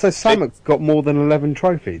 So Samuk's got more than 11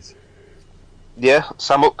 trophies. Yeah,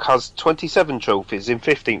 Samuk has 27 trophies in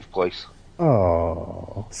 15th place.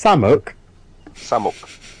 Oh, Samuk.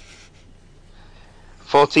 Samuk.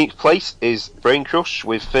 14th place is Brain Crush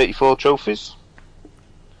with 34 trophies.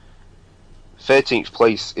 13th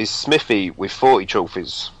place is Smithy with 40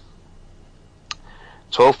 trophies.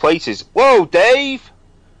 12th place is Dave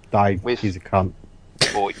Dave, with he's a cunt.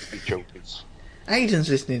 43 trophies. Aiden's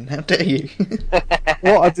listening. How dare you?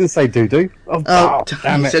 What? I didn't say doo-doo. Oh,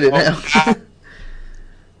 damn you it. said it now.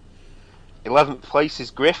 11th place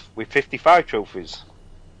is Griff with 55 trophies.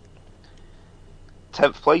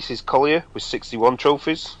 10th place is Collier with 61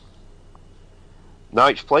 trophies.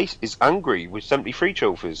 9th place is Angry with 73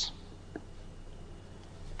 trophies.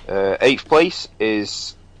 8th place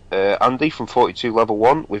is Andy from 42 level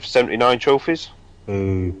 1 with 79 trophies.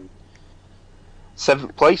 Ooh.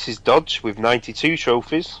 7th place is Dodge with 92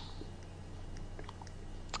 trophies.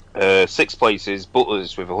 6th place is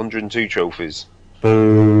Butlers with 102 trophies.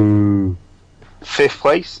 Boo. 5th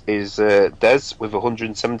place is Des with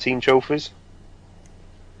 117 trophies.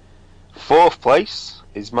 4th place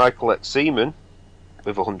is Michael X. Seaman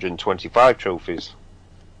with 125 trophies.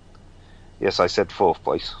 Yes, I said 4th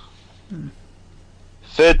place.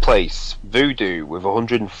 3rd place, Voodoo with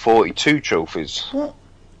 142 trophies. What?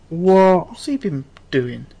 What? What's he been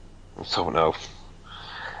doing? I don't know.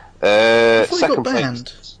 I thought he Second got banned.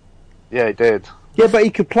 place. Yeah, he did. Yeah, but he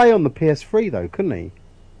could play on the PS3 though, couldn't he?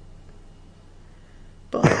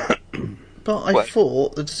 But I What?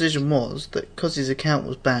 thought the decision was that because his account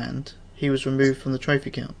was banned, he was removed from the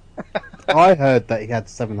trophy count. I heard that he had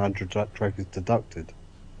 700 trophies deducted.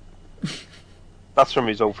 That's from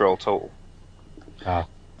his overall total. Ah.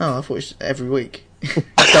 Oh, I thought it was every week.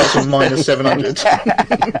 Starts from minus 700.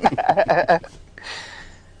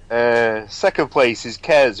 Second place is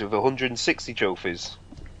Kez with 160 trophies.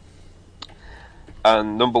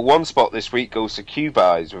 And number 1 spot this week goes to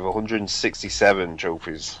Cubeyes with 167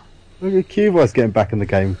 trophies. Look at Cubo's getting back in the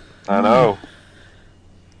game. I know.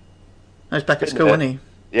 He's back at school, isn't he?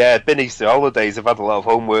 Yeah, been Easter holidays. I've had a lot of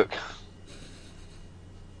homework.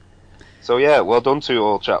 So yeah, well done to you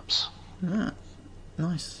all, chaps. Yeah.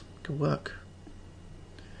 Nice. Good work.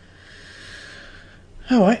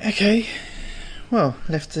 Alright, okay. Well,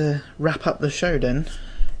 left to wrap up the show then.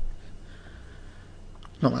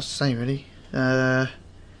 Not much to say, really.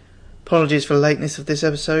 Apologies for the lateness of this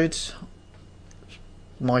episode.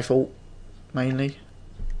 My fault, mainly.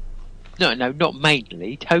 No, not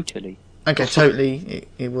mainly, totally. Okay, totally,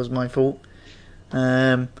 it was my fault.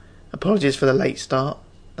 Apologies for the late start.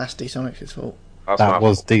 That's D-Sonic's fault. That's my That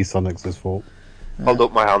was fault. D-Sonic's fault. Hold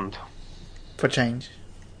up my hand. For change.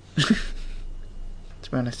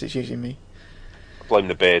 To be honest, it's usually me. I blame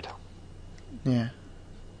the beard. Yeah.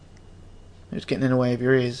 It was getting in the way of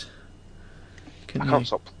your ears. I Couldn't can't you?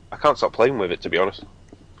 stop. I can't stop playing with it, to be honest.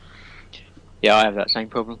 Yeah, I have that same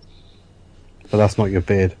problem. But that's not your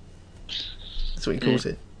beard. That's what he calls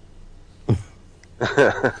it.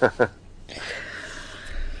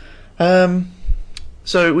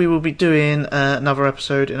 So we will be doing another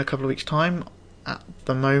episode in a couple of weeks' time. At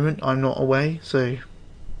the moment, I'm not away, so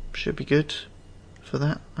should be good for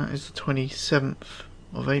that. That is the 27th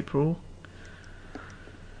of April.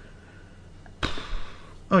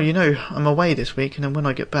 Oh, you know, I'm away this week, and then when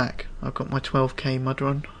I get back, I've got my 12k mud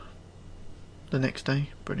run the next day.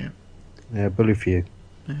 Brilliant. Yeah, bully for you.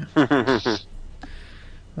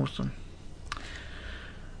 Awesome.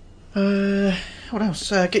 What else?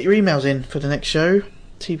 Get your emails in for the next show.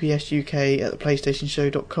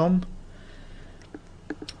 tpsuk@theplaystationshow.com.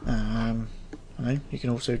 I know, you can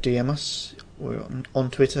also DM us. We're on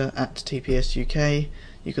Twitter @TPSUK.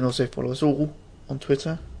 You can also follow us all on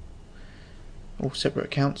Twitter. All separate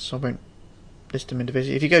accounts. I won't list them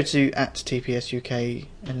individually. If you go to @TPSUK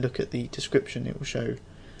and look at the description, it will show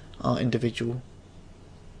our individual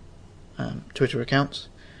Twitter accounts.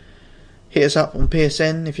 Hit us up on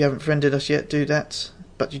PSN if you haven't friended us yet. Do that,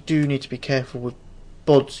 but you do need to be careful with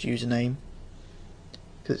Bod's username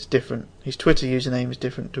because it's different. His Twitter username is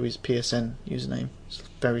different to his PSN username,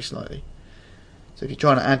 very slightly. So if you're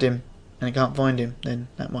trying to add him and you can't find him, then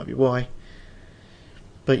that might be why.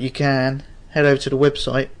 But you can head over to the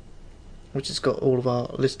website, which has got all of our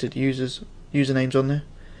listed usernames on there.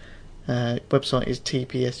 Website is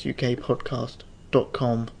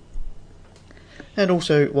tpsukpodcast.com. And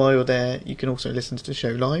also, while you're there, you can also listen to the show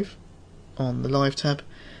live on the live tab,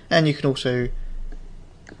 and you can also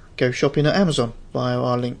go shopping at Amazon via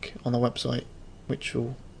our link on the website, which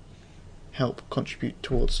will help contribute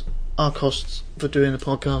towards our costs for doing the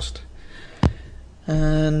podcast.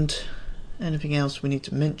 And anything else we need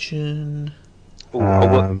to mention? Ooh,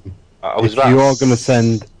 I was If about you are going to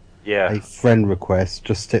send yeah. a friend request,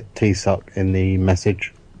 just stick TSUK in the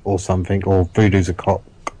message or something, or Voodoo's a cock.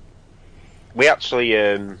 We actually,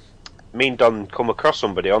 me and Don come across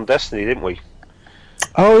somebody on Destiny, didn't we?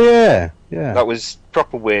 Oh yeah, yeah. That was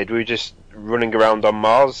proper weird. We were just running around on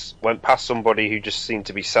Mars, went past somebody who just seemed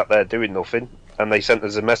to be sat there doing nothing, and they sent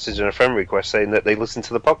us a message and a friend request saying that they listened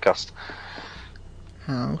to the podcast.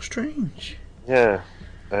 How strange. Yeah.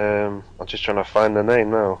 I'm just trying to find the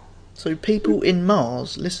name now. So people in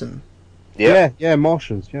Mars listen. Yeah,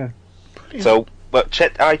 Martians, yeah. Brilliant. So, but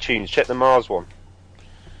check iTunes, check the Mars one.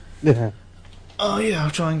 Yeah. Oh yeah,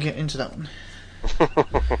 I'll try and get into that one.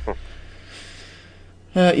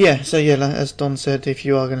 So as Don said, if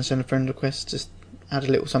you are going to send a friend request, just add a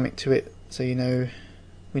little something to it so we know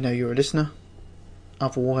you're a listener.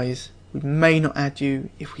 Otherwise, we may not add you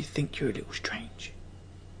if we think you're a little strange.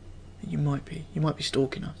 You might be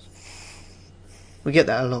stalking us. We get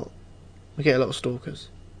that a lot. We get a lot of stalkers.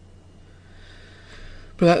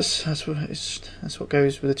 But that's what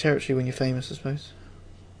goes with the territory when you're famous, I suppose.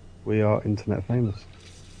 We are internet famous.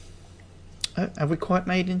 Have we quite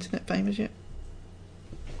made internet famous yet?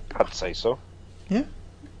 I'd say so. Yeah?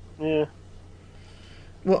 Yeah.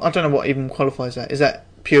 Well, I don't know what even qualifies that. Is that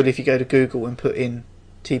purely if you go to Google and put in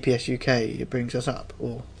TPSUK, it brings us up?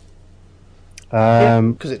 Or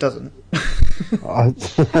because it doesn't.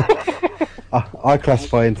 I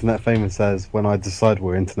classify internet famous as when I decide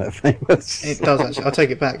we're internet famous. It does actually. I'll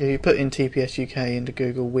take it back. If you put in TPSUK into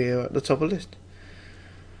Google, we're at the top of the list.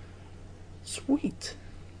 Sweet.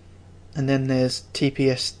 And then there's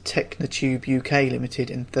TPS Technotube UK Limited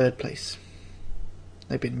in third place.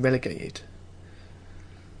 They've been relegated.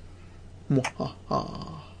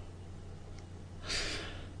 Mwahaha.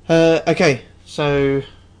 Okay, so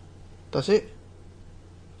that's it.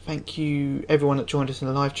 Thank you everyone that joined us in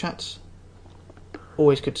the live chats.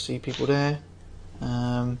 Always good to see people there.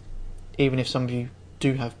 Even if some of you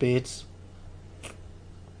do have beards.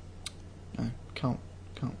 No, can't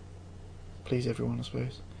please everyone, I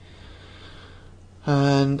suppose.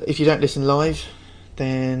 And if you don't listen live,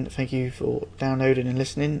 then thank you for downloading and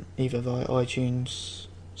listening, either via iTunes,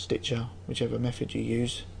 Stitcher, whichever method you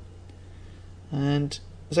use. And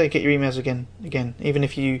say get your emails again. Even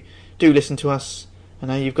if you do listen to us, I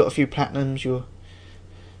know you've got a few platinums, you're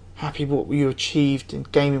happy with what you achieved in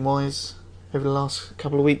gaming wise over the last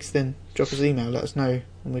couple of weeks, then drop us an email, let us know,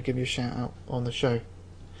 and we'll give you a shout out on the show.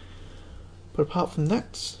 But apart from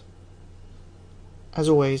that, as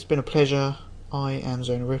always, been a pleasure. I am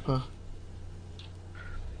Zona Ripper.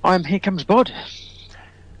 I'm Here Comes Bod.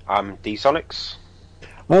 I'm D-Sonics.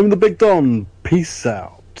 I'm the Big Don. Peace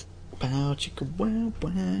out. Bow chicka wow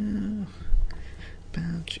wow.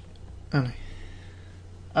 Bow chicka. Oh no.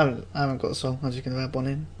 I haven't got a song. I was just going to add one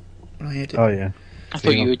in when I heard it. Oh yeah. I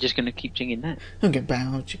thought you were just going to keep singing that. I'm going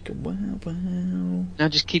bow chicka wow wow. Now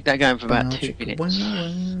just keep that going for about Bow 2 chicka minutes. wow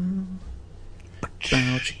wow.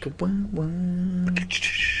 Bow chicka wow wow.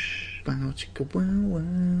 Bow chicka wow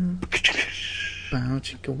wow. Bow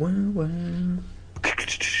chicka wow wow.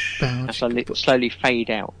 Bow That's chicka wow. slowly fade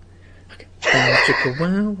out. Okay. Bow chicka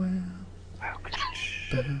wow wow.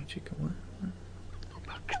 Bow chicka wow wow.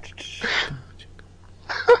 Bow chicka.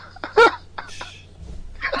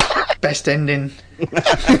 Best ending.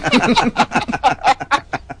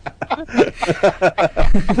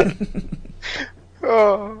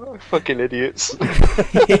 Oh, fucking idiots.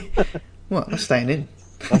 What? I'm staying in.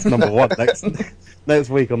 That's number one next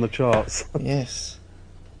week on the charts. Yes.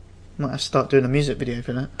 Might have to start doing a music video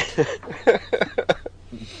for that.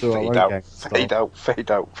 Do our own Fade out, gang style. fade out,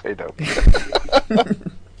 fade out, fade out.